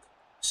joke.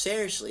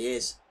 Seriously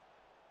is.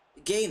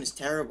 The game is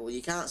terrible.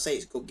 You can't say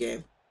it's a good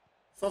game.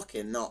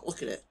 Fucking not.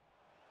 Look at it.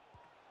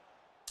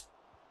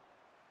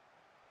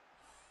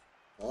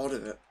 Bored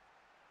of it.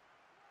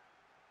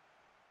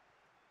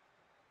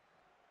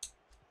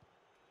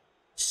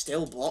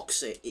 Still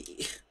blocks it.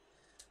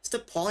 the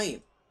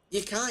point.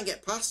 You can't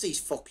get past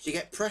these fuckers. You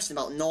get pressed in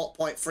about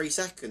 0.3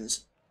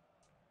 seconds.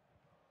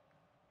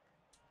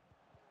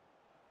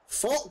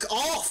 Fuck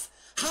off!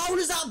 How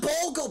does that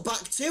ball go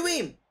back to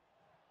him?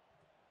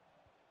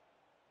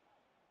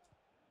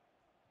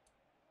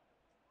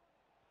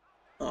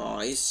 Oh,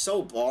 he's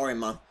so boring,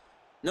 man.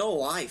 No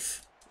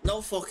life.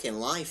 No fucking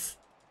life.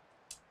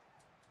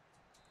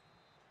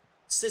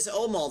 Sits at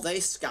home all day,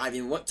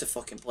 skiving work to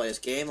fucking play his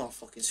game or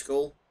fucking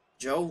school.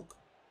 Joke.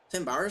 It's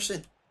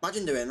embarrassing.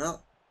 Imagine doing that.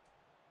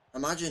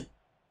 Imagine.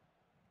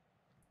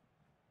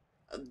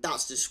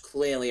 That's just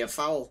clearly a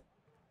foul.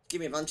 Give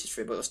me advantage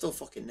for it, but it'll still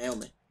fucking nail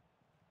me.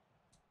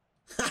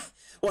 Ha!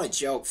 What a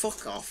joke.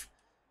 Fuck off.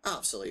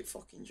 Absolute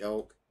fucking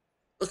joke.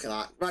 Look at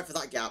that. Right for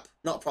that gap.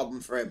 Not a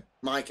problem for him.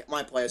 My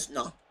players,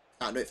 no.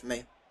 Can't do it for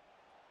me.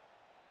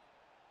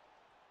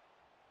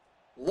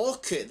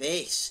 Look at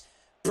this.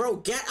 Bro,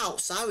 get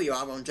outside with your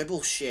arm on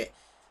dribble shit.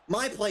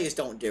 My players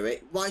don't do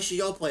it. Why should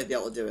your player be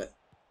able to do it?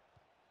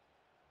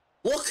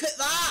 Look at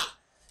that!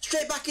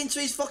 Straight back into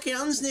his fucking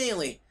hands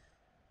nearly.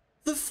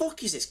 The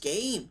fuck is this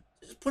game?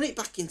 Just put it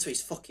back into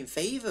his fucking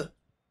favour.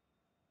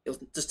 He'll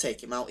just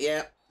take him out,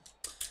 yeah.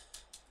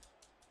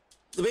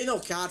 There'll be no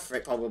card for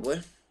it,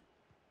 probably.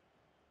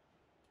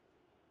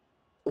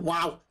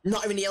 Wow,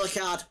 not even a yellow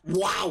card.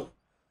 Wow!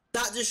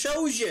 That just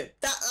shows you.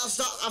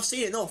 I've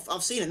seen enough.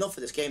 I've seen enough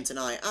of this game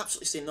tonight.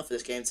 Absolutely seen enough of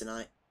this game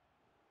tonight.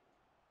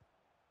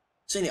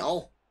 Seen it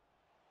all.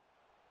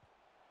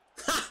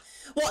 Ha!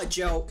 What a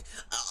joke.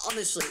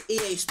 Honestly,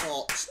 EA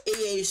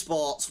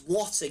Sports,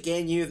 what a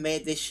game you have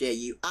made this year,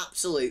 you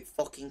absolute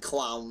fucking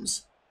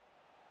clowns.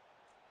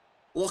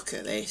 Look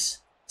at this.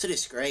 It's a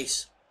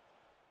disgrace.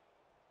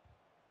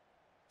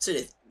 It's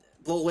a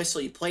blow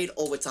whistle, you played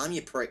overtime,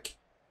 you prick.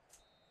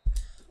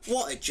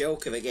 What a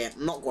joke of a game.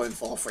 I'm not going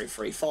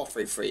 4-3-3.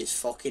 4-3-3 is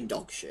fucking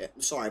dog shit.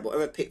 I'm sorry, but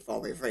whoever picked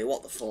 4-3-3,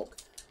 what the fuck?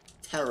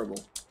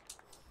 Terrible.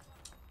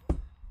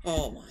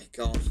 Oh my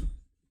god.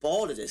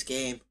 Bored of this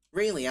game.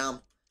 Really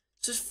am.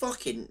 It's just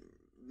fucking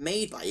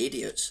made by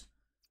idiots.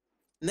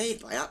 Made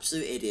by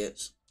absolute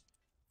idiots.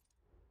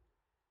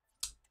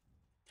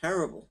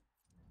 Terrible.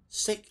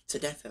 Sick to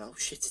death of how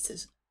shit it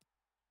is.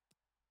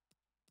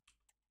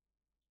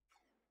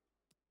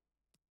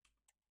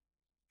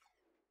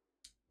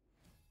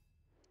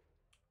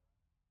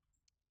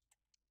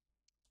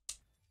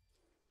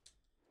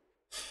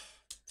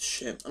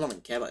 Shit, I don't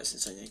even care about this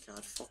insignia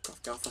card. Fuck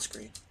off, get off the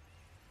screen.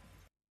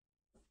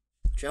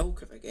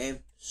 Joke of a game.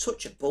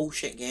 Such a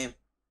bullshit game.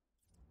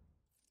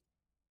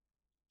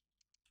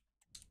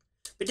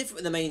 Be different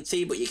with the main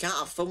team, but you can't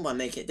have fun by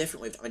making it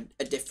different with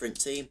a different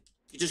team.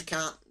 You just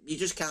can't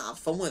have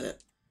fun with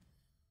it.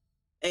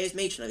 Here's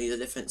me trying to use a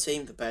different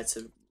team compared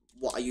to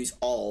what I use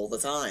all the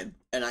time.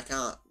 And I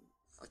can't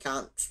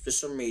for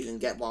some reason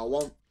get what I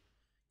want.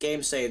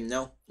 Game saying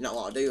no, you're not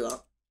allowed to do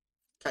that.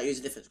 Can't use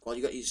a different squad.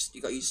 You got to use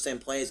the same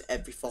players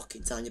every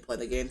fucking time you play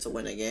the game to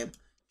win a game.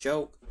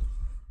 Joke.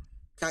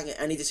 Can't get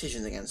any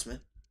decisions against me.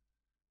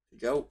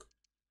 Joke.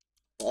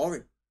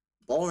 Boring.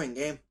 Boring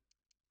game.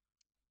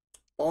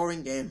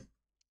 Boring game.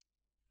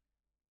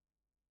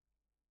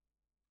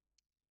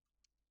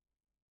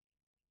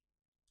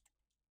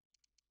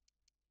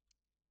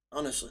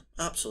 Honestly,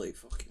 absolute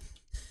fucking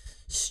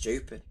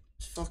stupid.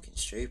 It's fucking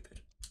stupid.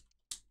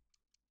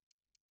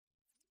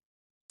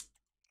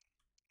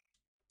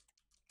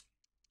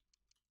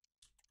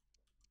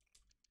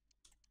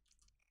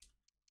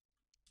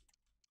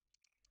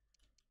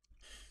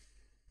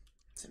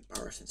 It's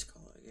embarrassing to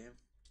call it a game.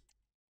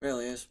 It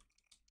really is.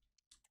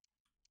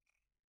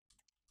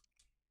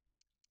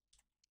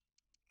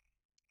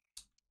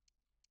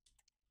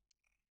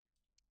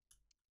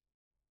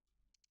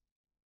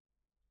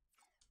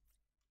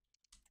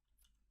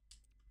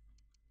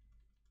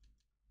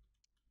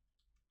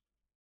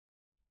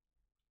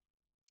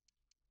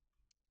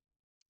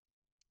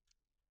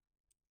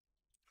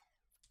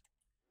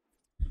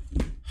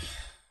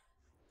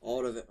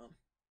 Bored of it, man.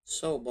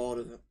 So bored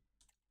of it.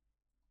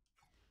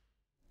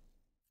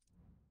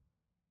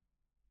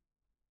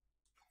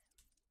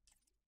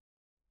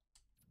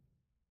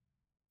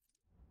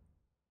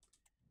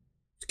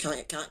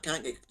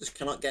 Just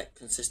cannot get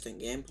consistent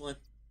gameplay.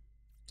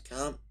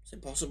 Can't. It's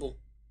impossible.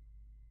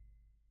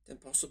 It's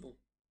impossible.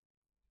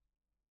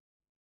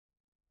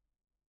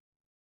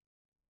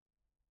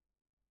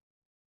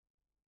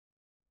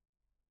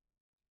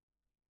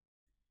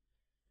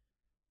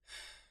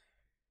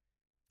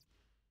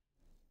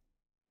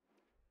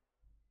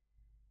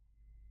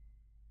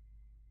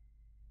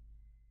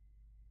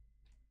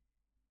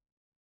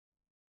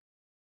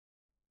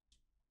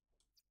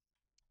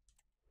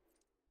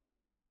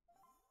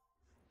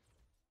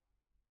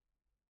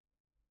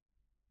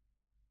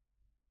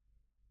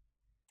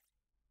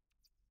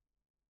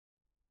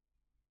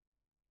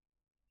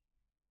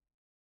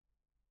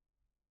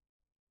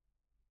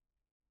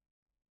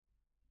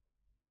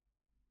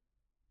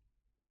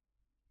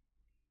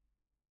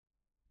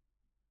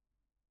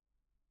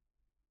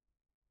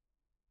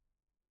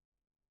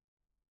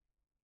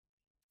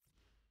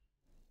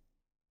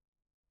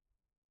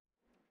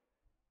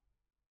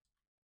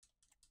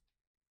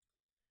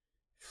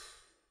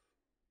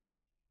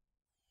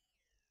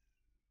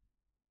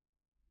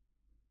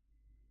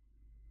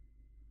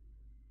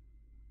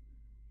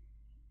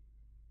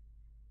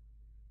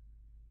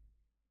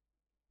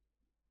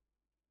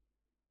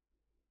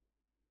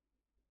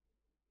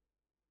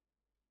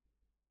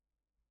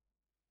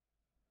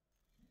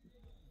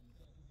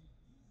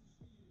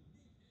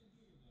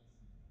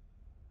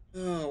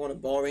 Oh, what a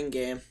boring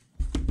game.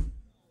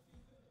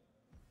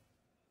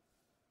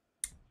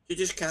 You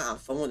just can't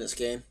have fun with this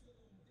game.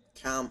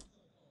 Can't.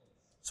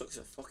 Sucks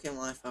the fucking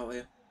life out of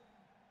you.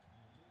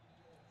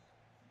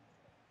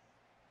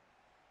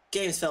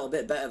 Games felt a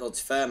bit better though,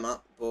 to be fair,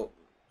 Matt, but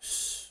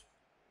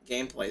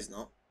gameplay's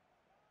not.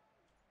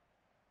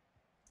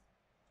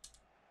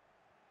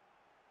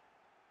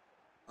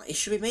 Like, he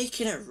should be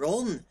making a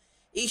run.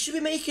 He should be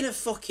making a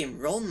fucking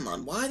run,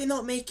 man. Why are they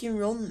not making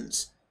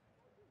runs?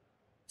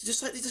 It's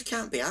just like they just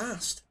can't be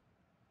arsed.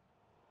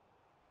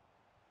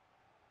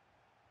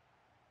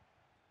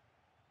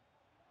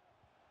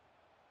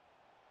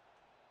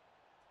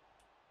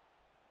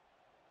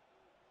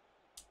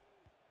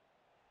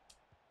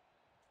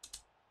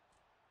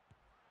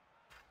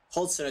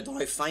 Hudson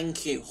Adoy,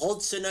 thank you.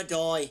 Hudson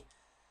Adoy.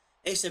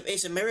 It's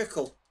a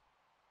miracle.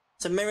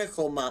 It's a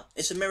miracle, Matt.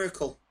 It's a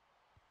miracle.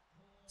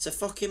 It's a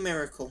fucking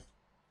miracle.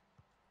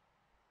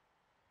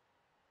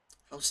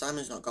 How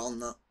Simon's not got on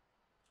that.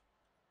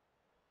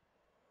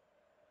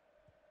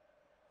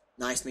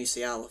 Nice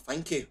Musiala,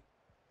 thank you.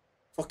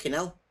 Fucking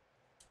hell.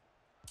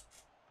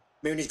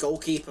 Mooney's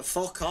goalkeeper,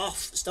 fuck off.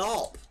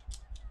 Stop.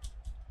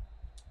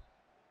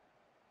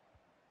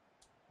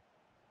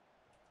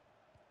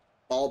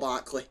 Ball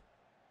Barkley.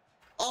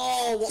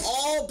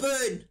 Oh,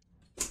 Auburn!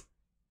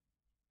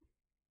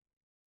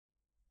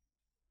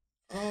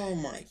 Oh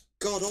my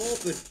god,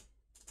 Auburn.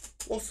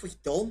 What have we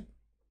done?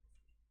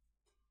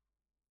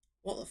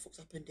 What the fuck's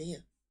happened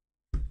here?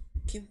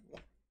 Kim,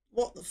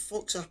 what the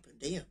fuck's happened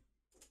here?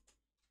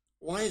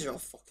 Why is it all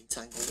fucking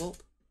tangled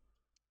up?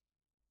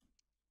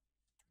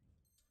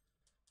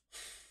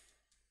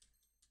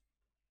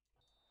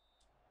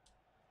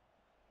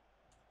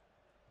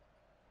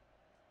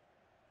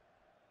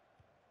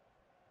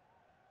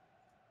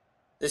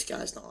 This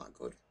guy's not that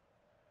good.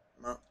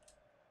 Matt.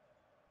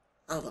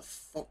 How the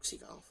fuck's he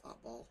got off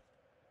that ball?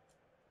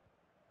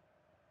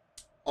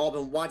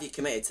 Auburn, why have you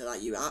committed to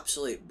that, you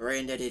absolute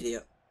brain-dead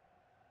idiot?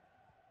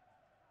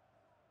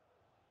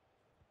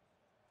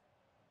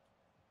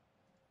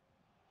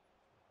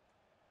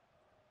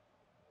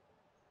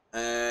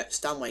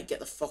 Stanway, get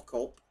the fuck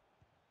up.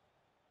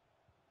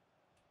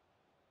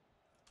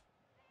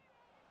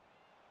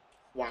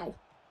 Wow.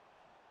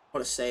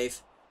 What a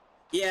save.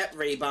 Yeah,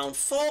 rebound.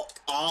 Fuck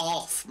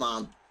off,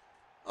 man.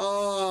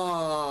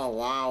 Oh,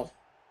 wow.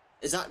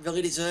 Is that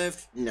really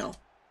deserved? No.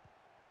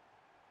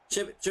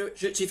 Should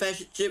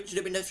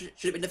have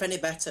been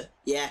defended better.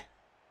 Yeah.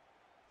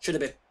 Should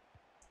have been.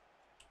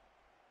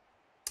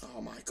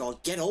 Oh my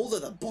god, get hold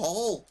of the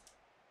ball.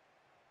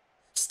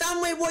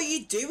 Stanway, what are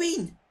you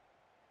doing?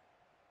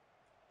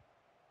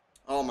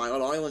 Oh my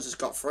god, Islands just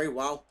got through,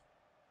 wow.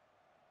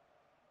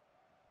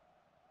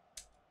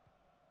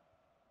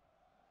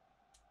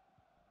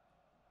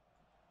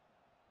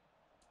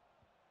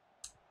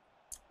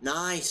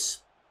 Nice.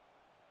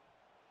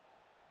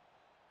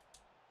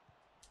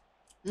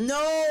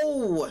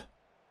 No!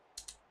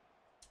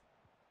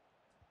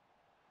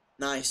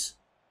 Nice.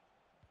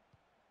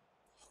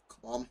 Oh,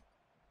 come on.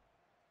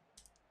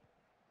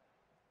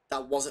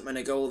 That wasn't meant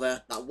to go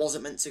there. That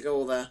wasn't meant to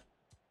go there.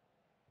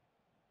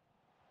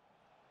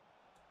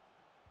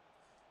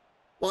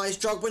 Why is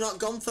Drogba not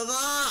gone for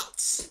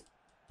that?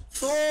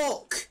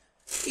 Fuck!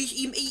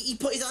 He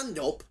put his hand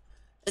up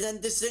and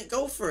then just didn't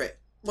go for it.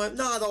 Well,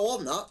 no, I don't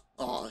want that.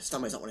 Oh,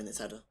 Stanway's not winning this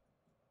header.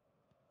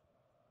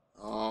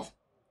 Oh.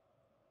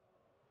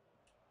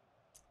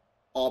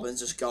 Auburn's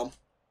just gone.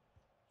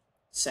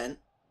 Sent.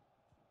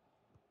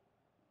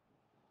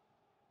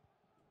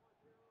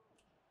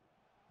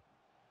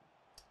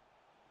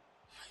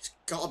 It's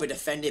got to be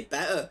defended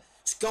better.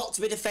 It's got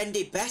to be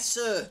defended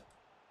better.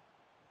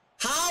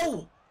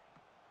 How?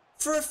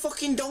 For a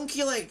fucking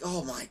donkey leg.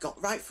 Oh my god,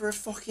 right for her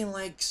fucking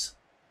legs.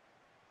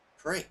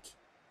 Prick.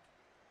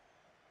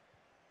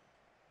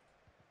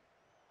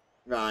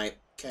 Right,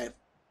 okay.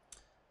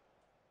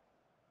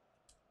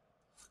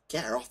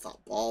 Get her off that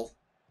ball.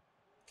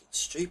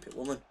 Stupid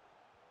woman.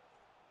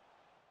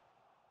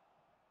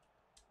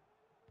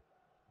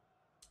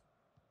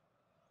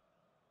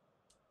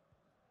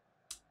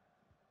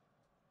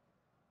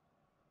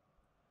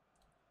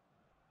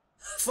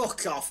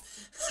 Fuck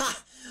off.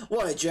 Ha!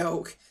 What a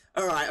joke.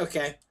 Alright,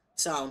 okay.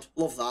 Sound.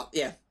 Love that.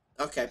 Yeah.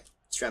 Okay.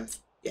 Strength.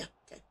 Yeah.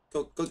 Okay.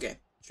 Good game.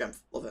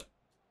 Strength. Love it.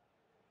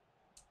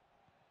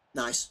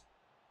 Nice.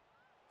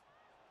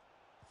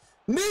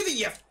 Move it,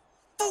 you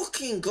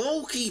fucking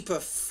goalkeeper.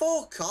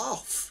 Fuck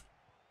off.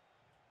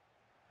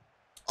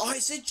 Oh,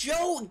 it's a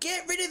joke.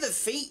 Get rid of the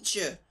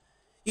feature.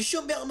 You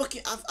shouldn't be able to look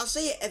at... I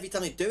say it every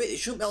time I do it. You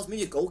shouldn't be able to move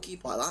your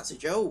goalkeeper like that. It's a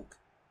joke.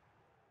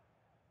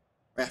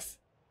 Ref.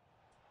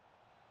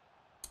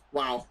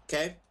 Wow.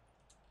 Okay.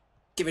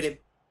 Give it him.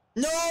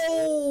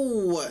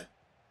 No!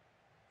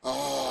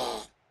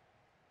 Oh.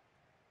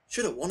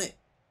 Should have won it.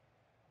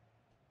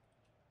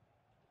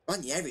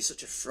 Ranieri's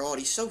such a fraud.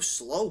 He's so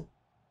slow.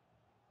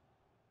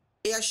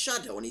 He has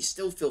shadow and he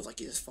still feels like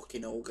he's a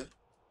fucking ogre.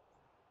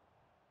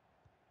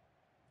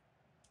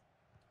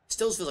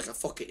 Still feels like a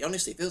fucking...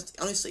 Honestly,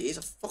 he's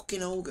a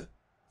fucking ogre.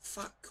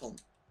 Fat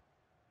cunt.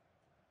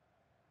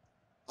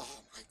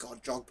 My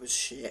God, Drogba's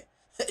shit.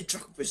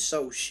 Drogba's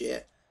so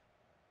shit.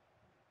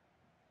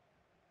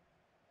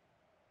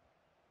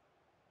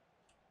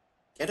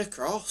 Get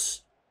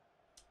across.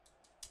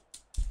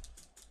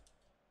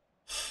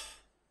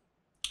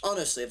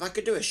 Honestly, if I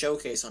could do a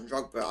showcase on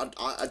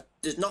Drogba,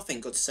 there's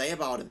nothing good to say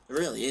about him. There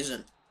really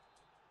isn't.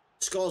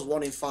 Scores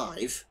 1 in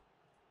 5.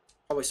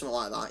 Probably something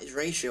like that. His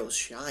ratio's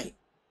shite.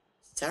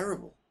 It's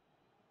terrible.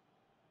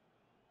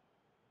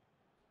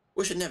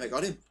 Wish I'd never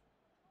got him.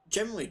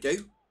 Generally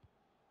do.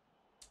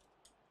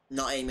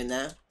 Not aiming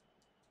there.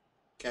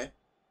 Okay.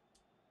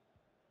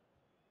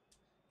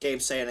 Game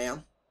saying I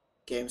am.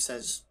 Game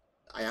says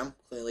I am.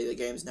 Clearly the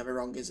game's never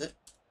wrong, is it?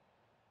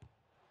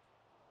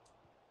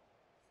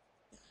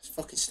 Yeah, just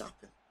fucking snap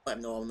him. Let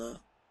him know I'm there.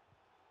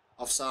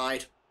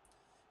 Offside.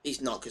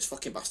 He's not, because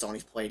fucking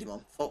Bastoni's played him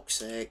on. Fuck's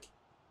sake.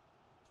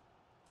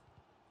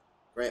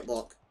 Great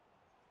block.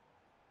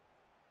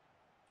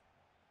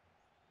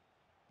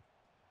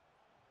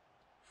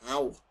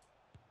 How?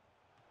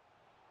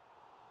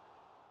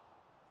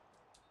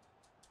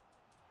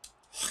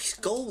 Oh, his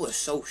goal was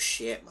so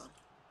shit, man.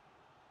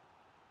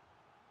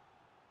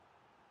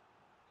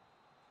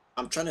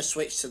 I'm trying to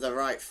switch to the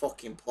right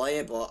fucking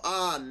player, but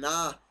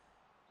nah.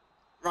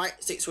 Right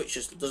stick switch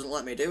just doesn't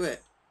let me do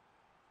it.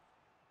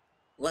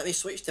 Let me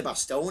switch to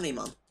Bastoni,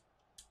 man.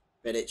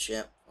 Vidic,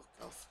 yeah.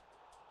 Fuck off.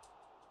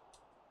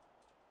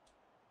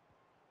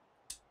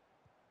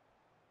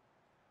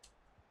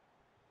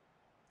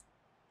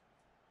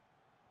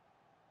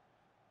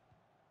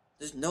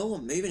 There's no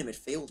one moving in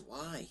midfield.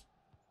 Why?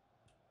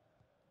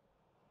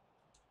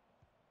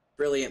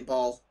 Brilliant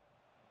ball.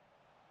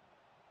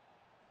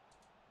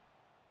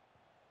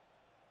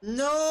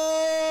 No!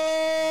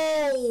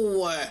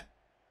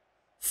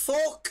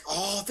 Fuck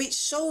off. It's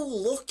so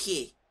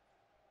lucky.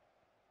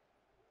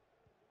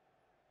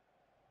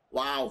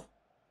 Wow.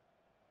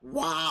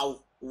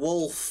 Wow.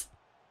 Wolf.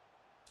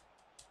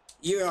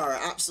 You are an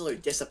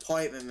absolute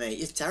disappointment, mate.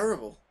 You're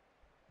terrible.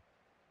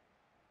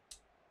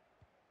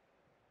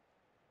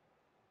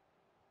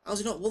 How's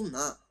he not won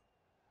that?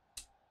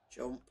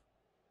 Jump.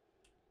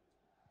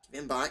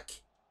 Give him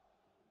back.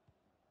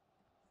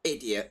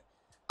 Idiot.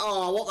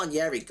 Oh, what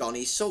Ranieri gone?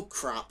 He's so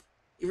crap.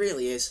 He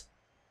really is.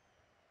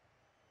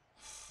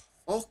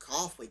 Fuck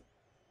off with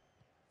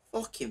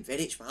fucking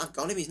Vidic, man. I've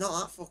got him. He's not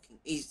that fucking...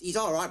 He's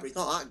alright, but he's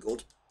not that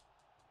good.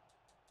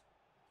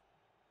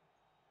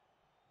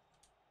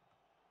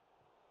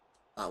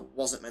 That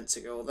wasn't meant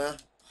to go there.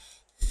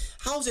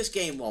 How's this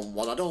game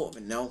 1-1? I don't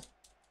even know.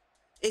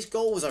 His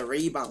goal was a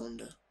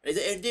rebounder. He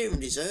didn't even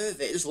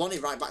deserve it. He just won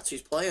it right back to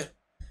his player.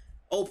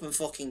 Open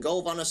fucking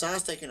goal. Van der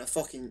Sar's taking a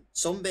fucking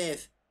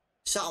sunbathe.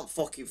 Sat on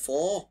fucking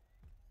floor.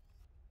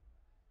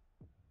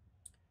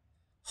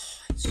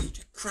 It's such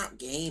a crap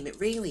game. It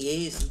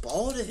really is. I'm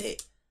bored of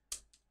it.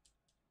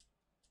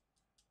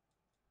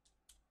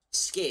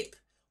 Skip.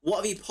 What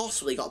have you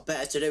possibly got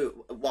better to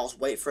do whilst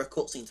waiting for a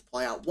cutscene to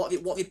play out? What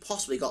have you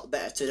possibly got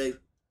better to do?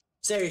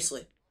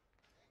 Seriously.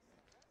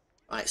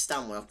 Right,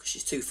 stand well, because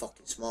she's too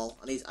fucking small.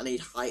 I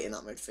need height in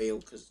that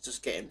midfield, because it's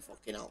just getting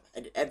fucking out.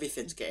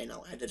 Everything's getting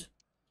out-headed.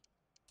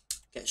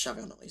 Get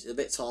Xavi on at least. He's a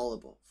bit taller,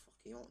 but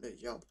fucking he won't do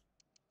his job.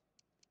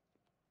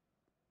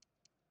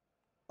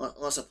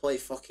 Unless I play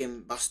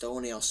fucking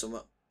Bastoni or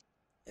something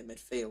in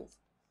midfield.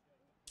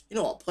 You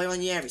know what? Play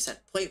Ranieri.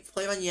 Play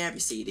Ranieri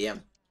CDM.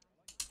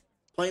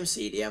 Play him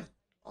CDM.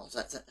 Oh,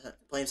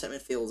 play him set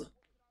midfielder.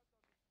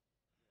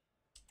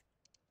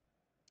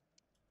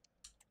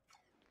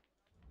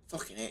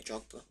 Fucking hate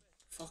Drogba.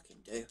 Fucking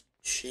do.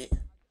 Shit.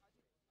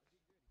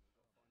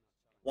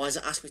 Why does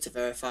it ask me to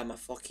verify my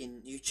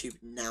fucking YouTube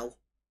now?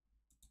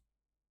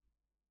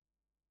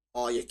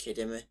 Oh, you're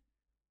kidding me.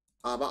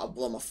 I'm about to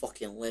blow my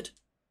fucking lid.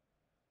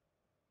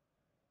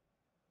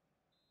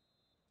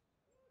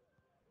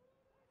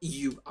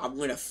 I'm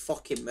gonna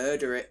fucking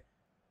murder it.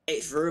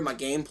 It's ruined my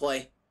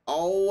gameplay.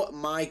 Oh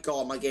my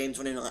god, my game's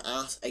running like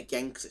ass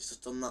again because it's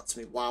just done that to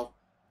me. Wow.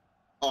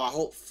 Oh, I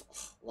hope...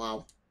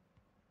 wow.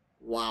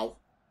 Wow.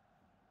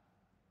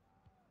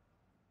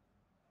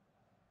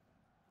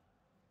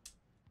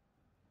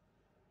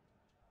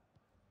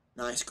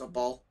 Nice, good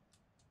ball.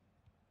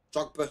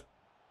 Drogba.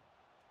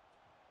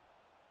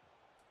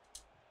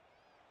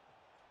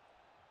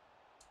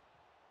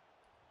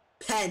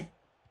 Pen.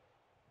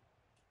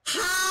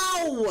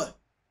 How?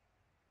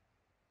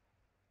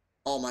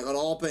 Oh my god,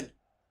 Orban.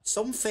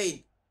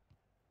 Something.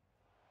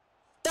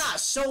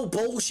 That's so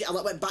bullshit.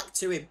 I went back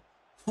to him.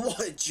 What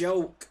a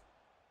joke.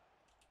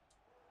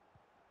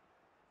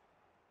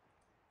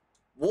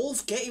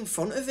 Wolf, get in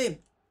front of him.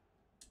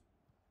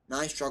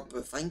 Nice,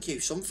 Drogba. Thank you.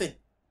 Something.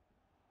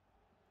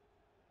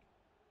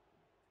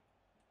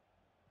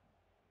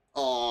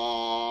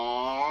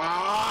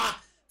 Oh,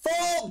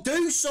 fuck,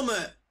 do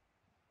something.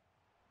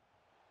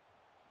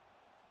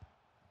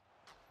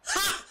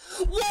 Ha!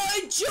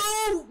 What a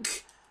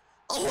joke!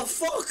 Oh,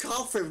 fuck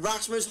off from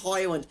Rasmus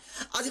Højlund.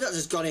 I think that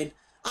just gone in.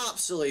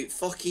 Absolute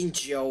fucking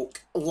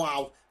joke.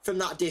 Wow. From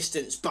that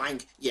distance,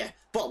 bang. Yeah,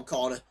 bottom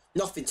corner.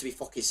 Nothing to be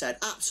fucking said.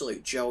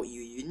 Absolute joke,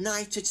 you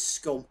United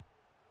scum.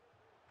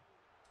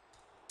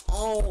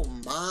 Oh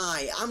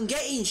my, I'm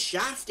getting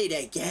shafted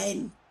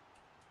again.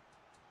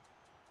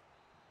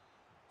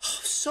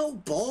 I'm so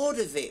bored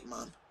of it,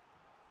 man.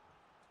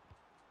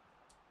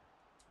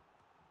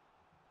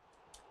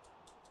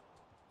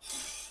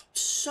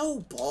 So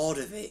bored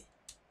of it.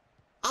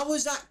 How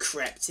was that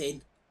crept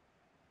in?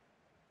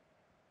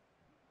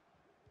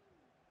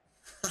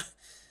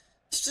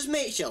 It just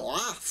makes you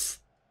laugh.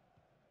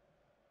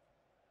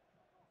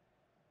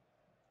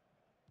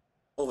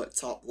 Over the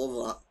top,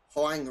 love that.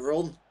 Hoang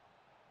run.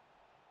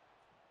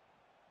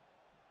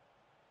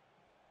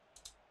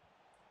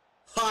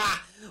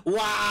 Ha!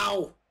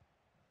 Wow!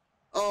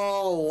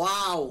 Oh,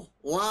 wow.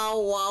 Wow,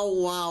 wow,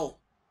 wow.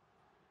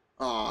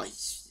 Oh,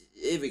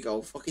 here we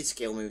go. Fucking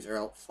skill moves are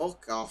out.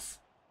 Fuck off.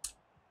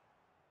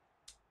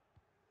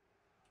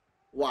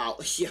 Wow.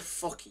 Yeah,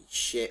 fucking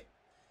shit.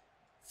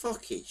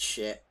 Fucking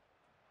shit.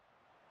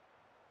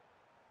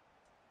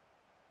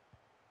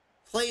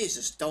 Players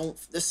just don't...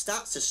 The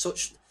stats are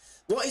such...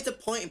 What is the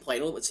point in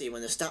playing Ultimate Team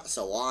when the stats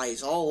are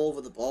lies all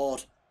over the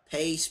board?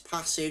 Pace,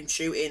 passing,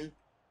 shooting.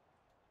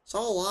 It's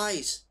all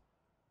lies.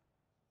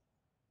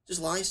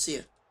 Just lies to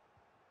you.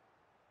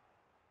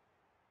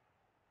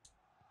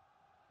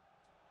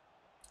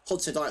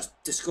 Hudson, that's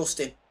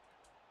disgusting.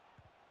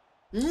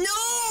 No,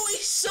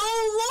 he's so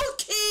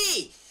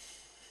lucky!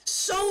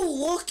 So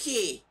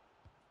lucky!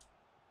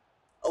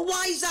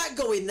 Why is that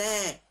going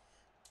there?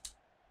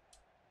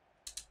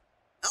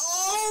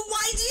 Oh,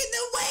 why is he in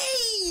the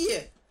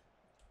way?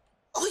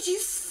 Oh, you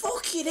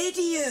fucking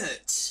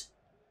idiot!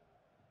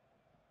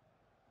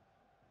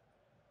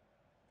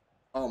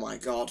 Oh my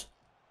god.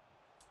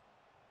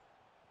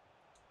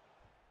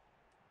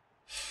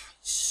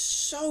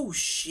 So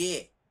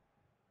shit.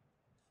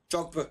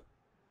 Drogba.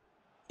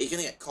 He's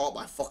gonna get caught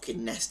by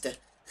fucking Nesta.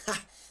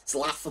 Ha! It's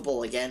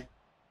laughable again.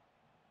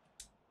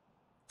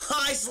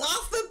 Ha! It's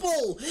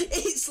laughable!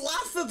 It's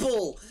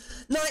laughable!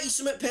 90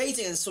 something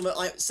pace and something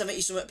like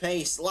 70 something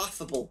pace.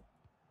 Laughable.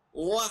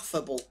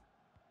 Laughable.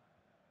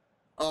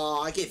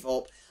 Oh, I give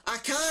up. I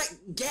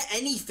can't get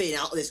anything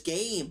out of this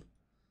game.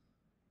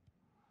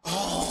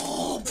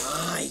 Oh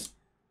my.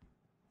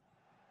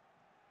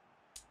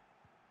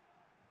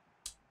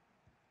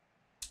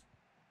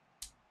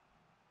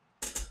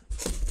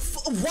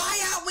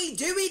 Why aren't we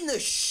doing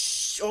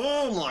the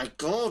oh my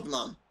god,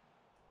 man.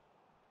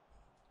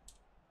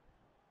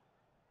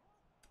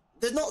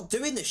 They're not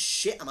doing the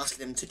shit I'm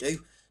asking them to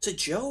do. It's a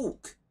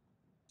joke.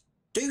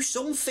 Do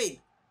something.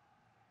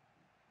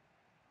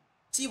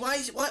 See, why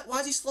is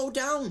he slowed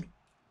down?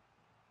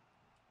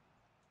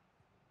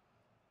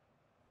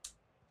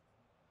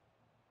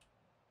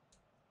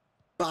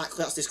 Back,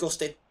 that's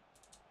disgusting.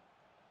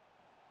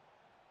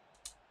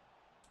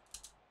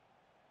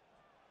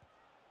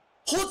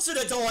 Hudson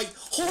a die!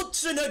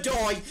 Hudson a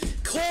die!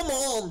 Come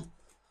on!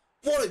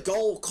 What a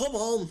goal, come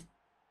on!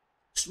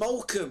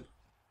 Smoke him.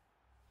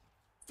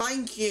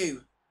 Thank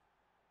you.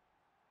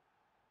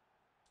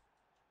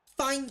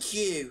 Thank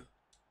you.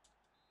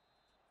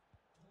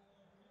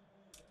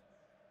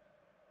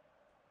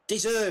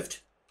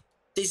 Deserved.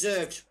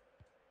 Deserved.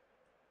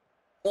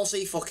 What's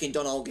he fucking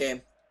done all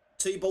game?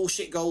 2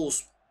 bullshit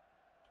goals.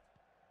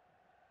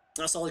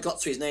 That's all he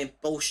got to his name.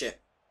 Bullshit.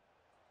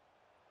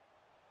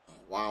 Oh,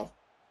 wow.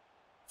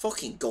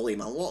 Fucking gully,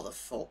 man. What the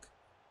fuck?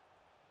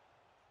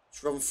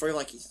 Just run through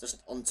like he's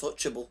just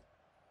untouchable.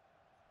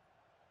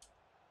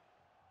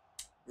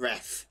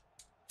 Ref.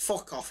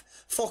 Fuck off.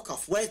 Fuck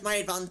off. Where's my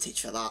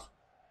advantage for that?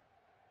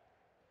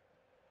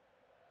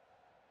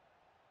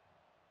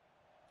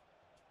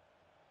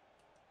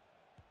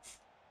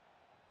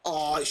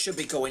 Oh, it should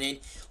be going in.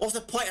 What's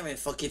the point of him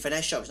fucking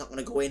finesse shot? It's not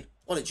going to go in.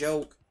 What a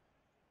joke.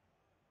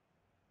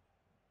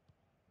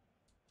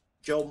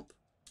 Jump.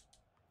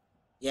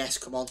 Yes,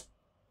 come on.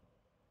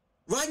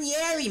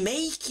 Ranieri,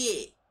 make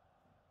it!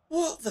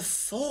 What the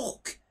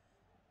fuck?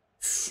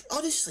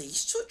 Honestly,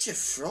 he's such a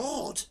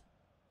fraud.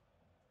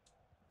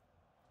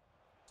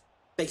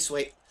 Big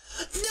sweep.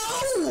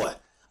 No!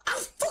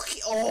 I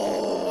fucking...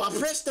 Oh, I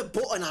pressed the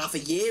button half a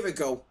year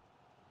ago.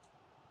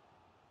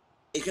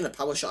 He's going to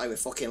power shot with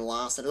fucking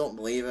last. I don't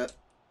believe it.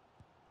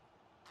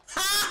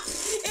 Ha!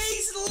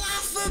 It's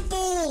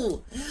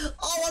laughable!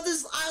 Oh,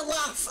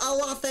 I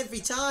laugh every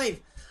time.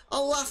 I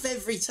laugh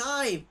every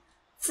time.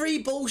 3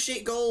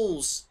 bullshit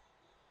goals.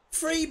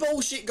 3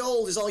 bullshit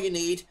goals is all you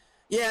need.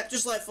 Yeah,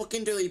 just like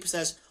fucking Dua Lipa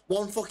says.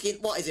 One fucking,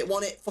 what is it?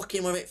 One it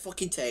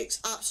fucking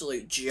takes.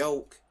 Absolute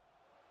joke.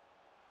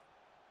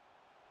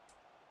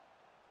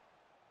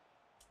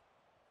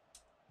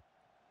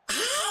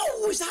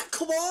 How has that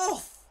come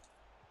off?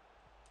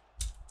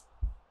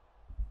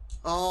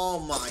 Oh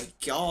my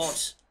god.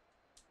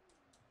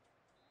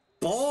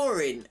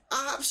 Boring.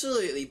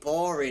 Absolutely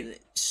boring.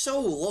 So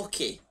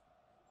lucky.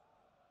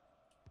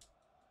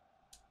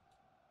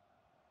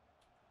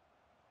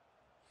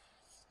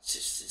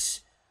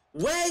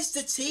 Where's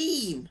the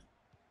team?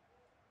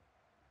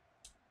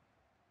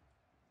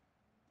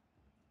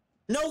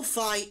 No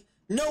fight,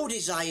 no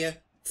desire,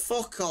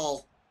 fuck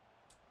all.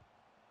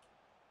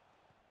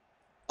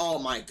 Oh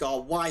my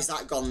god, why has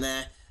that gone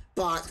there?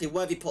 Barkley,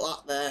 where have you put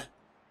that there?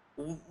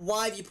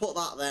 Why have you put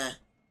that there?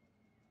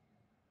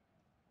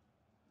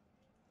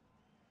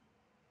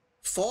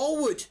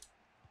 Forward.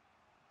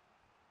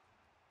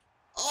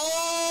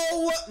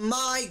 Oh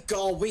my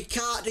god, we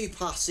can't do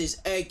passes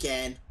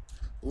again.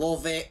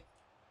 Love it.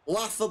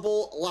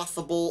 Laughable,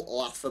 laughable,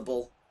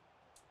 laughable.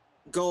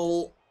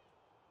 Goal.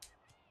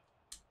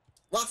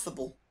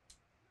 Laughable.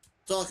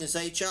 That's all I can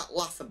say, chat.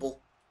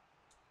 Laughable.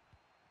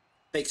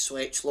 Big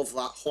switch, love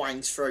that.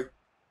 Huang's through.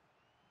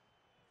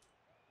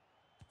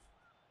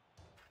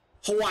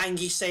 Huang,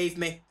 he saved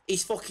me.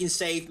 He's fucking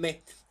saved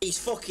me. He's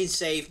fucking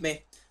saved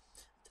me.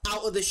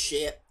 Out of the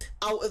shit.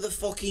 Out of the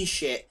fucking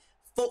shit.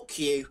 Fuck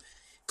you.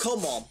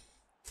 Come on.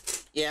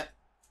 Yeah.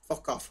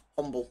 Fuck off.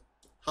 Humble.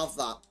 Have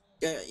that.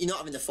 You're not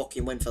having the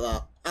fucking win for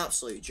that.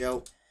 Absolute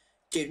joke.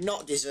 Do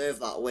not deserve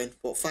that win.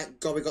 But thank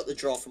God we got the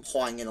draw from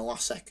Huang in the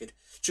last second.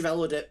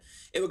 Trevellered it.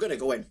 It were going to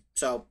go in.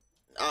 So,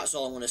 that's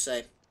all I'm going to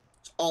say.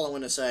 That's all I'm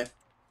going to say.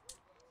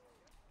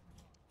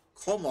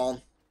 Come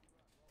on.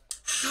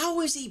 How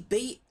has he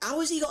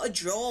got a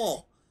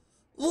draw?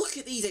 Look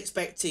at these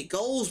expected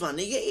goals, man.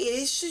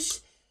 It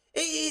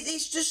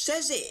just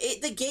says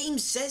it. The game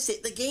says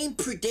it. The game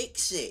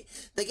predicts it.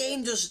 The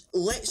game just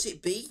lets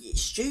it be.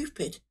 It's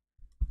stupid.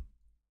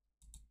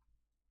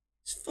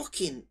 It's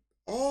fucking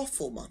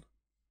awful, man.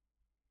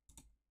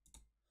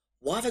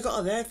 Why have I got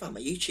to verify my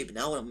YouTube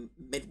now when I'm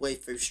midway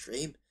through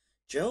stream?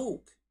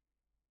 Joke.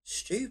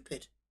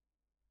 Stupid.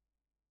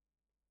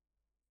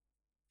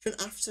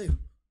 Shouldn't have to.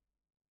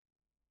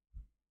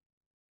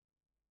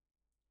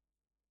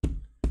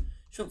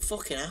 Shouldn't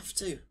fucking have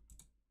to.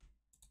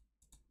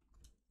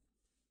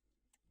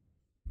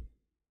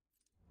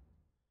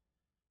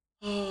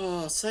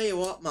 Oh, I'll tell you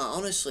what, man.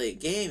 Honestly,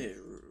 game is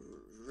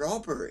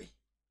robbery.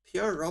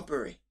 Pure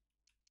robbery.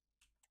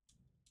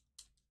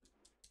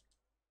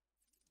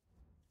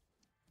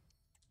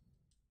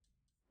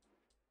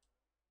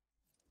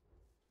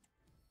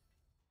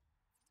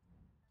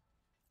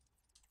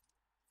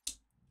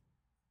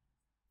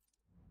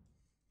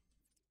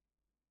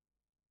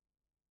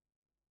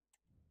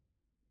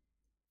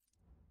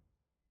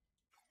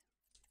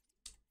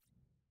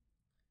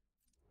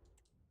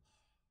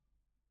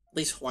 At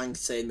least Huang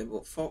saved me,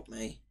 but fuck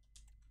me.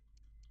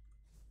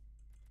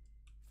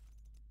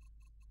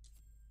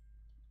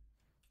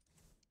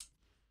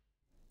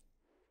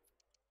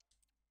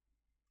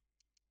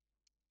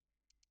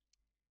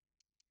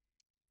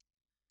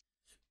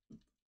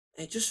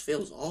 It just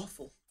feels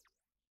awful.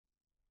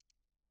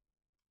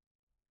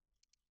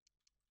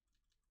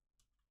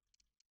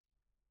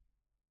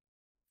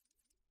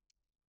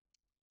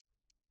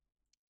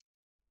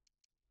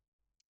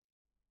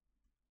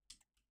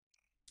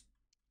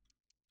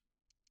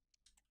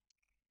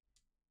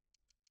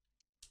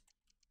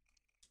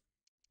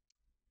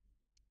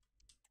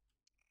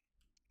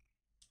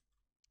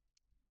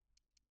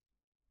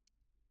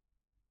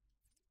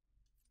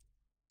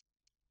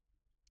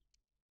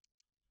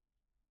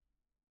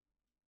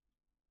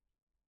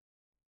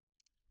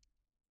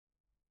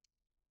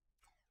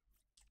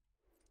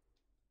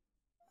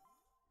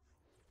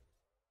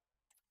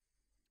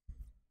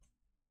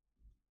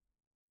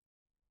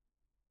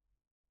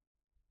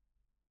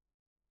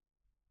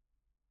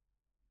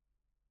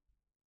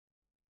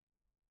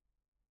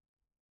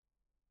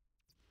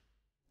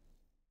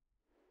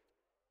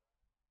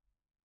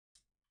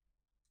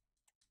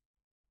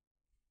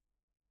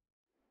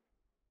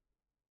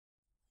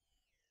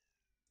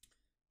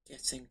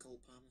 Getting Gold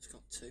Palmer's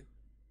got 2.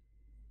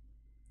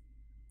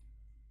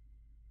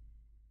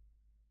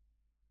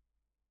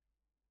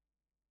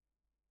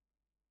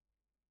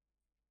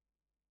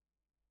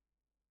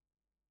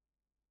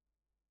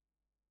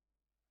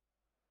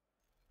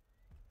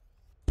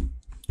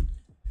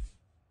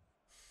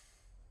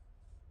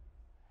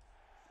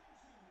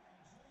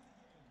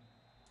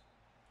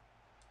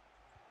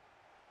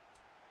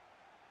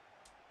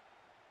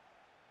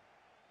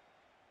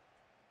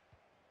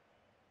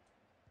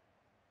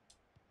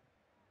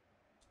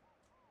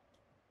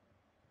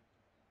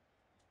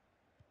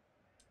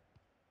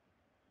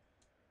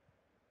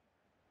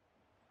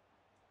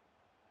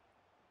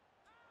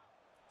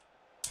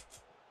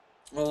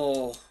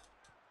 Oh.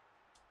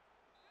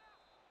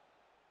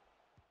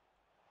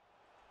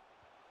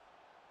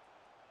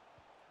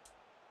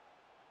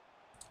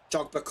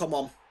 Jogba, come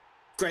on.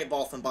 Great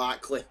ball from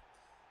Barkley.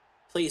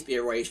 Please be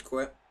a rage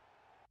quit.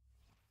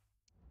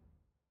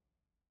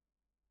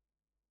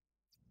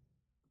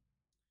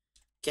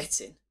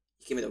 Get in.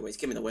 Give me the win.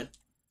 Give me the win.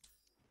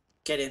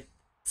 Get in.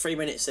 3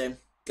 minutes in.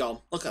 Gone.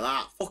 Look at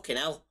that. Fucking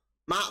hell.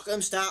 Mark them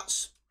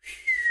stats.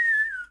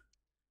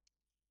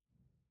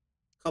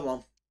 Come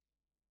on.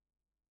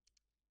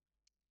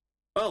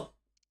 Well,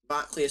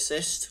 Barkley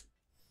assist.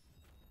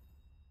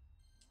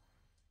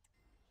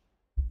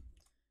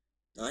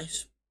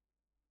 Nice.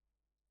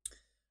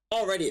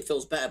 Already it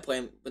feels better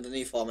playing with the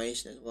new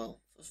formation as well.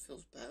 It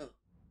feels better.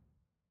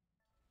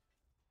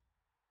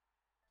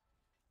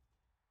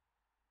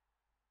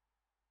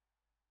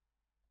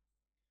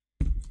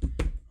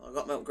 I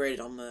got my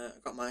upgraded on the. I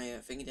got my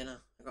thingy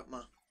dinner. I got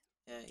my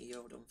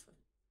EO done for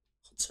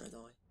Hudson.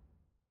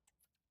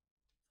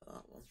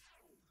 That one.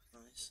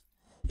 Nice.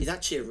 He's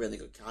actually a really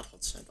good card,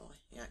 Hudson boy.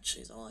 He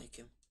actually is. I like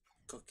him.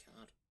 Good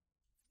card.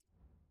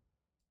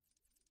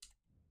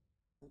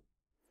 Fucking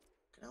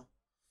hell.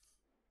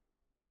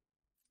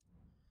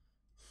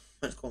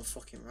 Let's go on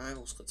fucking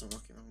rivals. Clicked on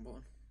Rocky wrong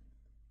button.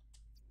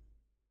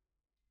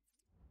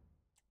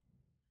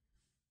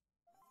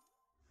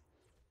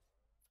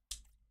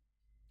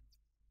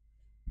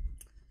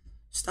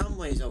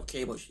 Stanway's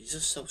okay, but she's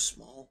just so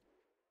small.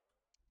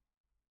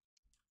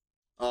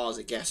 Oh, as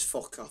a guest.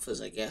 Fuck off as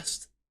a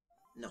guest.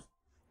 No.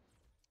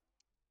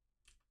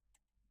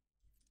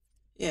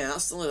 Yeah,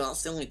 that's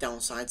the only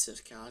downside to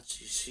this card.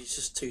 She's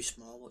just too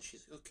small, but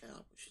she's a good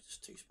card, but she's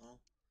just too small.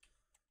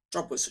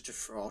 Drogba's such a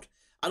fraud.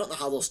 I don't know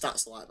how those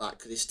stats are like that,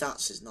 because his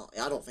stats is not...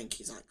 I don't think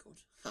he's that good.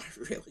 I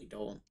really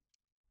don't.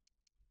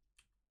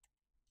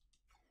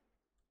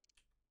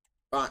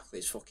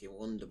 Barkley's fucking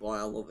wonder boy.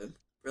 I love him.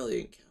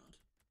 Brilliant card.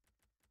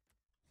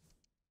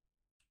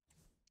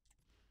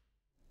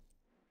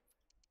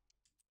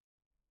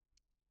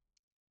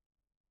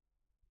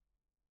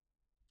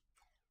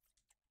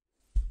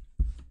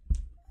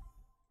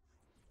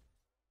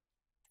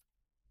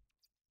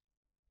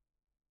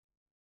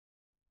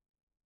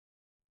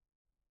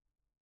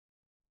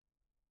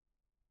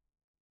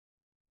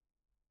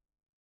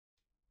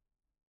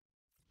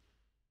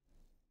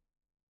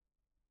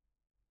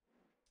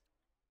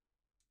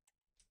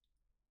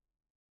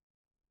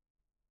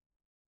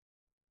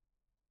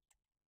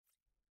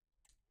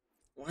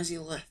 Why is he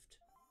left?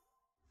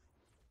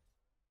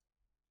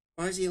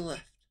 Why is he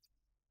left?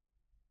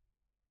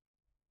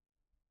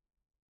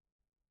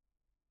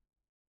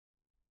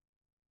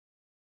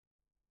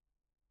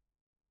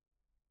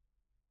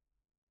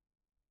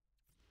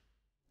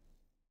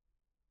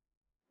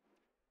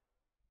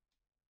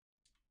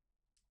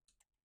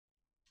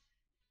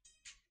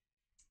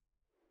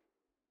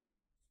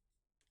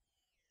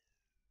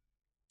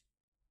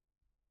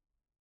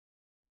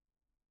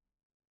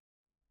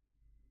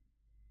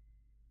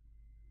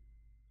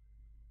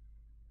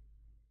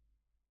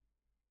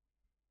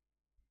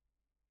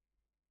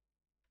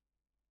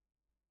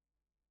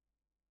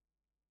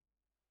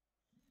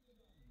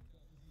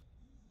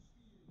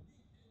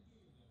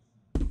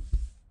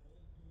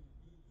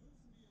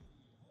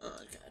 Oh,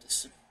 okay,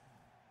 Edison.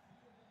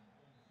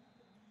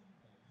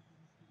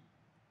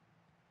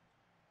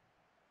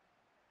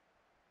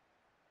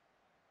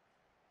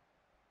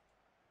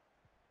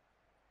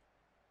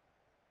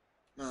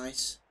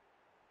 Nice.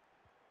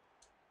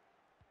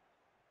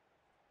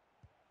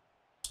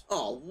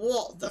 Oh,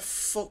 what the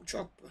fuck,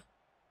 Drogba?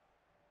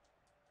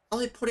 Oh,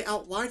 they put it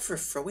out wide for a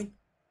throw-in.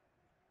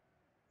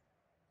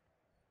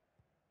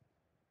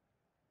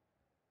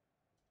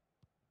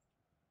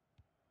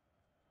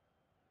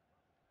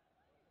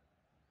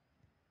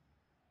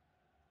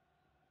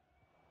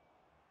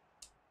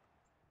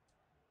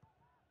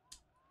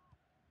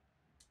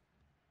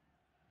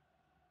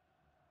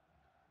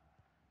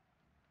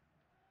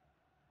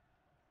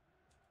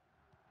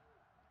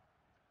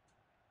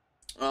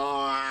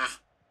 Ah,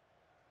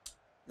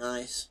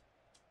 nice.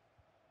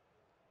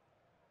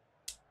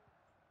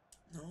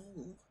 No.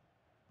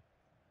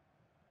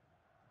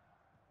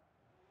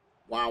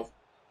 Wow.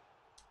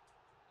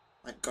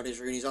 Thank God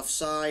his Rooney's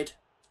offside.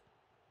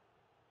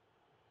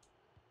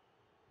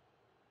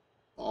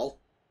 Ball.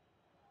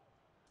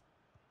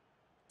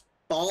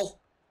 Ball.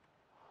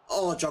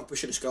 Oh, Drogba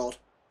should have scored.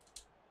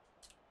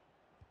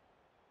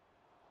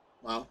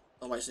 Wow.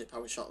 Not much a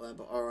power shot there,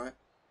 but alright.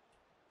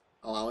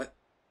 Allow it.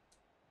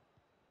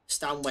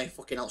 Stanway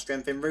fucking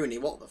outstrengthened Rooney.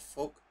 What the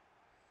fuck?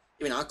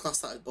 Even I class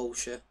that as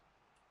bullshit.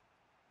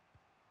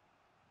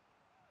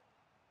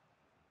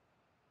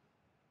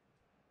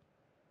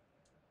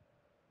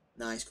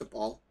 Nice, good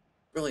ball.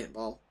 Brilliant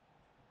ball.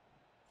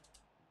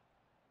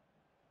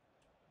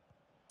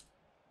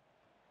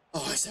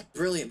 Oh, it's a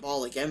brilliant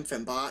ball again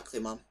from Barkley,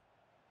 man.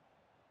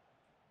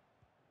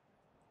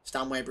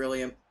 Stanway,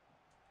 brilliant.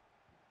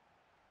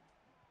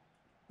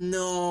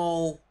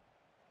 No.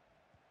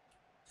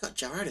 He's got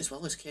Gerrard as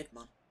well as kid,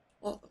 man.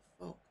 What the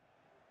fuck?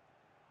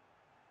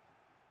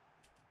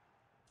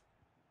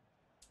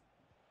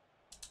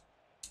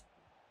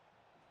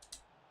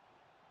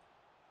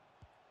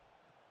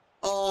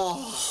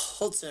 Oh,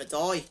 Hudson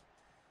die.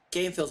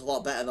 Game feels a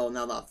lot better though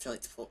now that I've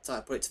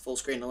put it to full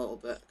screen a little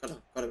bit.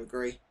 Gotta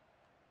agree.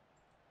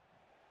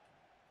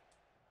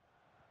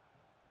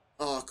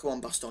 Oh, come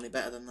on, Bastoni,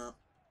 better than that.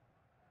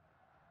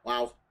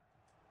 Wow.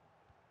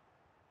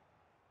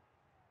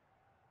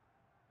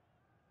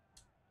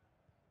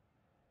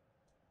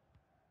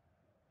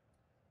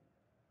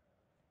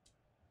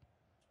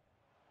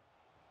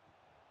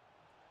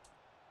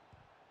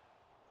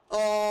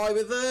 Oh,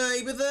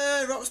 he was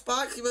there, Rock's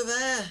back, he was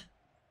there.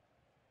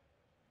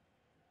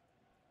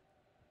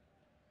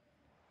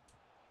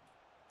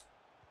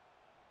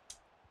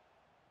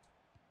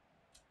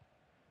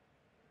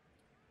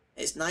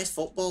 It's nice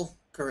football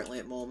currently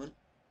at the moment.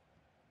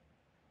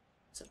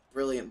 It's a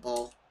brilliant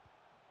ball.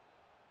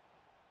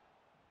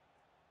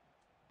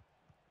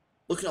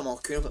 Look at them all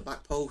queuing up at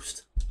back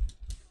post.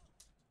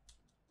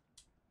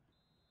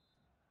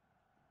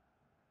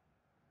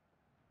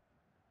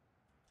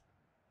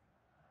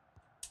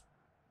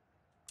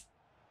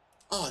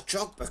 Oh,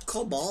 Drogba,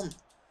 come on.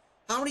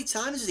 How many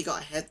times has he got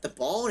to head the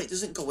ball and it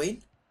doesn't go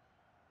in?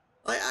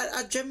 Like,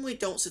 I generally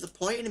don't see the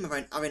point in him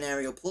having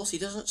aerial plus. He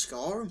doesn't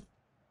score them.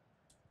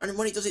 And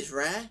when he does, it's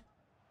rare.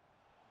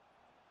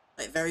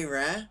 Like, very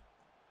rare.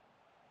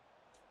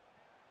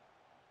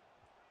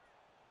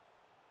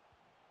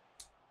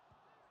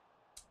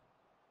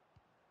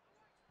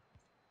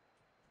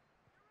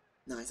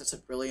 Nice, that's a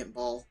brilliant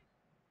ball.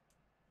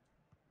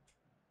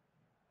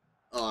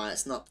 Oh,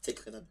 it's not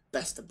particularly the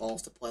best of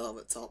balls to play over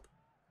the top.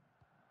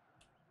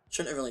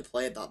 Shouldn't have really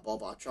played that ball,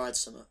 but I tried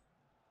something.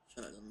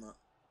 Shouldn't have done that.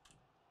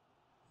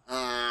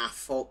 Ah,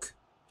 fuck.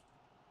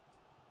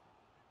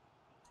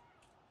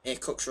 Here,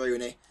 Cook's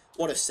Rooney.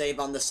 What a save,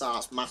 Van der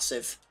Sar's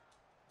massive.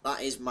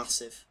 That is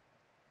massive.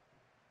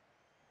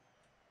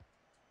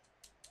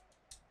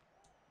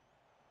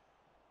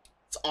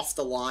 It's off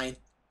the line.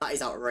 That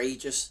is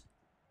outrageous.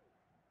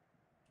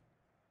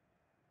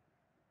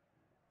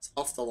 It's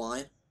off the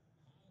line.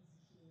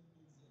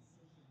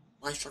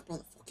 Why is Drogba on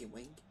the fucking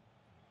wing?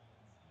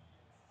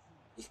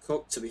 He's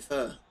cooked, to be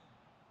fair.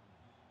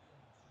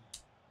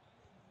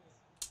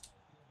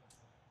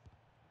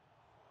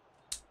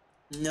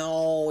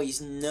 No,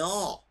 he's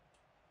not.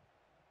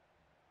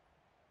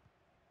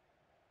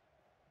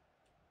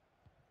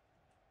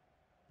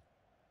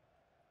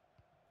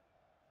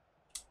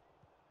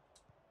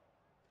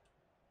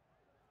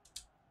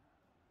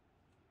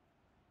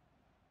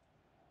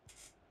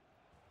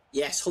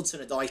 Yes,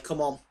 Hudson Odoi,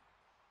 come on.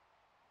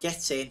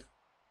 Get in.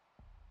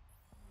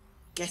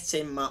 Get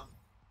in, Matt.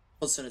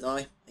 Hudson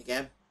Odoi,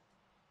 again.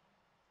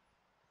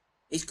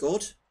 He's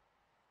good.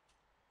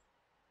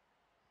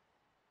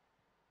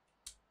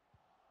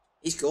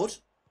 He's good.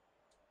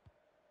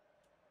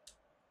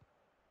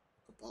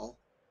 Good ball.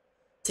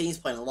 Team's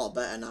playing a lot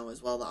better now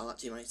as well, that I'm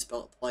actually managed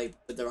to play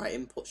with the right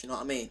inputs, you know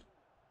what I mean?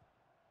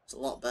 It's a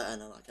lot better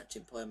now that I can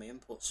actually play my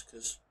inputs,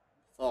 because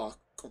before I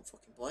couldn't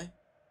fucking play.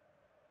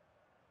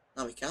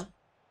 Now we can.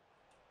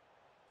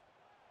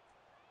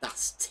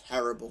 That's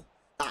terrible.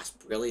 That's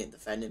brilliant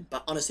defending.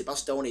 But honestly,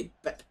 Bastoni,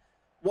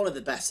 one of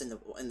the best in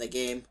the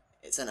game.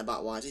 It's centre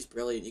back wise. He's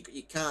brilliant.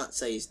 You can't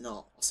say he's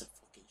not. That's a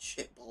fucking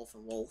shit ball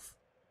from Wolf.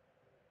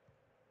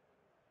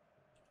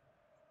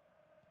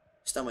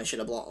 Stanway should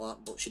have blocked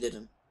that, but she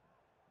didn't.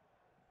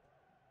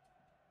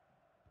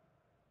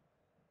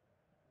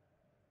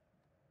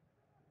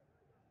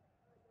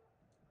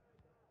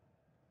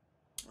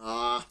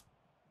 Ah,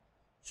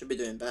 should be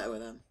doing better with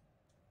them.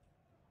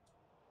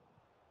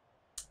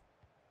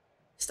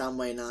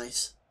 Stanway,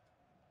 nice.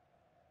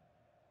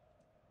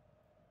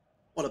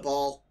 What a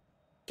ball.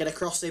 Get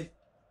across him.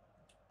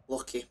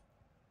 Lucky.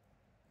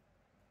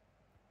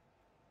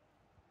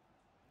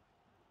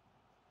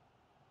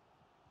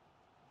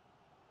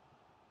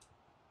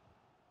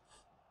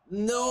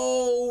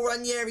 No,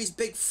 Ranieri's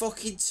big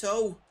fucking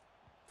toe.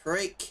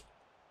 Prick.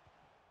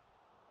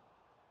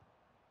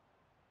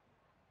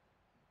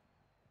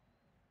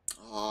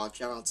 Oh,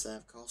 Gerrard's there,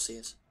 of course he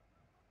is.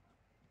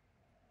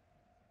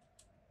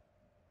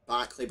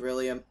 Barkley,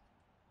 brilliant.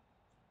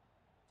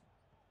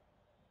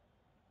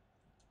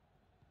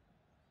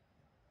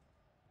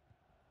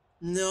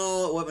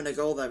 No, it wasn't a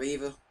goal there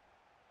either.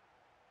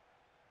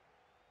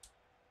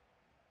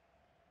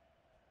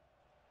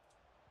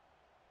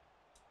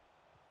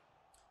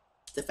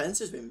 Defence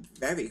has been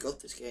very good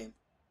this game,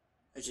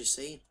 as you've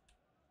seen.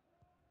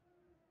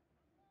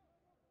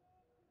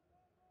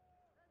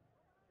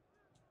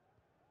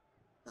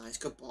 Nice,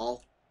 good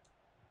ball.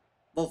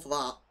 Love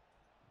that.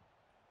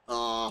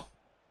 Oh.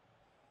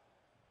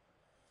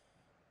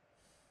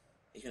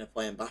 He's going to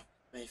play him back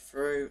way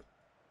through.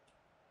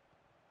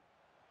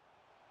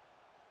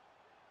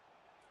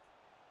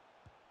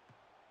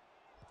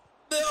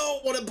 No,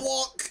 what a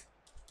block.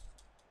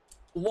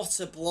 What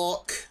a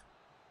block.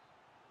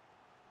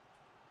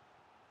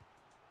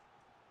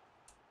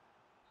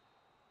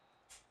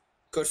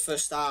 Good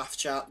first half,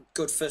 chat.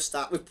 Good first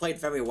half. We've played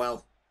very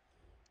well.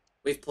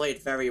 We've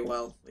played very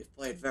well. We've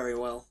played very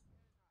well.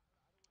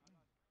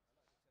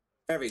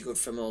 Very good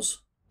from us.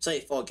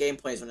 34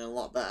 gameplay's running a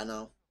lot better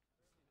now.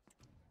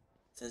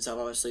 Since I've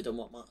obviously done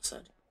what Matt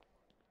said.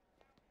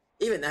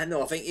 Even then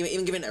though, I think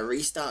even giving it a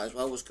restart as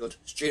well was good.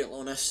 Student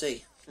Loan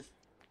SC.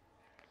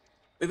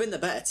 We've been the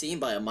better team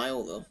by a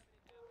mile though.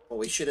 But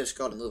we should have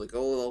scored another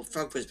goal though.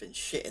 Drogba's been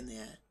shit in the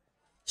air.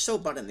 So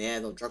bad in the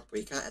air though, Drogba.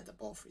 He can't hit the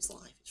ball for his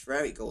life. It's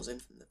rare he goes in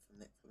from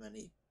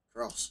any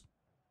cross.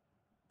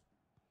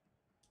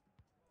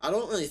 I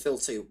don't really feel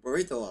too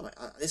worried though.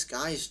 This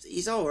guy's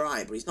he's all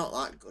right, but he's not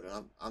that good.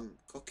 And I'm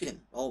cooking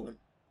him. Moment.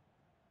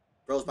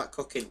 Bro's back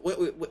cooking. We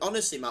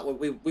honestly, Matt,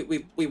 we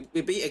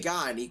beat a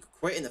guy and he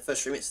quit in the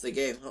first 3 minutes of the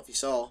game. I don't know if you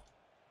saw.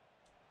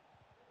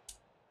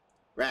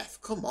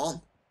 Ref, come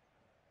on.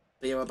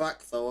 But yeah, we're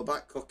back though. We're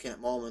back cooking at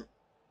the moment.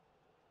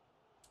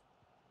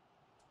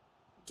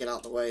 Get out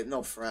of the way.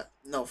 No threat.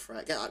 No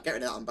threat. Get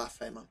rid of that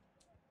Mbappe, man.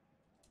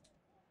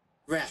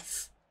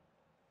 Ref.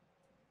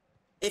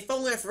 If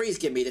only referees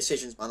give me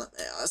decisions, man.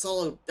 That's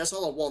all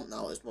I want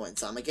now at this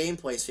moment in time. My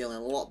gameplay's feeling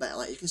a lot better.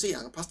 Like you can see,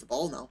 I can pass the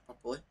ball now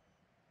properly.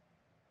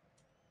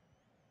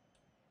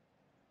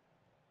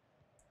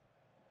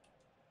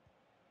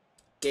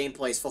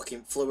 Gameplay is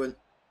fucking fluent.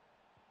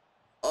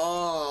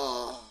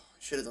 Oh,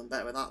 should have done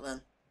better with that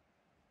then.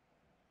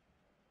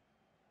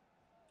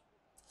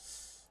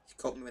 He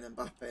caught me with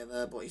Mbappe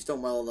there, but he's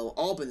done well though.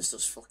 Auburn's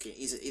just fucking,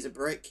 he's a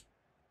brick.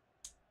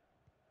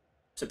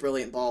 It's a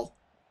brilliant ball.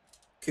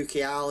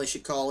 Kukiali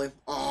should call him.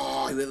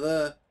 Oh, he was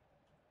there.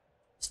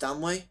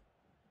 Stanley.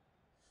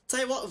 Tell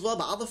you what as well,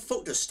 but how the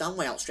fuck does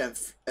Stanley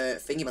outstrength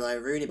thingy by the way,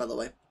 Rooney by the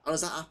way? How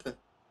does that happen?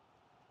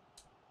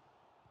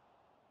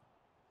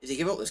 Does he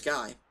give up this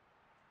guy?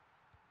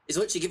 He's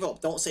literally give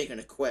up. Don't say you're going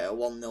to quit at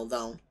 1-0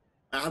 down.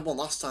 I had one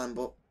last time,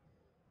 but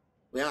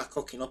we are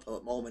cooking up at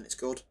the moment. It's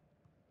good.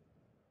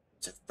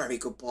 It's a very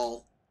good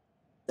ball.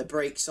 The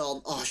brake's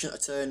on. Oh, I shouldn't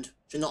have turned.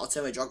 Should not have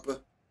turned with Drogba.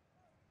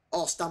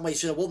 Oh, Stanley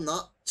should have won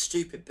that.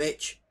 Stupid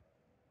bitch.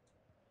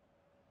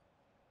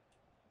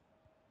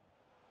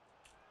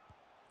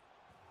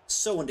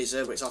 So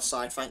undeserved, but it's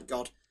offside, thank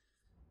God.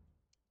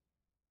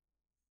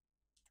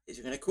 Is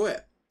he going to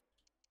quit?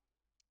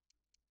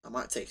 I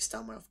might take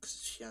Stanley off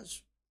because she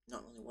has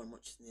not only won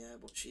much in the air,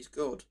 but she's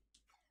good.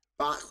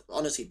 Back,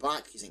 honestly,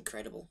 back is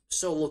incredible.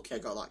 So lucky I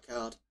got that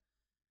card.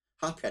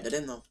 Happy I did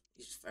him though.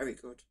 He's very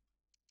good.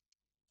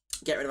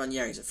 Get rid of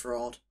Ranieri, he's a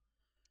fraud.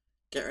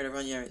 Get rid of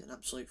Ranieri, he's an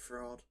absolute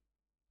fraud.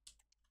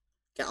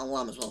 Get on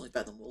Lamb as well, he's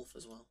better than Wolf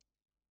as well.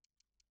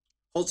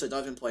 Hudson,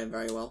 I've been playing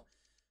very well.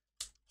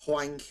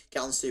 Hwang,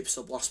 get on super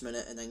sub last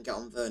minute and then get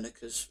on Werner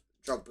because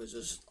Drogba's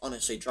just,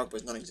 honestly,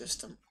 Drogba's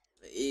non-existent.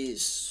 He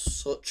is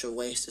such a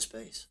waste of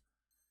space.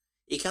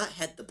 He can't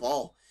head the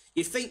ball.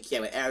 You'd think,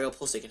 yeah, with aerial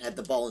plus he can head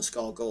the ball and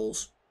score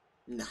goals.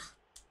 Nah.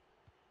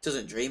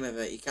 Doesn't dream of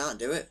it. He can't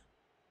do it.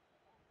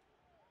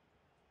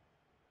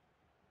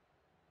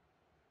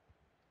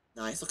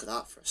 Nice, look at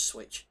that for a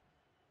switch.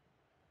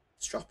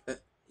 Let's drop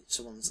it.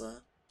 Someone's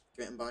there.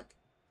 Give it him back.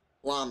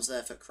 Lamb's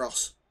there for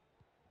cross.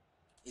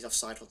 He's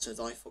offside, Hudson,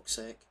 die, fuck's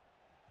sake.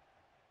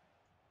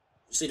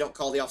 So you don't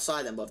call the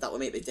offside then, but if that were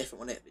me, it'd be different,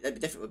 wouldn't it? It'd be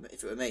different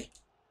if it were me.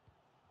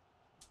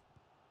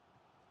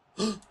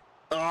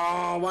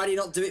 Oh, why do you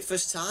not do it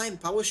first time?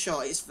 Power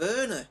shot, it's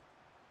Werner.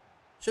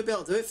 Should be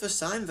able to do it first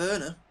time,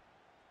 Werner.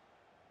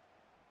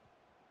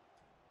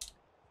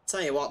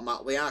 Tell you what,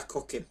 Matt, we are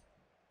cooking.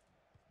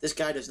 This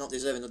guy does not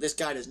deserve it. This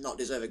guy does not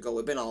deserve a goal.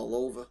 We've been all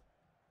over.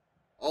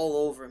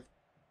 All over him.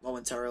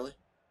 Momentarily.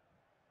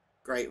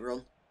 Great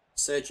run.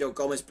 Sergio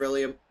Gomez,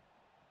 brilliant.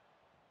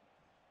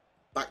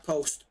 Back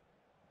post.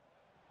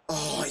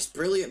 Oh, it's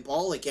brilliant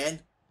ball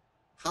again.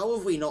 How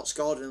have we not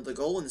scored another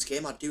goal in this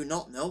game? I do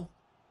not know.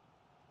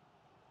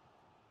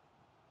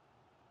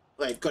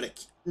 They've got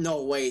it.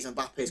 No ways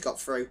Mbappe's got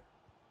through.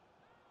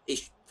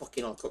 He's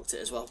fucking all cooked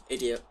it as well.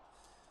 Idiot.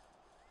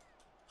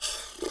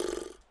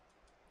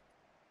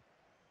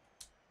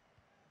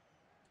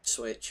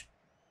 Switch.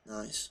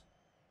 Nice.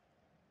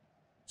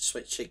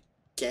 Switch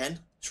again.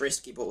 It's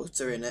risky, but we're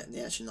doing it. And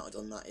yeah, should not have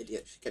done that.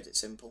 Idiot. She kept it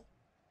simple.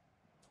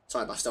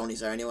 Sorry, Bastoni's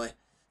there anyway.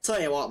 Tell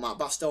you what, Matt.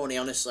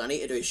 Bastoni, honestly, I need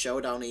to do his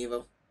showdown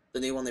Evo. The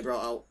new one they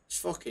brought out. It's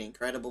fucking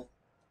incredible.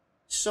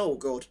 So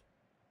good.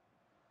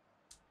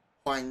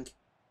 Hwang.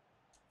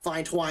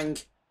 Find Hwang.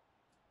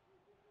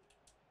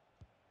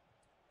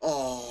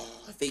 Oh,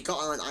 if he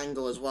got on an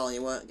angle as well and he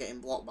weren't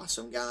getting blocked by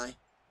some guy.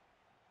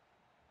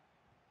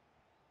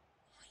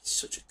 He's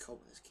such a cunt,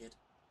 this kid.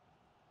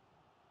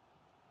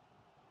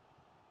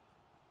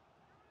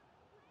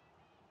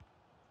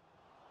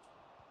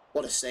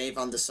 What a save,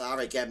 Van der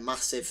Sar again,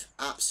 massive,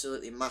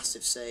 absolutely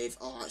massive save.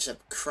 Oh, it's a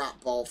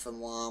crap ball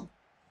from Lamb.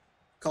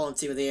 Calling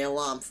team of the year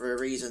Lamb for a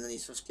reason, and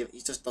he's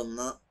just done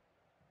that.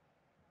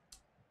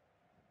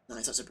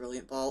 Nice, that's a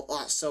brilliant ball. Oh,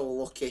 that's so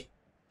lucky.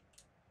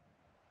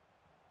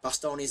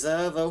 Bastoni's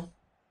there though.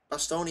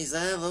 Bastoni's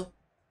there though.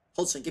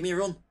 Hudson, give me a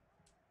run.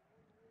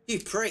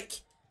 You prick.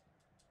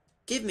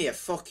 Give me a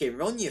fucking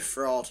run, you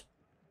fraud.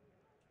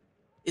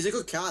 He's a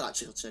good card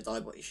actually, Hudson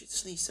Odoi, but he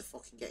just needs to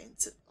fucking get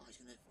into... Oh, he's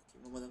gonna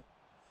fucking run with him.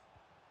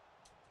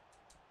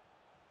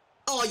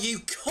 Oh, you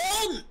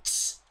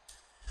cunt!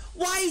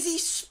 Why is he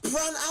sprint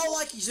out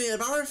like he's doing a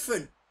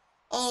marathon?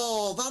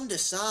 Oh, Van der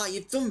Sar,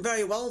 you've done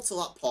very well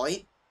till that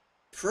point.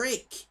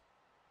 Prick.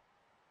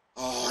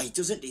 Oh, he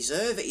doesn't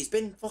deserve it. He's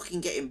been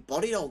fucking getting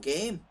bodied all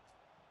game.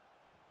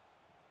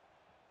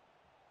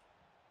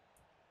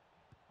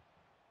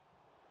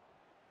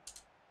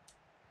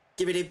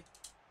 Give it him.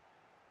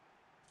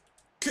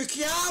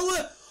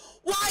 Kukiawa!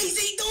 Why has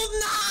he done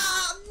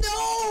that?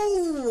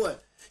 No!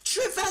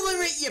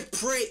 Trivella it, you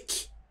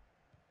prick!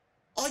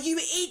 Oh, you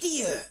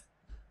idiot!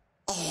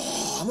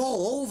 Oh, I'm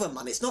all over,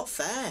 man. It's not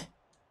fair.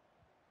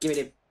 Give it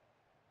him.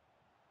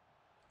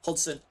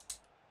 Hudson.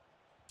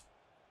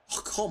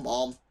 Oh, come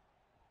on.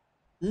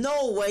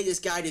 No way this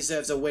guy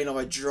deserves a win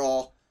or a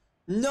draw.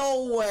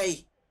 No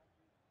way.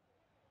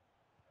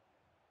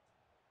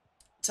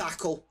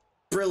 Tackle.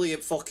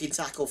 Brilliant fucking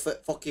tackle for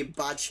fucking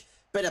badge.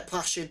 Bit of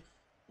passion.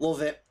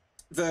 Love it.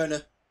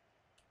 Werner.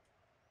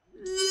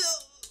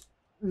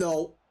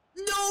 No.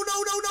 No,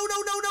 no, no, no,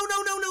 no, no, no,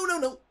 no, no, no, no,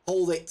 no.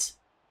 Hold it.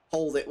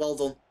 Hold it. Well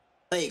done.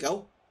 There you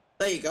go.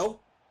 There you go.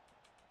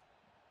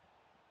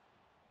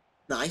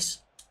 Nice.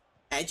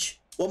 Edge.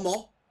 One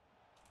more.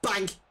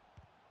 Bang!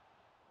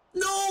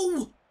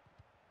 No!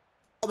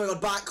 Oh my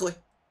god, Barkley.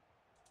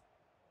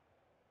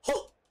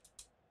 Oh!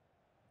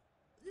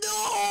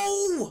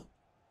 No!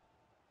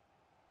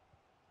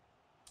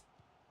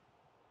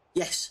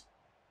 Yes.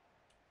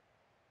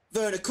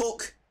 Werner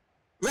Cook.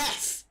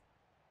 Ref!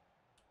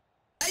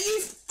 Are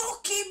you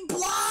fucking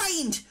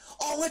blind?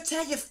 Oh, I'll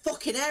tear your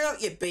fucking hair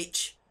out, you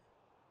bitch.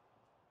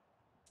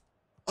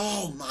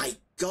 Oh my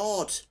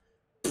god.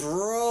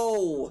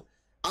 Bro.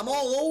 I'm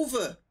all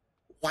over.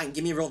 Wang,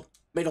 give me a run.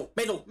 Middle,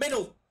 middle,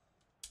 middle.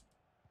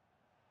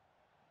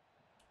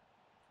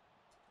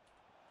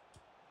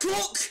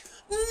 Cook!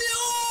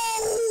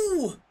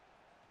 No!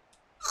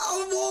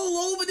 I'm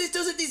all over. This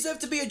doesn't deserve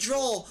to be a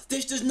draw.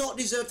 This does not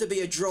deserve to be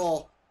a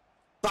draw.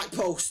 Back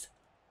post.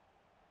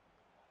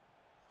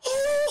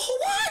 Oh,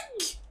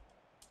 Wang!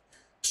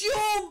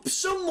 Jump!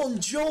 Someone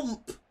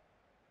jump!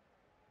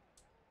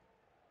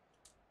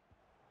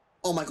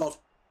 Oh my god.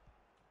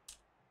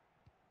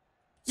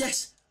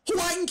 Yes!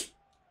 Wang!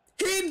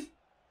 Him!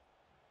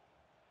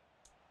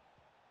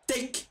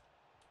 Dink!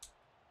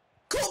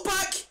 Cut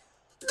back!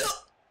 No!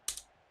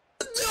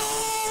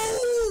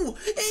 No!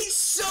 It's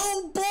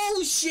so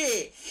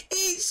bullshit!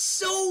 It's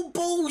so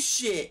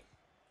bullshit!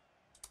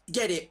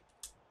 Get it.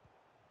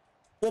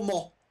 One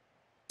more.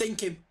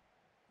 Dink him.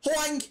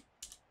 Wang!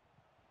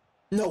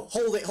 No,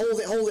 hold it, hold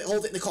it, hold it,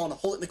 hold it in the corner,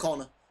 hold it in the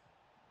corner.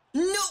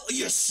 No,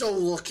 you're so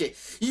lucky.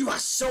 You are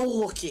so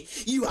lucky.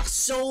 You are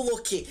so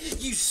lucky.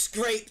 You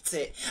scraped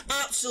it.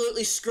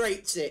 Absolutely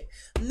scraped it.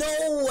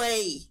 No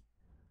way.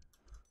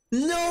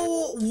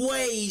 No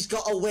way he's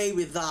got away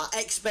with that.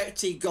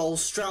 Expected goal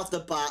straight off the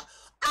bat.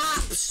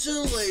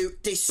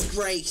 Absolute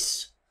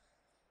disgrace.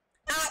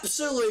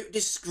 Absolute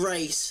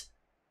disgrace.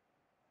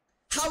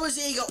 How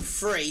has he got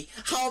 3?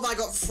 How have I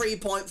got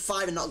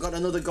 3.5 and not got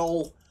another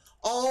goal?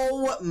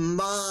 Oh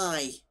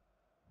my.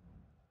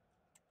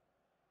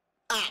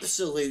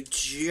 Absolute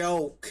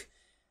joke.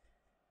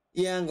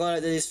 Yeah, I'm glad I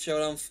did this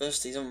showdown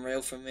first. He's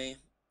unreal for me.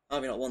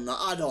 I've not won that.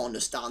 I don't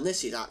understand.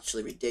 This is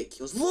actually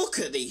ridiculous. Look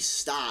at these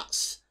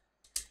stats.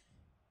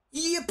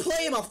 You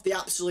play him off the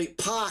absolute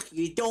park,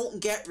 you don't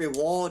get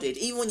rewarded,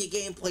 even when your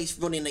gameplay's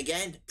running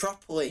again,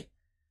 properly.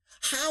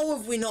 How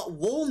have we not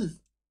won?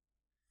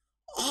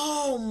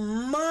 Oh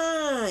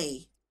my!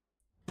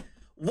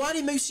 Why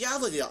did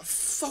Musiala do that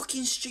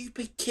fucking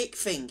stupid kick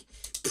thing?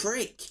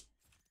 Prick.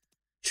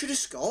 Should have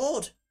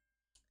scored.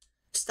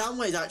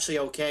 Stanway's actually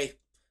okay,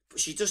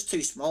 but she's just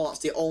too small. That's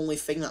the only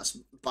thing that's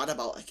bad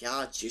about her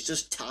card. She's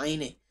just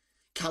tiny.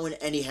 Can't win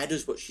any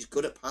headers, but she's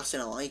good at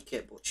passing. I like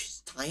it, but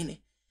she's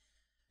tiny.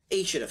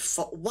 He should have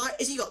fought. Why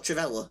has he got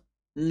Trivella?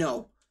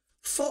 No.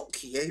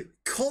 Fuck you.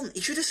 Cunt.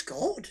 He should have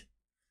scored.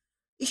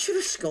 He should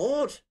have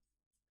scored.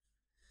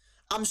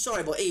 I'm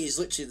sorry, but he is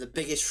literally the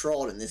biggest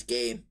fraud in this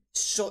game.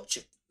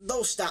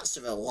 Those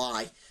stats are a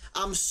lie.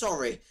 I'm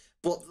sorry,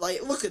 but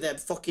like, look at them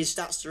fucking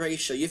stats to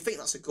ratio. You think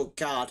that's a good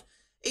card?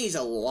 He's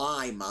a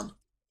lie, man.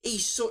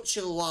 He's such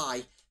a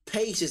lie.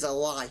 Pace is a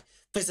lie.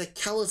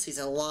 Physicality is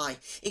a lie.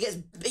 He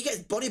gets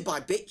bodied by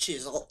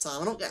bitches all the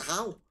time. I don't get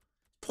how.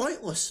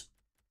 Pointless.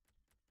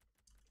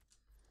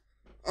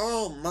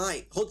 Oh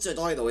my.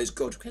 Hudson-Odoi though is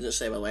good. Can I just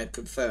say by the way,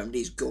 confirmed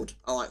he's good.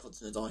 I like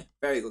Hudson-Odoi.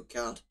 Very good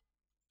card.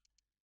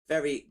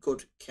 Very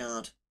good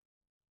card.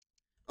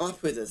 I'm happy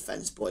with the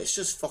defence, but it's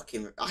just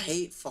fucking... I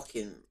hate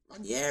fucking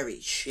Ranieri.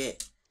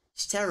 Shit.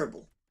 It's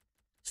terrible.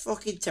 It's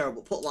fucking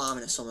terrible. Put Lam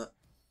in or something.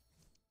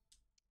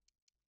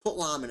 Put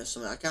Lam in or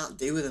something. I can't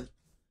do with him.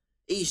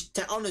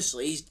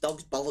 Honestly, he's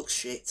dog's bollocks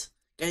shit.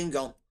 Get him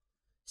gone.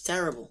 It's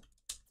terrible.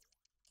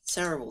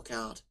 Terrible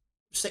card.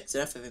 I'm sick to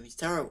death of him. He's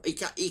terrible.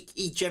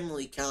 He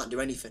generally can't do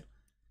anything.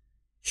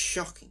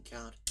 Shocking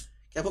card.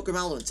 Can I put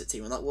Grimaldo into the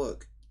team? Will that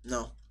work?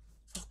 No.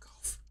 Fuck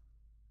off.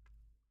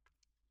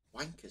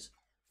 Wankers.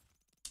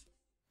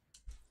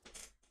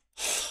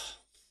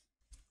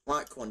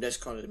 Might come on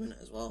Discord in a minute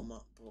as well,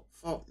 Matt. But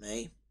fuck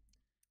me.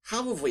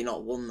 How have we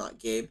not won that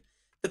game?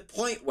 The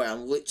point where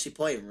I'm literally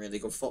playing really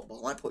good football.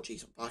 I might put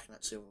Jason Parker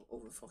actually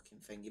over fucking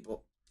thingy, but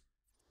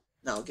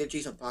no, I'll give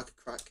Jason Parker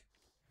a crack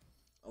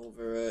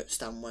over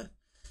Stanway.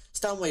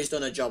 Stanway's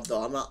done a job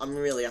though. I'm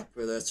really happy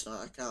with her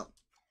tonight.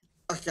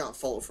 I can't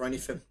fault her for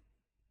anything.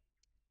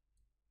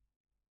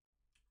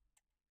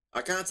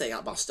 I can't take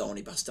out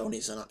Bastoni.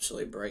 Bastoni's an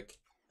absolute break.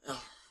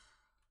 Oh.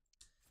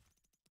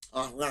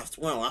 I'll have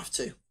to. Well, I'll have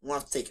to. We'll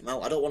have to take him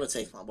out. I don't want to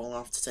take him out, but I'll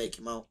have to take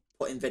him out.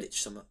 Put in Vidic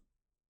something.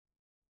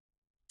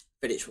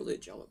 Vidic will do the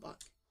job at back.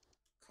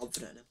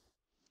 Confident in him.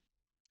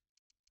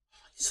 Oh,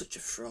 he's such a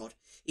fraud.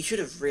 He should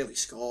have really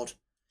scored.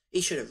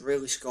 He should have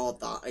really scored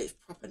that. It's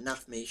proper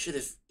naff me. He should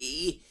have...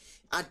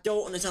 I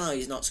don't understand how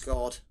he's not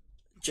scored.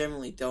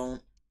 Generally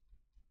don't.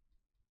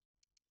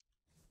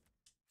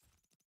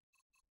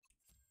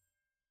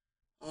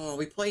 Oh,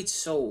 we played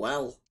so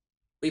well.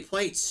 We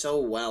played so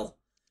well.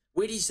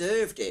 We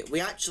deserved it.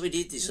 We actually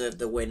did deserve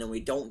the win and we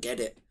don't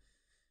get it.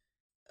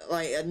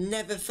 Like, I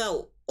never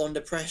felt under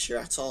pressure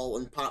at all,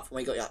 and apart from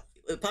when he got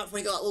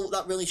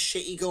that really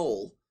shitty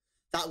goal,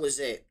 that was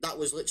it. That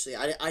was literally,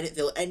 I didn't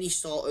feel any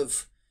sort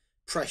of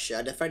pressure.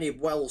 I defended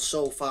well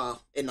so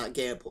far in that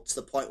game, but to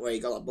the point where he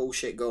got that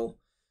bullshit goal.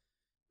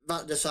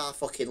 Van der Sar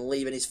fucking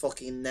leaving his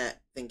fucking net,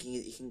 thinking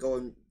he can go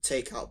and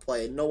take out a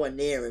player, nowhere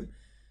near him,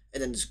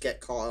 and then just get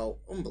caught out.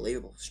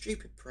 Unbelievable.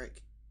 Stupid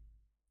prick.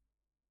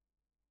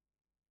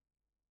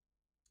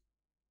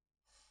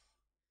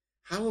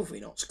 How have we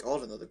not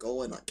scored another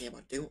goal in that game?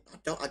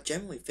 I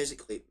generally,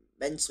 physically,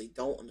 mentally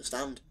don't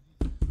understand.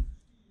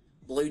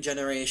 Blue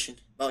generation.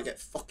 About to get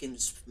fucking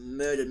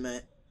murdered,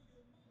 mate.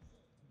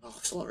 Oh,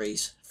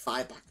 Slurries.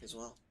 5 back as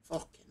well.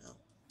 Fucking hell.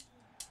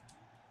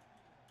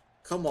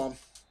 Come on.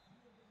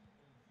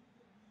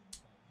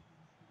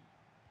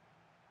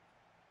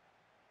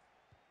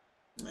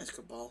 Nice,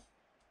 good ball.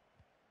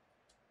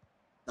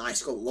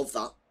 Nice goal. Love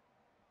that.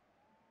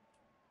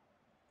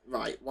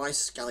 Right, why is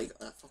Scally got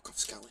that? Fuck off,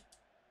 Scally.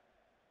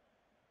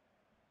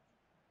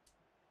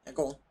 Yeah,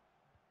 go on.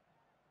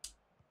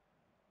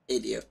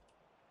 Idiot.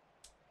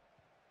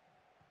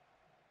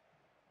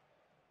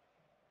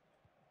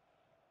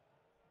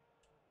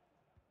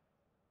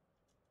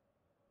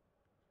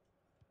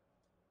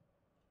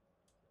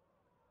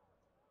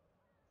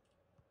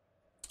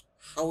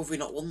 How have we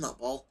not won that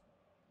ball?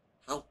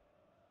 How?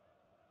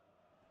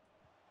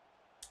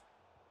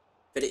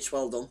 Vidic,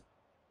 well done.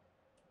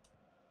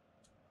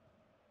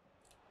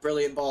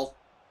 Brilliant ball.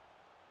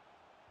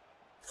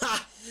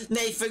 Ha!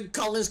 Nathan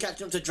Collins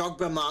catching up to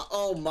Drogba, Matt.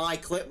 Oh my,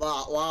 clip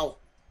that. Wow.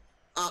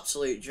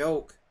 Absolute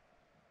joke.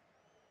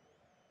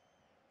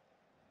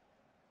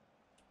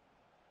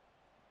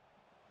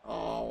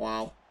 Oh,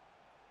 wow.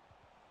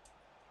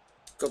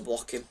 Good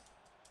blocking.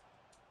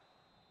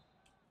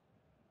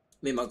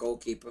 Me, my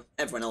goalkeeper.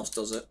 Everyone else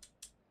does it.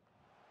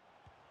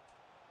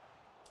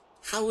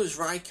 How has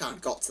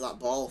Rijkaard got to that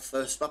ball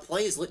first? My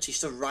player's literally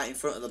stood right in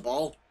front of the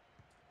ball.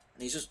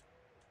 And he's just...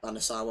 Van der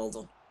Sar, well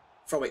done.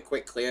 Throw it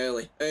quickly,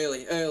 early.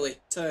 Early.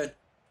 Turn.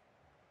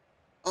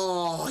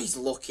 Oh, he's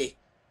lucky.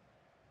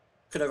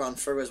 Could have run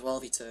through as well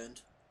if he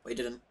turned. But he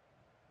didn't.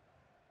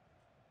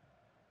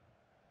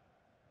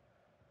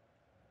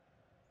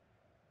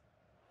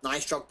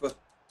 Nice, Drogba.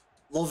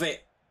 Love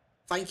it.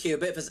 Thank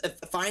you.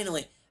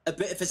 Finally, a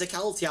bit of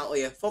physicality out of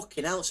you.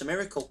 Fucking hell, it's a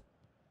miracle.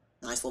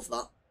 Nice, love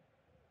that.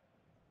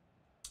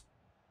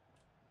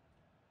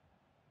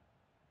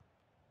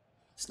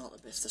 It's not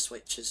the best of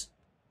switches.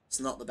 It's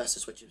not the best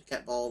of switches. We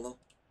kept ball, though.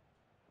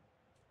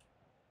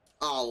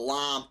 Oh,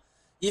 Lamb.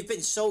 You've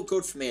been so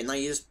good for me, and now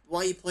you just... Why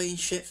are you playing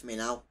shit for me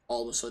now,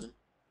 all of a sudden?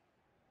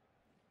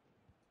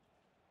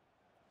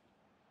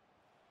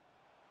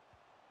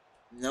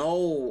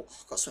 No.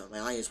 I've got something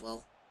in my eye as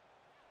well.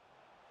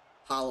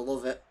 Harlow,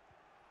 love it.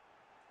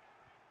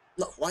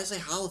 Look, why is it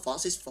Harlow?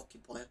 That's his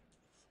fucking player.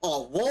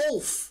 Oh,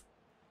 Wolf!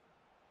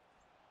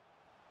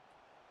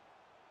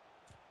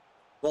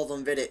 Well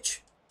done, Vidic.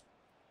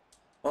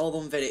 Well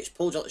done, Vidic.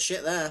 Pulled out the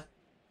shit there.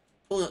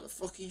 Pulled out the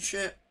fucking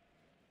shit.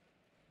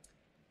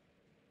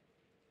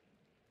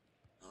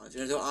 Oh, do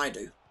you know what I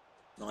do?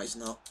 No, he's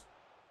not.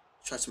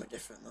 Try something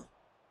different, though.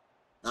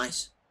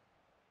 Nice.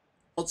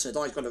 Hudson,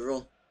 oh, he's got to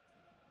run.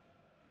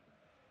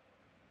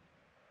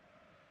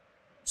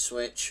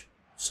 Switch.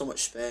 So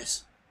much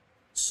space.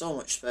 So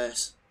much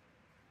space.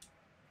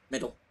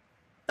 Middle.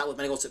 That was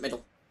meant to go to the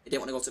middle. He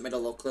didn't want to go to the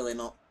middle, though. Clearly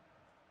not.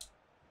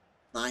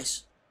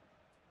 Nice.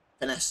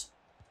 Finesse.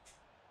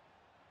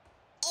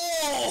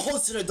 Oh,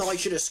 Hudson Odoi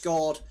should have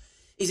scored.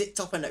 He's at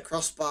top end at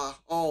crossbar.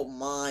 Oh,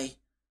 my.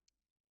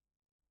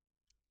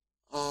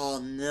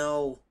 Oh,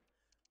 no.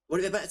 Would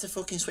it be better to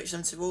fucking switch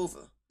them two over?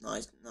 No,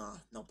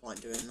 no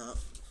point doing that.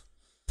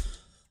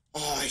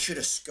 Oh, he should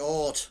have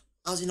scored.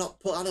 How's he not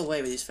put that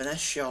away with his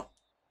finesse shot?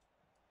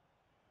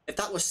 If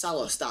that was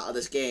Salah start of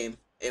this game,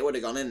 it would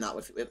have gone in that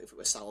if it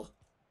was Salah.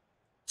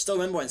 Still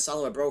remember when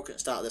Salah were broken at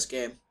the start of this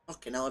game.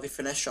 Fucking hell, every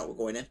finesse shot were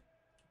going in.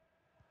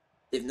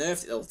 They've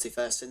nerfed it though, to be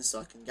fair since,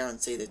 so I can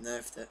guarantee they've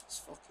nerfed it. It's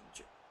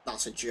fucking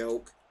that's a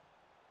joke.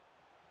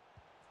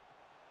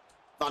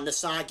 Van der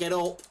Sar, get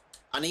up.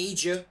 I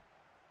need you.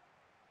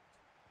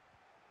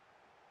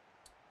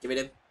 Give it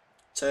him.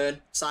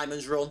 Turn.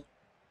 Simon's run.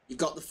 You've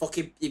got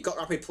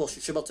rapid plus.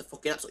 You should be able to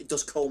fucking absolutely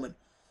dust Coleman.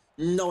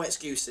 No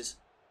excuses.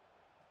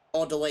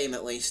 Or delay him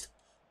at least.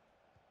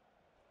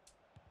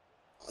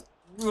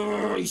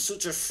 Oh, he's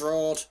such a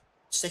fraud.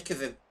 Sick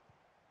of him.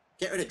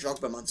 Get rid of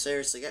Drogba, man.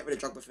 Seriously, get rid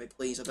of Drogba for me,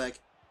 please, I beg.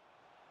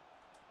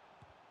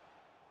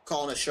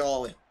 Corner,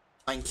 surely.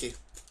 Thank you.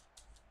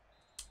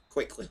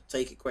 Quickly.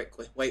 Take it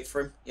quickly. Wait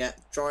for him. Yeah.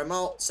 Draw him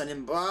out. Send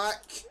him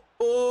back.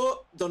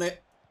 Oh, done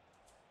it.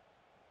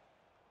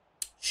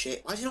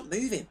 Shit. Why is he not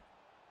moving?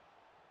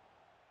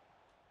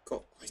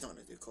 Cut. Oh, he's not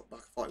going to do a cut back.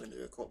 I thought he was going to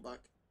do a cut back.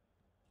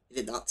 He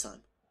did that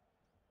time.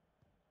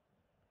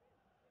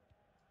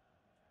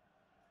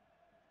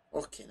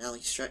 Fucking hell,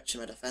 he's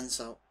stretching my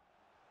defence out.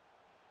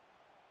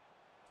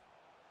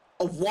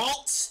 Oh,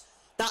 what?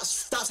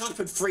 That's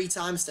happened 3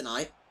 times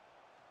tonight.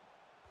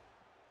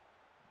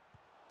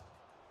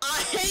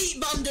 I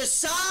hate Van der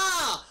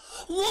Sar!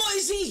 What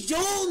has he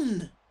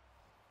done?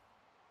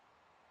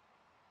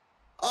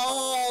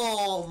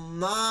 Oh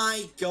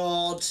my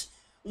god.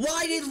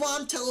 Why did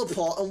Lam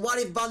teleport and why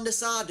did Van der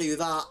Sar do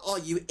that? Oh,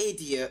 you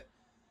idiot.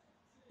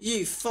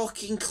 You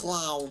fucking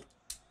clown.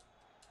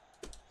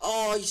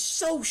 Oh, he's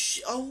so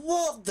oh,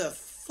 what the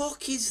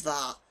fuck is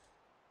that?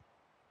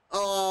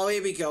 Oh,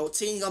 here we go.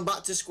 Team gone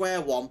back to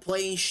square one,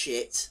 playing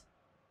shit.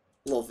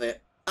 Love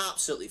it.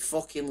 Absolutely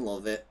fucking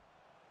love it.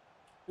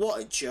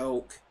 What a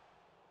joke.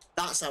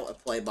 That's out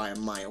of play by a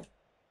mile.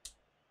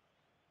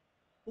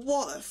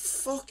 What a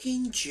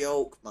fucking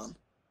joke, man.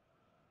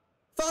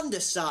 Van der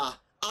Sar,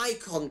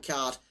 icon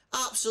card,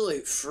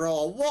 absolute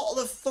fraud. What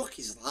the fuck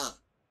is that?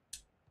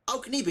 How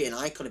can he be an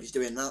icon if he's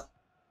doing that?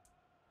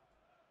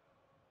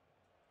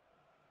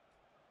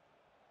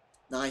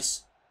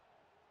 Nice.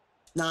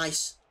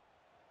 Nice.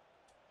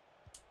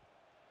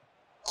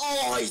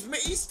 Oh,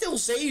 he still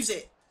saves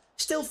it.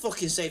 Still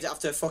fucking saves it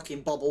after a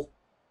fucking bobble.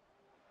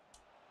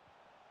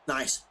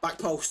 Nice. Back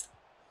post.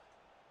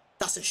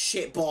 That's a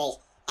shit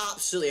ball.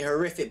 Absolutely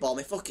horrific ball.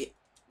 Me fuck it.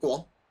 Go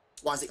on.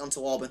 Why's it gone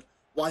to Auburn?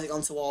 Why's it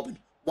gone to Auburn?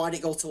 Why'd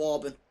it go to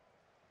Auburn?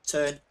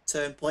 Turn.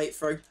 Play it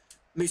through.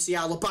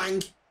 Musiala,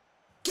 bang.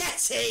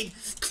 Get in!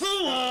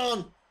 Come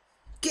on!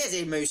 Get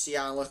in,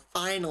 Musiala.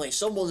 Finally.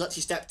 Someone's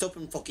actually stepped up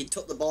and fucking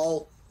took the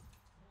ball.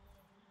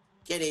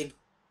 Get in.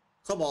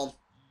 Come on.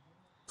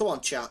 Come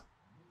on, chat.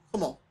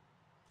 Come on.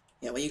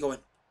 Yeah, where you going?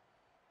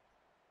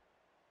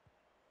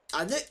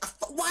 Why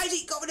did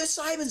it go to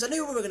Simons? I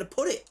knew where we were going to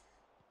put it.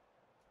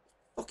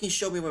 Fucking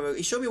showed me where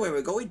he showed me where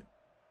we're going.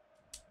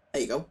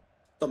 There you go.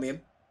 Dummy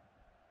him.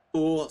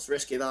 Oh, that's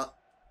risky, that.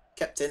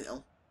 Kept in,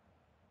 though.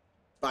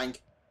 Bang.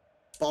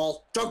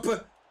 Ball.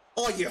 Drogba.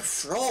 Oh, you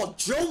fraud.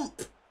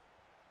 Jump.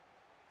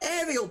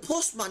 Aerial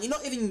plus, man. You're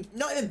not even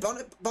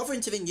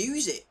bothering to even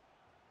use it.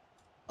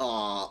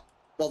 Ah,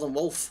 well done,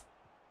 Wolf.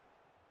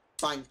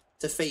 Bang.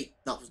 To feet.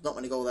 That was not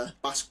going to go there.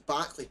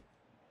 Barkley.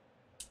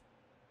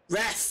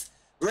 Ref.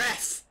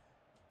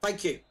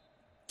 Thank you.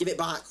 Give it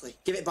Barkley.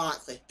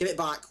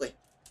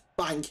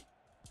 Bang.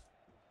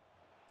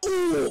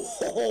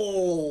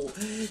 Oh!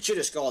 Should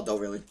have scored though,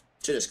 really.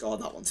 Should have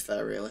scored that one, to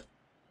fair, really.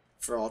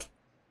 Fraud.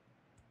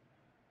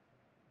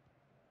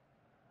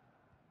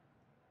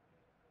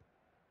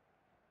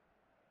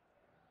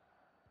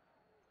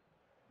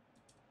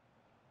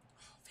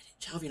 Oh,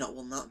 Vidic. How have you not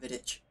won that,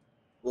 Vidic?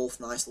 Wolf,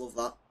 nice. Love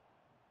that.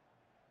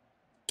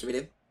 Give it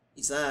him.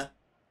 He's there.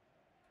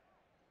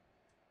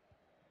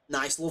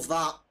 Nice, love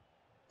that.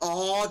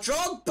 Oh,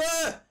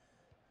 Drogba!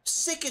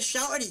 Sick of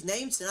shouting his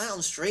name tonight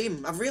on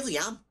stream. I really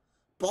am.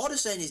 Bored of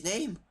saying his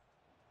name.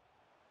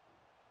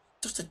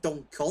 Just a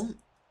dumb cunt.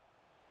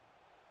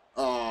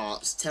 Oh,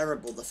 it's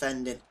terrible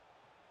defending.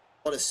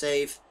 What a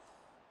save.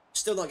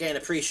 Still not getting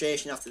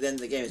appreciation after the end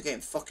of the game. He's getting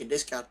fucking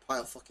discard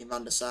pile fucking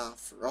Van der Sar.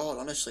 Fraud,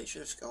 honestly.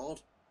 Should have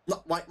scored.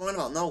 Not white man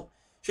about, no.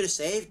 Should have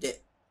saved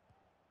it.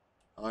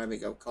 Oh, here we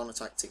go. Corner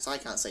tactics. I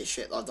can't say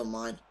shit though. I've done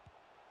mine.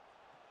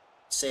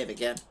 Save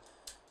again.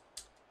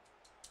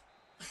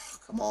 Oh,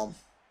 come on.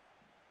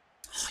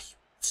 Oh,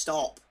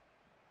 stop.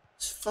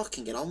 Just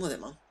fucking get on with it,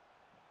 man.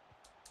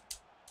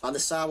 Van der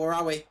Sar, where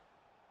are we?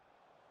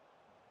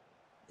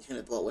 He's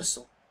going to blow a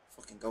whistle.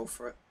 Fucking go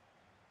for it.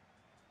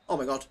 Oh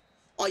my god.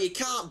 Oh, you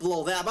can't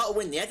blow there. I'm about to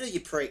win the header,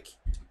 you prick.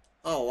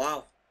 Oh,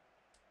 wow.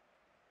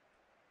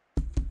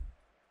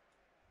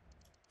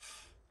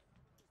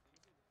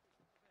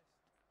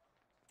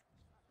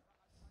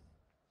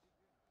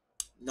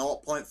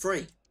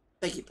 .3.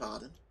 Beg your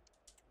pardon.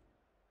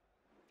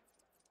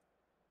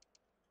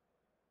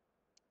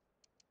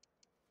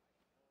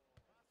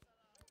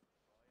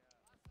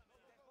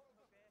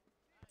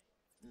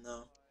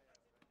 No.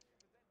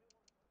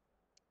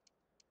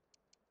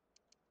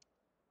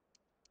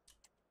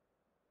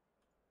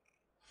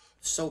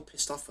 So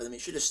pissed off with him. He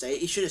should have stayed.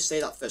 He should have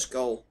saved that first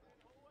goal.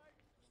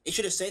 He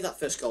should have saved that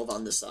first goal,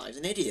 Van der Sar. He's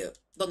an idiot.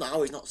 I don't know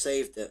how he's not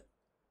saved it.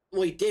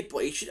 Well, he did,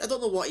 but he should. I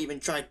don't know what he even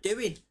tried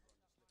doing.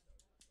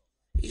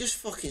 He just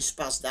fucking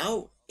spazzed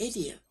out.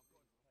 Idiot.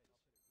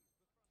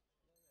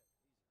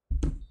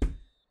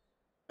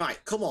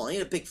 Right, come on. I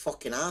need a big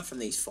fucking R from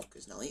these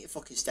fuckers now. I need to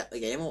fucking step the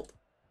game up.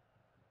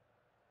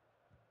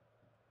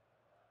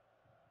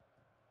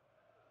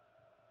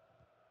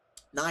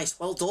 Nice,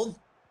 well done.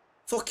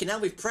 Fucking hell,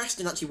 we've pressed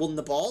and actually won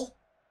the ball.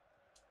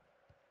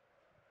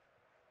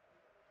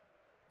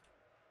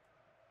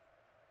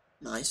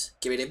 Nice,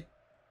 give it him.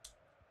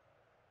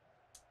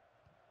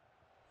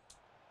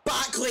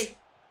 Barkley!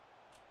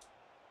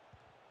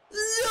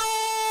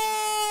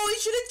 No! He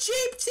should have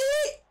chipped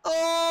it!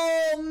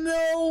 Oh,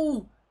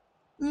 no!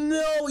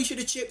 No, he should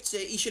have chipped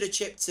it. He should have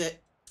chipped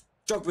it.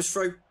 Drogba's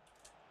through.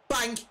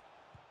 Bang!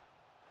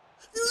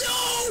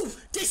 No!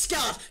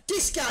 Discard!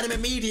 Discard him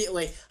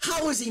immediately.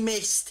 How has he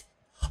missed?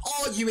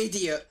 Oh, you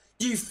idiot.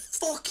 You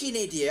fucking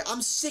idiot.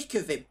 I'm sick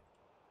of him.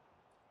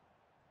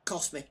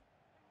 Cost me.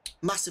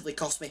 Massively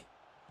cost me.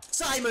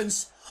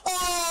 Simons!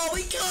 Oh,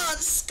 we can't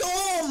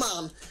score,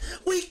 man!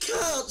 We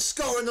can't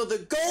score another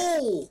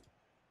goal!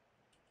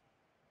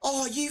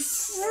 Oh, you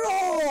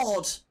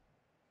fraud!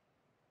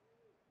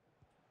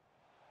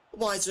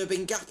 Why is there a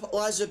big gap?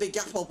 Why is there a big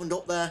gap opened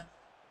up there?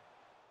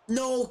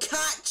 No,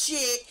 catch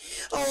it!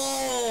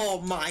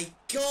 Oh my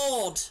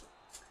god!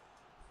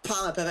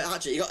 Palmer, perfect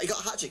hat trick. You got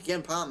a hat trick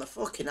again, Palmer.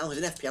 Fucking hell,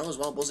 he's in FPL as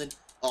well, buzzing.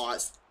 Oh,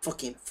 it's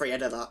fucking free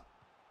head of that.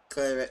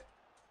 Clear it.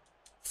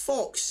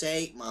 Fuck's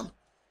sake, man.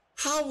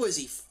 How was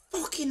he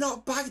fucking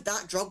not bagged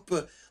that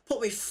Drogba?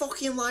 Put me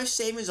fucking life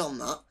savings on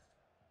that.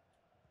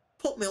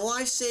 Put me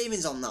life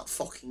savings on that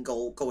fucking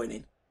goal going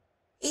in.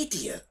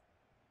 Idiot.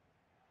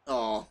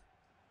 Oh.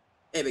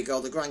 Here we go,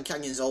 the Grand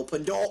Canyon's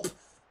opened up.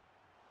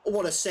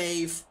 What a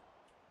save.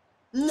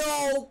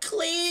 No,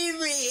 clear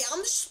it.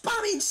 I'm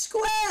spamming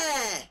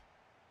square.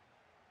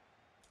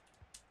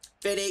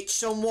 Vidic,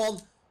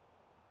 someone.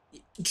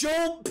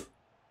 Jump.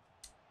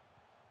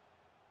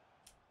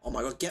 Oh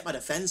my god, get my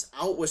defence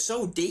out. We're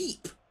so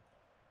deep.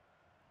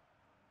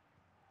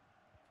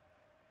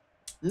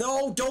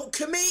 No, don't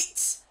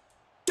commit.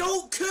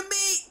 Don't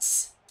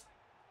commit.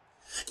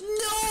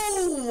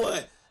 No.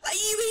 Are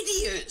you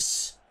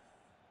idiots?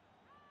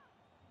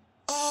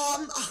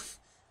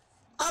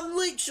 I'm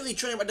literally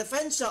trying to get my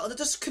defence out and they're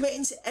just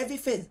committing to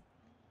everything.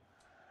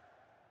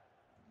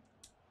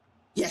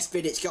 Yes,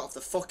 Vidic, get off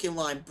the fucking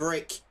line,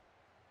 brick.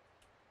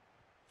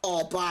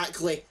 Oh,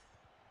 Barkley.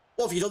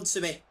 What have you done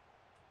to me?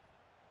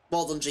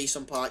 Well done,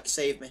 G-Sun Park.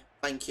 Save me.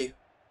 Thank you.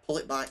 Pull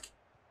it back.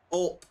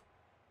 Up.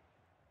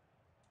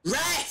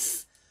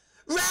 Ref!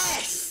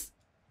 Ref!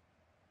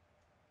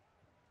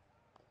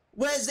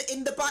 Where's the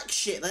in the back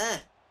shit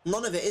there?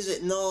 None of it, is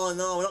it? No,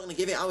 we're not going to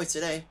give it, are we,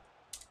 today?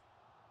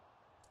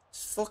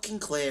 Just fucking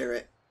clear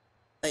it.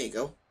 There you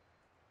go.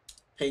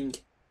 Ping.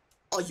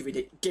 Oh, you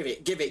idiot. Give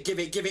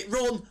it.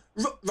 Run!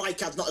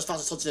 Rijkaard's not as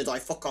fast as Hudson die.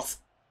 Fuck off.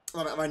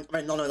 I mean,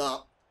 none of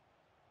that.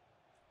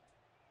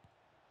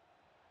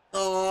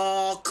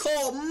 Oh,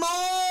 come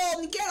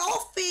on! Get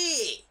off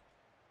it!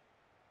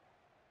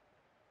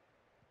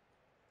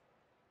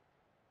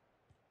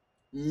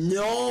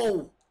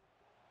 No!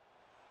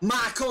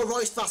 Marco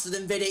Royce faster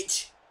than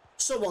Vidic.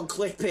 Someone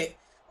clip it.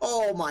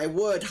 Oh my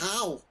word,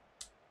 how?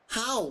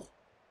 How?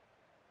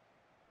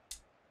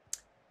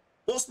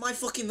 What's my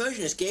fucking version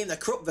of this game? The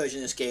corrupt version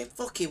of this game.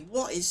 Fucking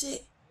what is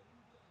it?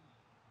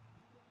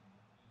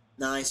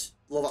 Nice.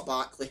 Love that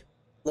Barkley.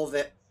 Love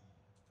it.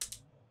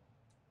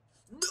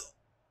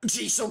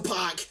 G-Sun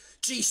Park.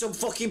 G-Sun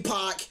fucking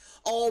Park.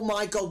 Oh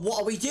my god,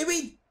 what are we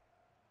doing?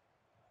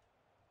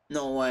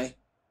 No way.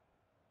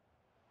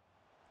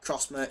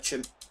 Cross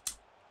merchant.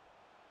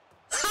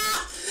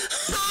 Ha!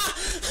 Ha!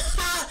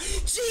 Ha!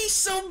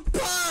 G-Sun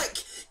Park!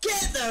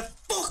 Get the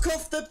fuck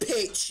off the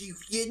pitch, you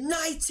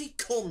united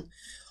cunt!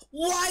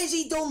 Why has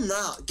he done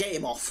that? Get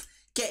him off.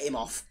 Get him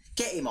off.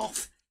 Get him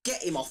off.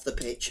 Get him off the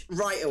pitch.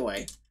 Right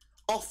away.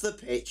 Off the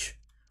pitch.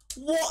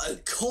 What a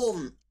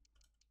cunt.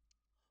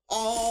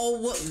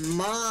 Oh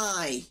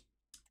my.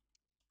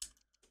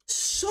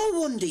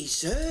 So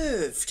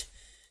undeserved.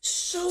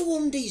 So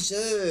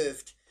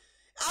undeserved.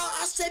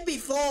 I said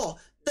before,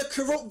 the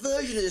corrupt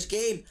version of this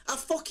game. I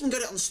fucking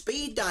got it on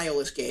speed dial,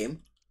 this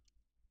game.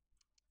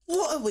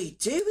 What are we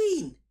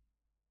doing?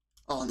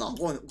 Oh no,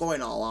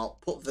 going all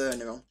out. Put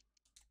Werner on.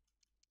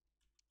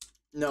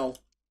 No.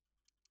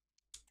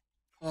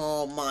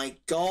 Oh my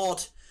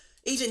god.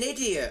 He's an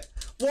idiot.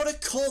 What a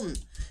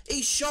cunt.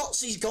 His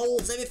shots, his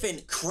goals,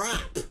 everything.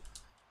 Crap.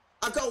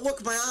 I've got to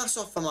work my ass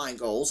off for my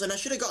goals and I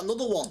should have got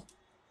another one.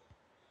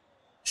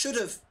 Should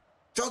have.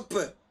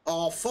 Drogba.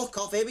 Oh, fuck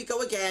off. Here we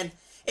go again.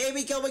 Here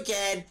we go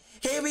again.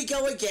 Here we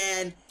go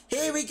again.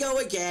 Here we go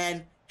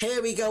again.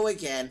 Here we go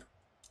again.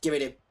 Give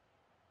it him.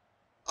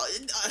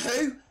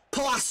 Who?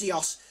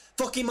 Palacios.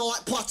 Fucking more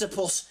like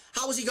Platypus.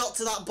 How has he got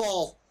to that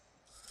ball?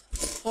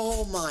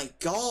 Oh my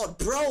god,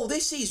 bro,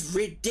 this is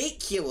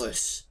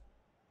ridiculous.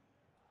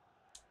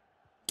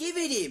 Give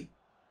it him.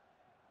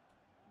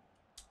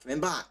 Give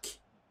him back.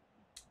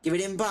 Give it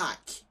him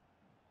back.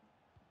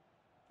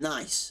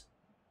 Nice.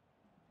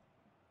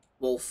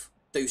 Wolf,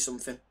 do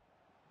something.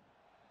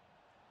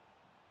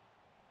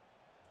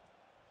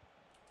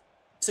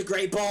 It's a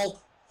great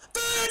ball.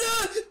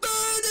 Werner,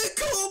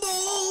 come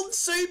on,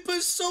 super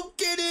sub,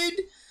 get in.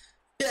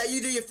 Yeah,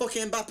 you do your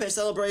fucking Mbappe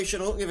celebration.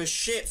 I don't give a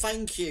shit.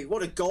 Thank you.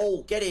 What a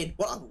goal. Get in.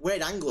 What a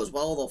weird angle as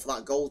well, though, for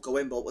that goal to go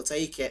in, but we'll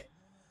take it.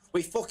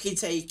 We fucking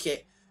take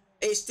it.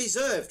 It's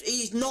deserved.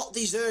 He's not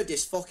deserved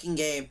this fucking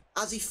game.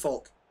 Has he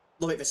fuck?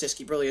 Love it,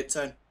 Vasisky. Brilliant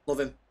turn. Love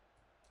him.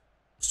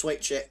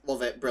 Switch it.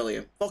 Love it.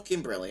 Brilliant.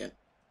 Fucking brilliant.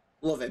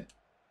 Love him.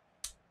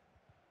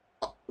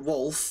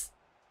 Wolf.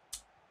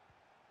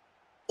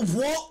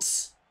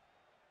 What?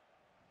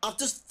 I've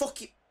just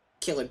fucking...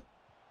 Kill him.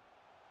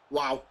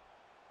 Wow.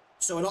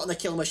 So we're not on the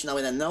kill mission now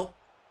and then, no?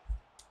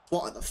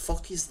 What the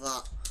fuck is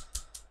that?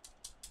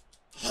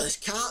 Oh, this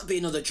can't be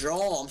another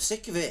draw. I'm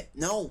sick of it.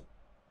 No.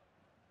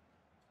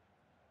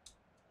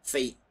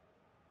 Feet.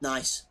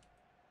 Nice.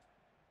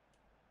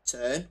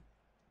 Turn.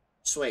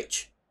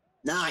 Switch.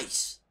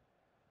 Nice.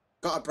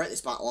 Gotta break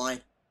this back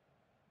line.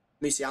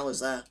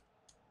 Musiala's there.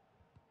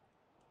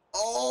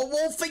 Oh,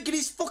 Wolf thinking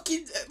he's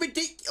fucking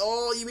ridiculous.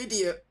 Oh, you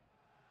idiot.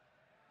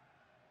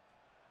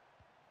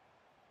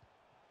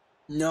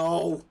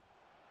 No.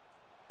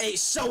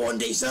 It's so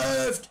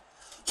undeserved.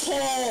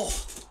 Oh.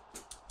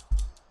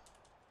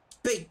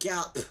 big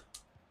gap.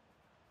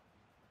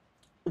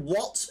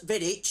 What?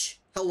 Vidic?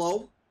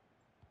 Hello?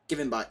 Give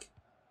him back.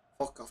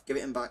 Fuck off. Give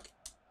it him back.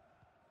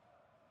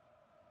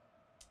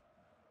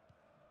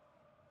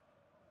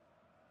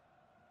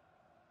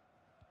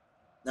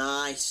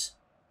 Nice.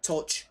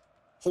 Touch.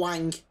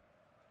 Huang.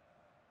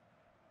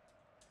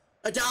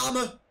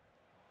 Adama.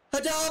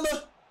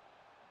 Adama.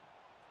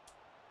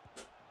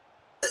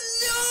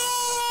 No!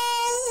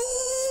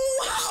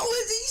 How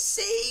is he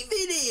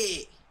saving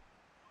it?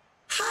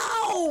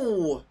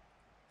 How?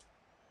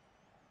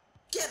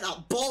 Get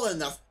that ball in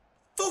the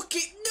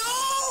fucking...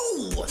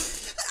 No!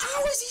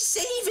 How is he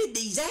saving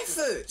these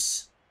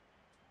efforts?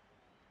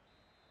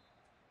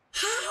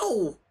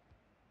 How?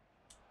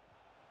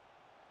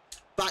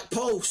 Back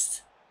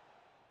post.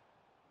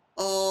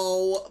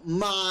 Oh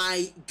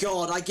my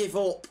god, I give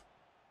up.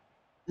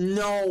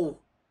 No.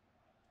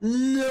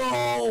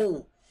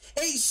 No.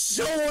 It's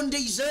so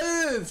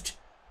undeserved.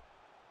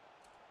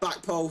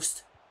 Back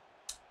post.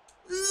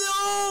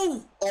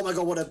 No. Oh my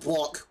god, what a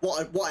block.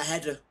 What a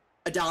header.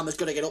 Adama's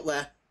got to get up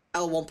there.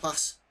 L1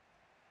 pass.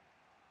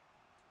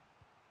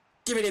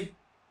 Give it him.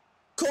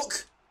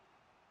 Cook.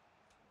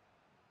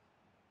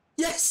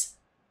 Yes.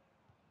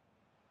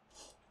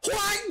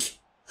 Huang.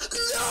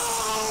 No!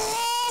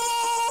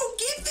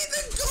 Give me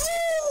the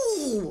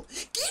goal!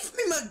 Give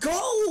me my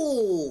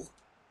goal!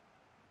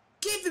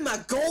 Give me my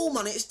goal,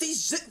 man. It's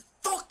this...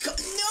 Fuck.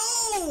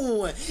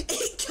 No!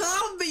 It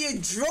can't be a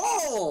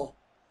draw.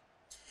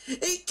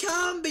 It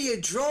can't be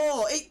a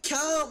draw. It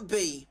can't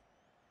be.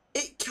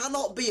 It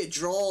cannot be a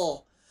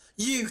draw.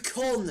 You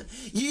cunt.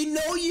 You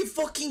know you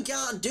fucking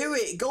can't do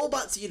it. Go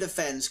back to your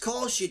defence. Of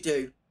course you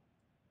do.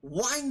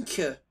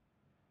 Wanker.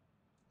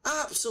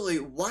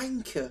 Absolute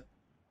wanker.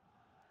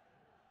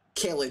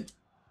 Kill him.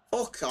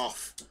 Fuck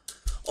off.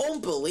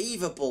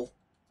 Unbelievable.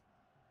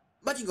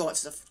 Imagine going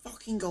to the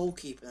fucking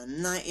goalkeeper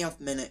in the 90th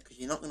minute because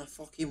you're not going to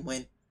fucking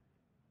win.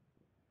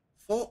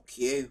 Fuck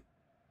you.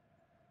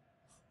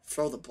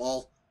 Throw the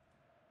ball.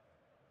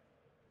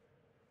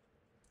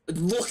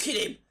 Look at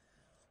him.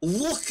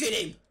 Look at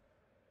him.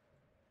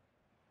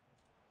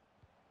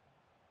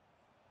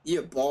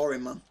 You're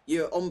boring, man.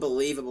 You're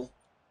unbelievable.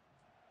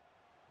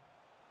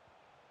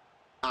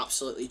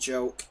 Absolutely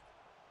joke.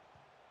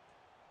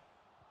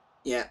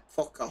 Yeah,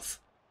 fuck off.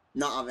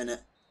 Not having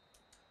it.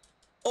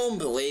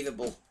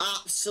 Unbelievable.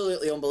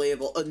 Absolutely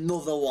unbelievable.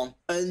 Another one.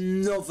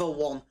 Another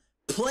one.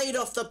 Played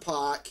off the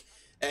park.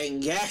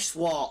 And guess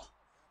what?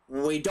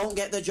 We don't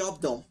get the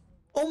job done.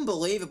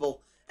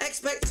 Unbelievable.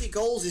 Expected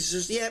goals is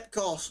just, yeah, of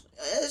course.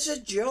 It's a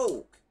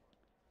joke.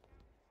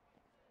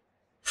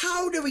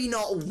 How do we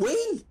not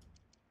win?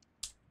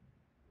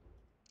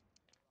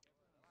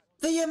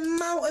 The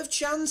amount of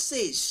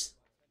chances.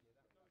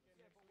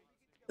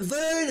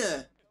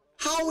 Werner.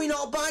 How are we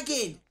not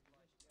bagging?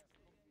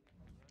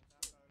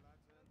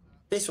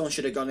 This one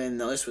should have gone in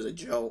though. This was a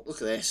joke.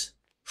 Look at this.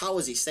 How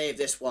has he saved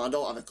this one? I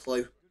don't have a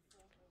clue.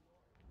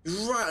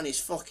 Right on his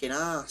fucking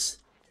ass.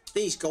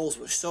 These goals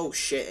were so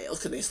shit.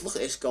 Look at this. Look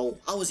at this goal.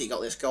 How has he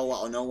got this goal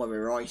out of nowhere with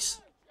Royce?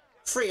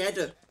 Free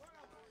header.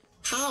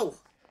 How?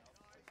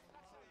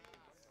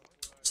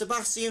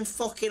 Sebastian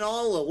fucking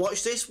Aller.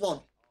 Watch this one.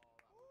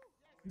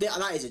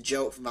 That is a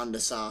joke from Van der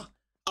Sar.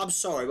 I'm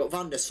sorry, but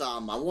Van der Sar,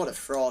 man, what a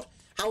fraud.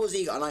 How has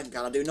he got an item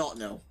card? I do not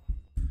know.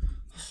 Oh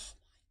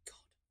my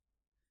god.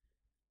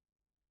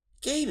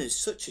 Game is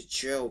such a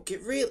joke.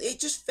 It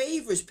just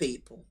favours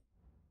people.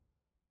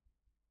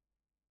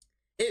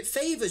 It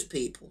favours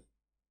people.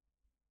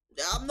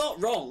 I'm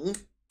not wrong.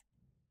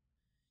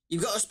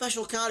 You've got a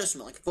special card or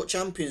something, like a FUT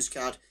Champions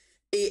card.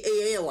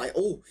 You're like,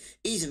 oh,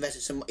 he's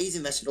invested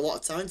a lot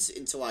of time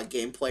into our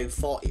game, getting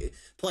 40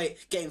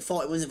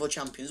 wins in FUT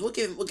Champions. We'll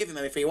give him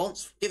everything he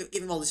wants. Give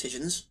him all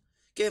decisions.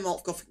 Give him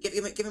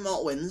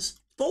all wins.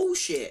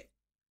 Bullshit.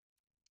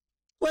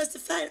 Where's the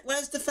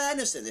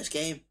fairness in this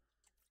game?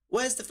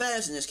 Where's the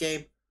fairness in this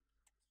game?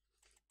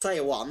 Tell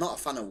you what, I'm not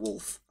a fan of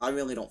Wolf. I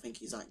really don't think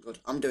he's that good.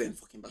 I'm doing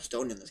fucking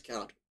Bastoni on this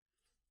card.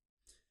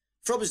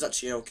 Frobs is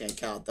actually an okay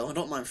card though. I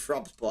don't mind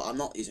Frobs, but I'm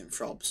not using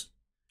Frobs.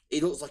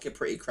 He looks like a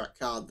pretty crack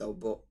card though,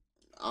 but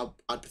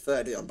I'd prefer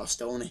to do it on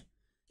Bastoni.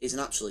 He's an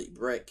absolute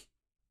brick.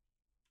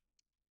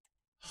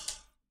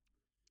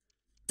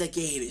 The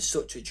game is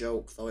such a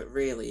joke though, it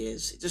really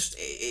is.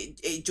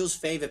 It does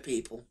favour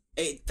people.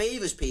 It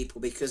favours people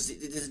because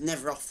it's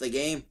never off the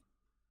game.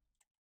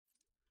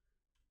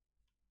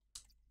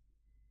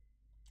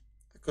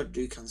 I could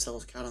do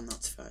Cancelo's card on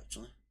that fair,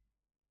 actually.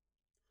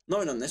 Not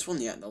even on this one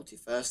yet though, to be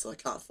fair, still I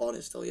can't afford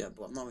it still yet,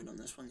 but I'm not even on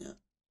this one yet.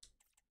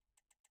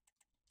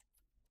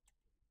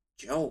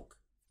 Joke.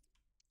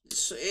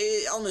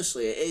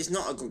 Honestly, it's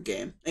not a good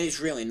game. It's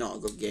really not a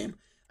good game.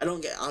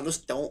 I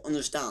just don't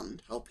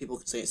understand how people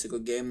can say it's a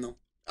good game though.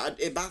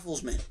 It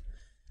baffles me.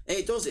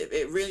 It does.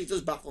 It really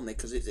does baffle me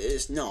because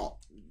it's not.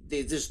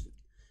 They just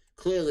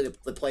clearly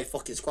they play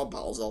fucking squad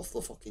battles all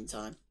the fucking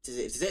time.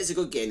 If it's a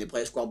good game, they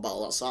play a squad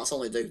battle. That's all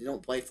they do. They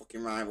don't play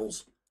fucking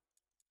rivals.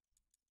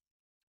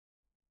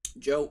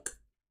 Joke.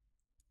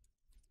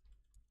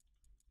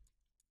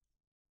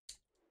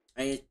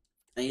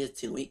 I need a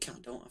team week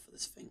card, don't I, for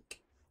this thing?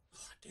 Oh,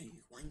 I do,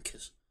 you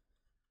wankers.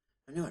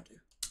 I know I do.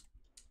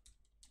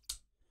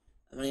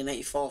 I'm only an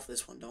 84 for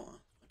this one, don't I?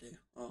 I do.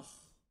 Oh.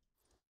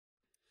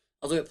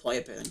 I'll do it, play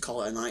a bit, and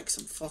call it a night, because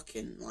I'm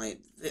fucking, like,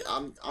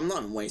 I'm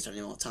not even wasting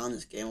any more time in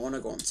this game. I want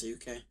to go on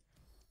 2K.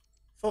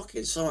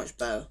 Fucking so much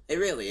better. It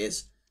really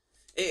is.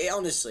 It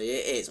honestly,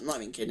 it is. I'm not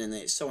even kidding.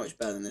 It's so much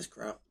better than this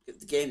crap.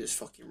 The game just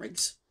fucking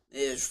rigs. It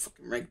is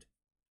fucking rigged.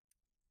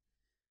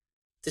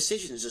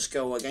 Decisions just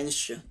go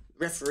against you.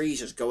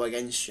 Referees just go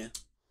against you.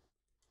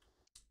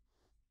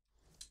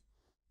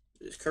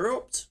 It's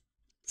corrupt.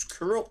 It's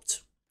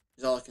corrupt.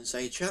 Is all I can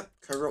say, chap.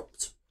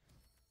 Corrupt.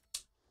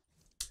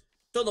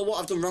 Don't know what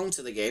I've done wrong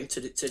to the game to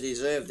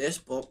deserve this,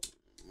 but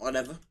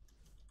whatever.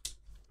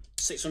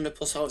 600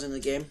 plus hours in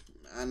the game,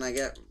 and I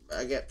get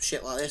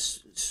shit like this.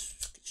 It's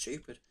fucking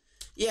stupid.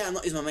 Yeah, I'm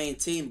not using my main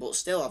team, but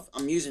still,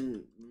 I'm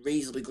using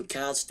reasonably good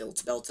cards still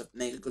to be able to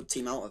make a good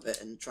team out of it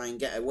and try and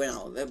get a win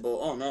out of it. But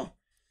oh no,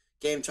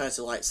 game tries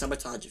to like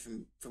sabotage you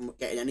from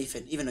getting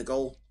anything, even a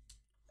goal,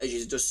 as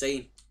you've just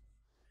seen.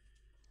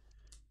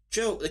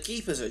 Joe, the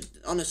keepers are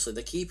honestly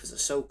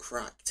so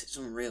cracked. It's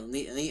unreal. I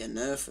need to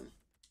nerf them.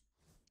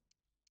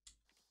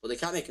 But they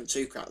can't make them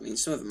too crap. I mean,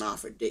 some of them are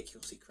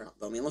ridiculously crap,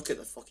 though. I mean, look at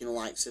the fucking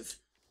likes of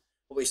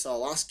what we saw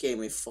last game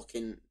with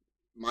fucking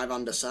my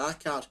Van der Sar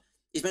card.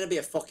 He's meant to be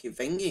a fucking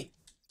thingy.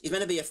 He's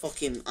meant to be a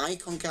fucking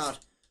icon card.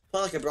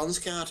 Play like a bronze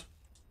card.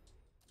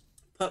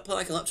 Play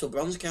like an actual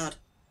bronze card.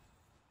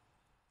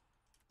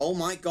 Oh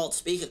my god,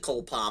 speak of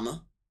Cole Palmer.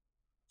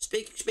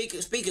 Speak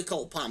of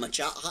Cole Palmer,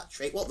 chat. Hat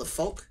trick. What the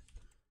fuck?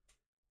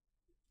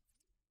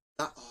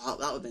 That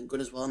would have been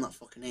good as well on that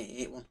fucking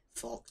 88 one.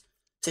 Fuck.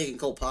 Taking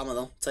Cole Palmer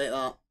though. Take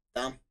that.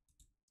 Damn.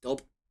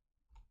 Dub.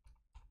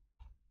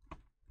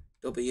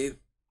 W.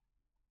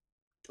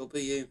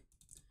 W.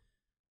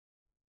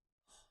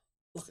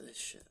 Look at this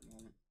shit at the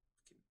moment.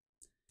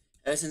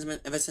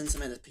 Ever since I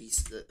made a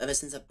piece, ever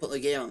since I put the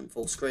game on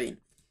full screen,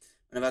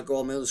 whenever I go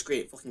on middle of the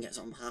screen, it fucking gets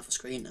on half a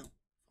screen now.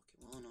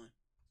 Fucking well annoying.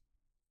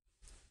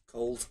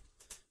 Cold.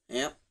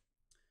 Yep.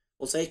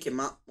 We'll take him,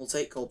 Matt. We'll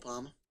take Cole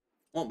Palmer.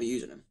 Won't be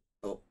using him,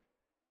 but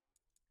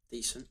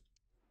decent.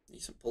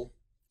 Decent pull.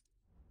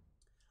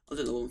 I'll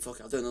do another one, fuck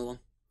it, I'll do another one.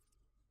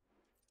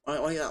 I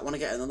want to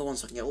get another one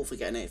so I can hopefully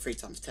get an 83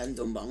 times 10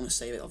 done, but I'm going to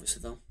save it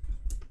obviously though.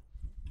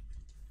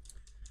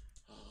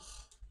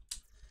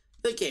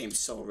 The game's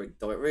so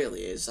rigged though, it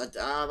really is.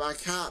 I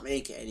can't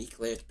make it any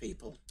clearer to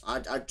people. I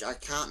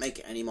can't make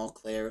it any more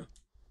clearer.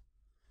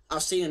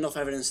 I've seen enough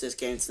evidence of this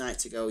game tonight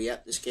to go,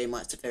 yep, this game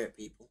likes to favour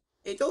people.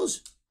 It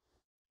does.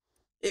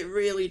 It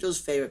really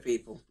does favour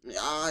people. As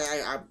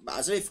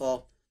I said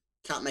before,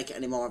 can't make it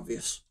any more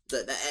obvious.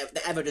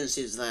 The evidence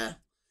is there.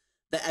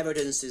 The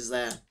evidence is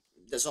there.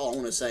 That's all I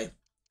want to say.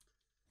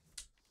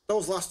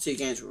 Those last two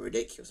games were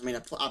ridiculous. I mean,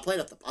 I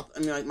played at the... I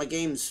mean, like, my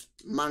games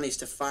managed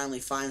to finally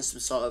find some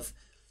sort of...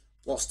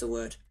 What's the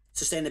word?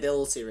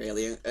 Sustainability,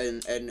 really.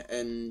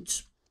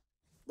 And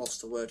what's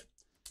the word?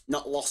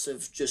 Not loss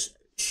of just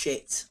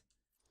shit.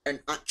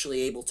 And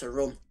actually able to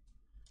run.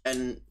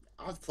 And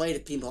I've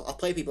played people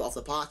off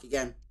the park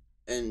again.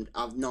 And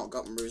I've not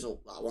gotten the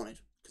result that I wanted.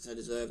 Because I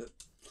deserve it.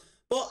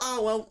 But,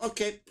 oh well,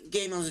 okay.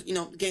 Game has, you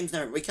know, game's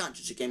never... We can't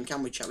judge a game,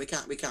 can we, chat? We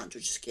can't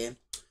judge this game.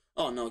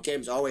 Oh no,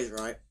 game's always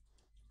right.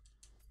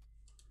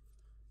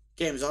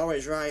 Game's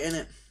always right,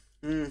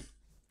 innit?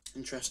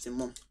 Interesting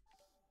one.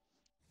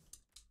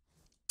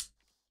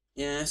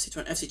 Yeah,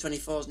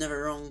 FC24 is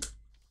never wrong.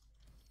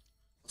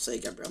 I'll say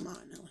Gabriel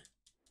Martinelli.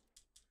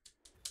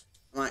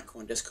 I might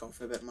go on Discord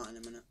for a bit, Martin,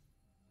 in a minute.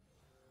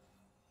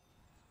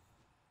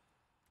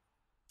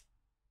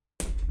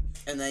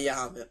 And there you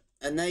have it.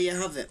 And there you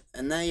have it.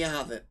 And there you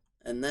have it.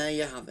 And there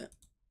you have it.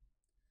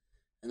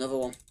 Another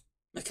one.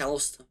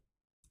 McAllister.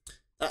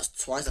 That's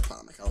twice a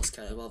part of McAllister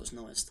as well, I've just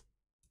noticed.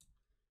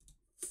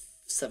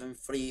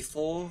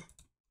 734.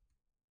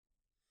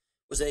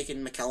 Was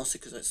taking McAllister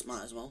because it's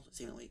smart as well.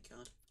 It's even a league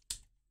card.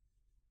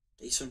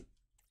 Decent.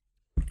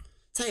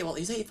 Tell you what,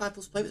 these 85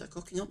 plus players are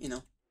cooking up, you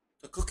know.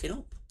 They're cooking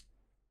up.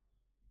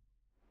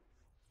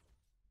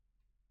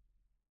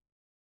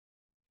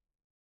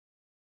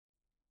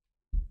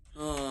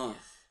 Oh.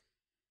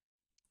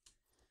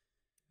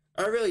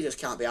 I really just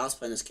can't be arsed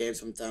playing this game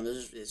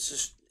sometimes.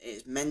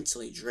 It's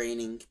mentally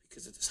draining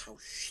because of just how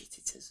shit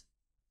it is.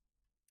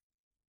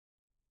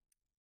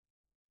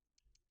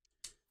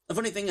 The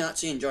funny thing, I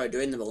actually enjoy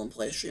doing the role and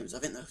play streams. I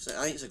think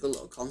it's a good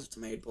little concept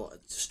I made, but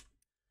at just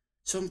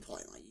some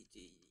point, like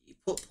you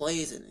put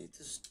players in, it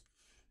just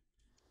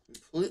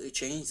completely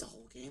changes the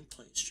whole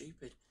gameplay. It's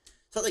stupid.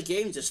 It's like the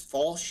game just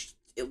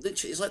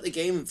it's like the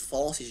game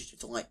forces you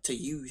to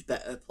use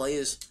better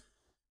players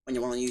when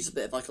you want to use a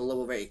bit of like a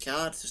lower rated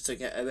card just to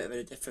get a bit of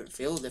a different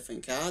feel,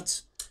 different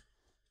cards.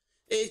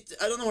 I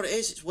don't know what it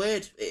is. It's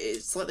weird.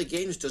 It's like the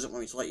game just doesn't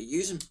want me to let you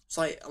use them. It's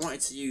like I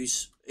wanted to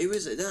use who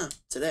was it there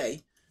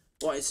today?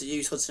 Wanted to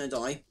use Hudson.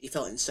 He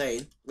felt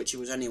insane, which he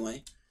was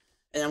anyway.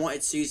 And I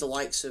wanted to use the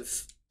likes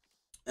of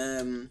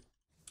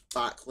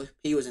Barkley.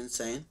 He was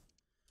insane.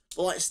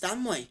 But like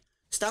Stanley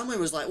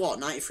was like what,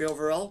 93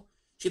 overall.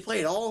 She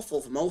played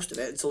awful for most of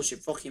it until she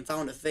fucking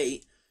found her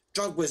feet.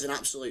 Drogba's an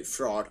absolute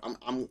fraud.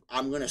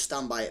 I'm gonna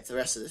stand by it for the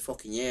rest of the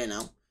fucking year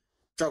now.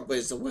 Drogba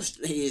is the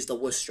worst. He is the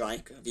worst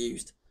striker I've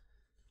used.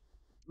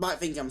 Might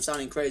think I'm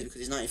sounding crazy because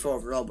he's 94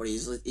 overall, but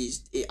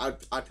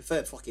I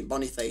prefer fucking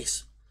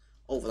Boniface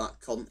over that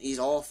cunt. He's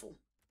awful.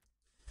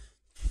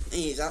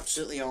 He is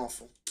absolutely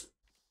awful.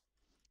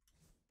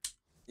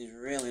 He's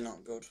really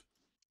not good.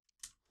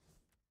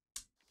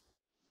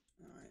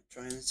 Alright,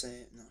 trying to say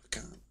it. No, I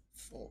can't.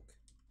 Fuck.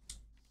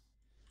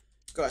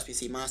 Go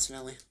SBC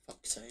Martinelli.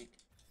 Fuck's sake.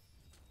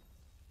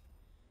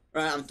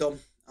 Right, I'm done.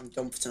 I'm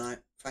done for tonight.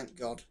 Thank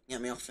God.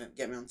 Get me off it.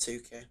 Get me on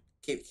 2K.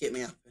 Keep me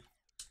happy.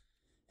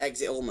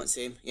 Exit Ultimate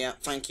Team. Yeah,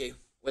 thank you.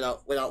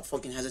 Without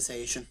fucking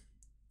hesitation.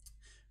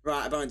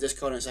 Right, I'll be on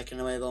Discord in a second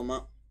away though,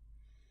 Matt.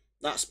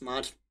 That's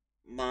mad.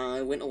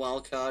 My winter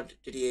wildcard,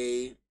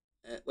 Didier...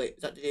 wait,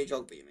 is that Didier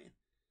Drogba you mean?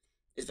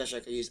 Especially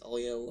I could use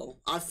Lowe.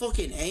 I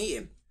fucking hate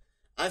him.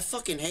 I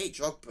fucking hate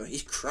Drogba.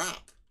 He's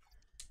crap.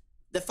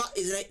 The fact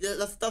is,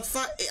 the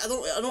fact I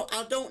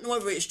don't know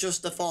whether it's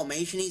just the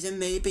formation he's in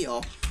maybe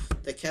or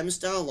the chem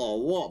style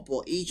or what,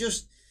 but he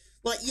just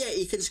like yeah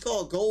he can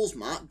score goals,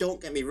 Matt.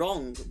 Don't get me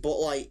wrong, but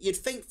like you'd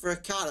think for a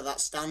card of that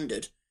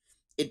standard,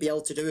 he'd be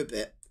able to do a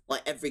bit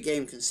like every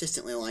game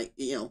consistently. Like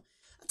you know,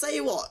 I tell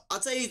you what,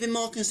 he's been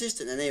more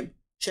consistent than him.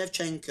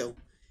 Shevchenko,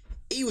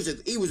 he was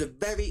a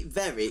very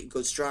very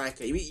good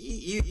striker. You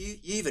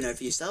even know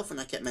for yourself when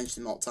I kept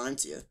mentioning him all the time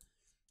to you.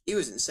 He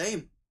was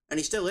insane, and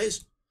he still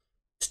is.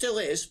 Still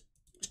is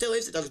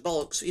the dog's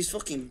bollocks. He's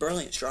fucking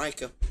brilliant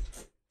striker.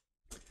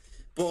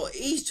 But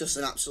he's just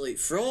an absolute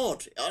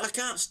fraud. I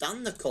can't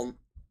stand the cunt.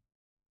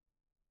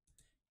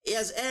 He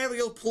has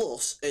aerial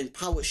plus and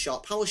power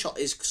shot. Power shot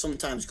is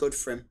sometimes good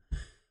for him.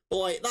 But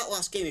like that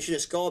last game he should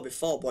have scored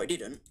before, but he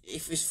didn't.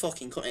 If he's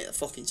fucking couldn't hit the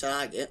fucking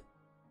target.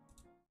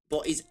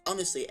 But he's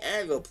honestly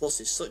aerial plus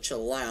is such a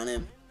lie on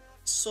him.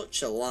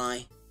 Such a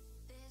lie.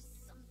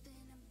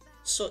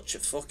 Such a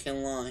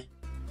fucking lie.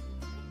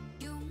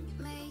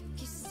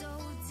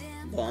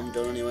 But I'm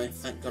done anyway.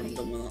 Thank God I'm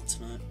done with that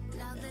tonight.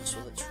 Yeah, so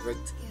it's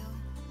rigged.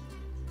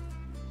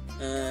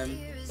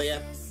 But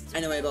yeah.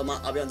 Anyway, but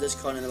I'll be on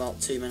Discord in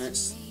about 2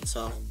 minutes.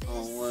 So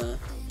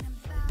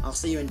I'll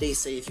see you in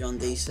DC if you're on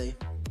DC.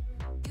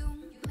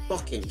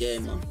 Fucking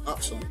game, man.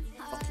 Absolute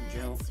fucking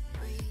joke.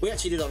 We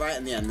actually did alright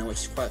in the end though, which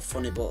is quite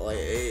funny. But like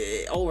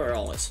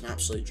overall, it's an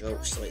absolute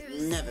joke. So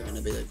it's never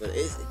gonna be that good.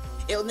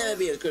 It'll never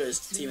be as good as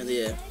Team of the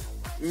Year.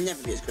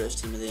 Never be as good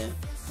as Team of the Year.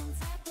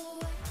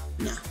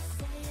 Nah.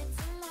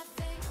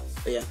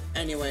 But yeah,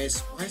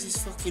 anyways, why is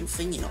this fucking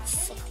thingy not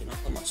fucking up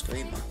on my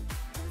screen, man?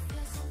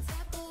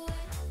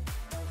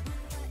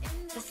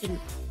 Fucking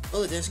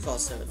other Discord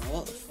server now,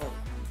 what the fuck?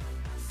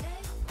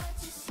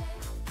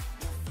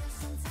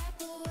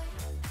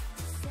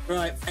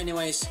 Right,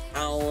 anyways,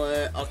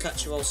 I'll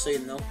catch you all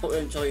soon though. Hope you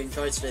enjoyed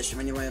today's stream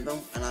anyway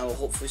though, and I will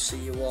hopefully see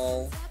you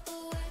all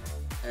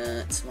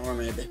tomorrow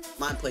maybe.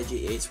 Might play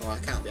GTA tomorrow,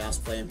 I can't be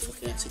arsed playing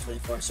fucking FC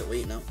 24 hours a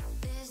week now.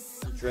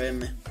 Drain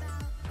me.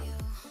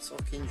 It's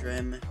fucking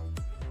drain me.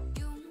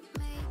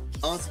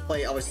 I'll have to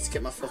play it obviously to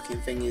get my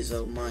fucking thingies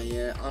though,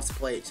 I'll have to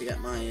play it to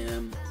get my,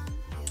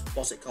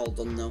 what's it called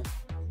done though?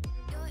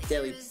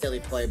 Daily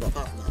play, but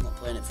apart from that I'm not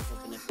playing it for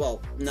fucking,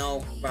 well,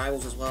 no,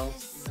 rivals as well.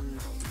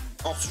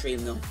 Off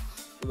stream though,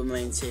 with my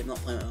main team, not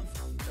playing it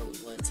on daily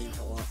play team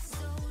for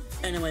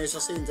that. Anyways,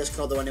 I'll see you in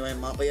Discord though anyway,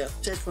 Matt, but yeah,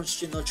 cheers for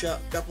watching the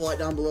chat, drop a like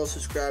down below,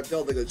 subscribe, do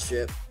all the good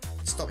shit.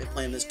 Stop me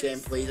playing this game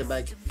please, I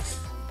beg.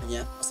 And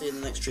yeah, I'll see you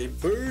in the next stream,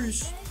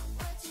 peace!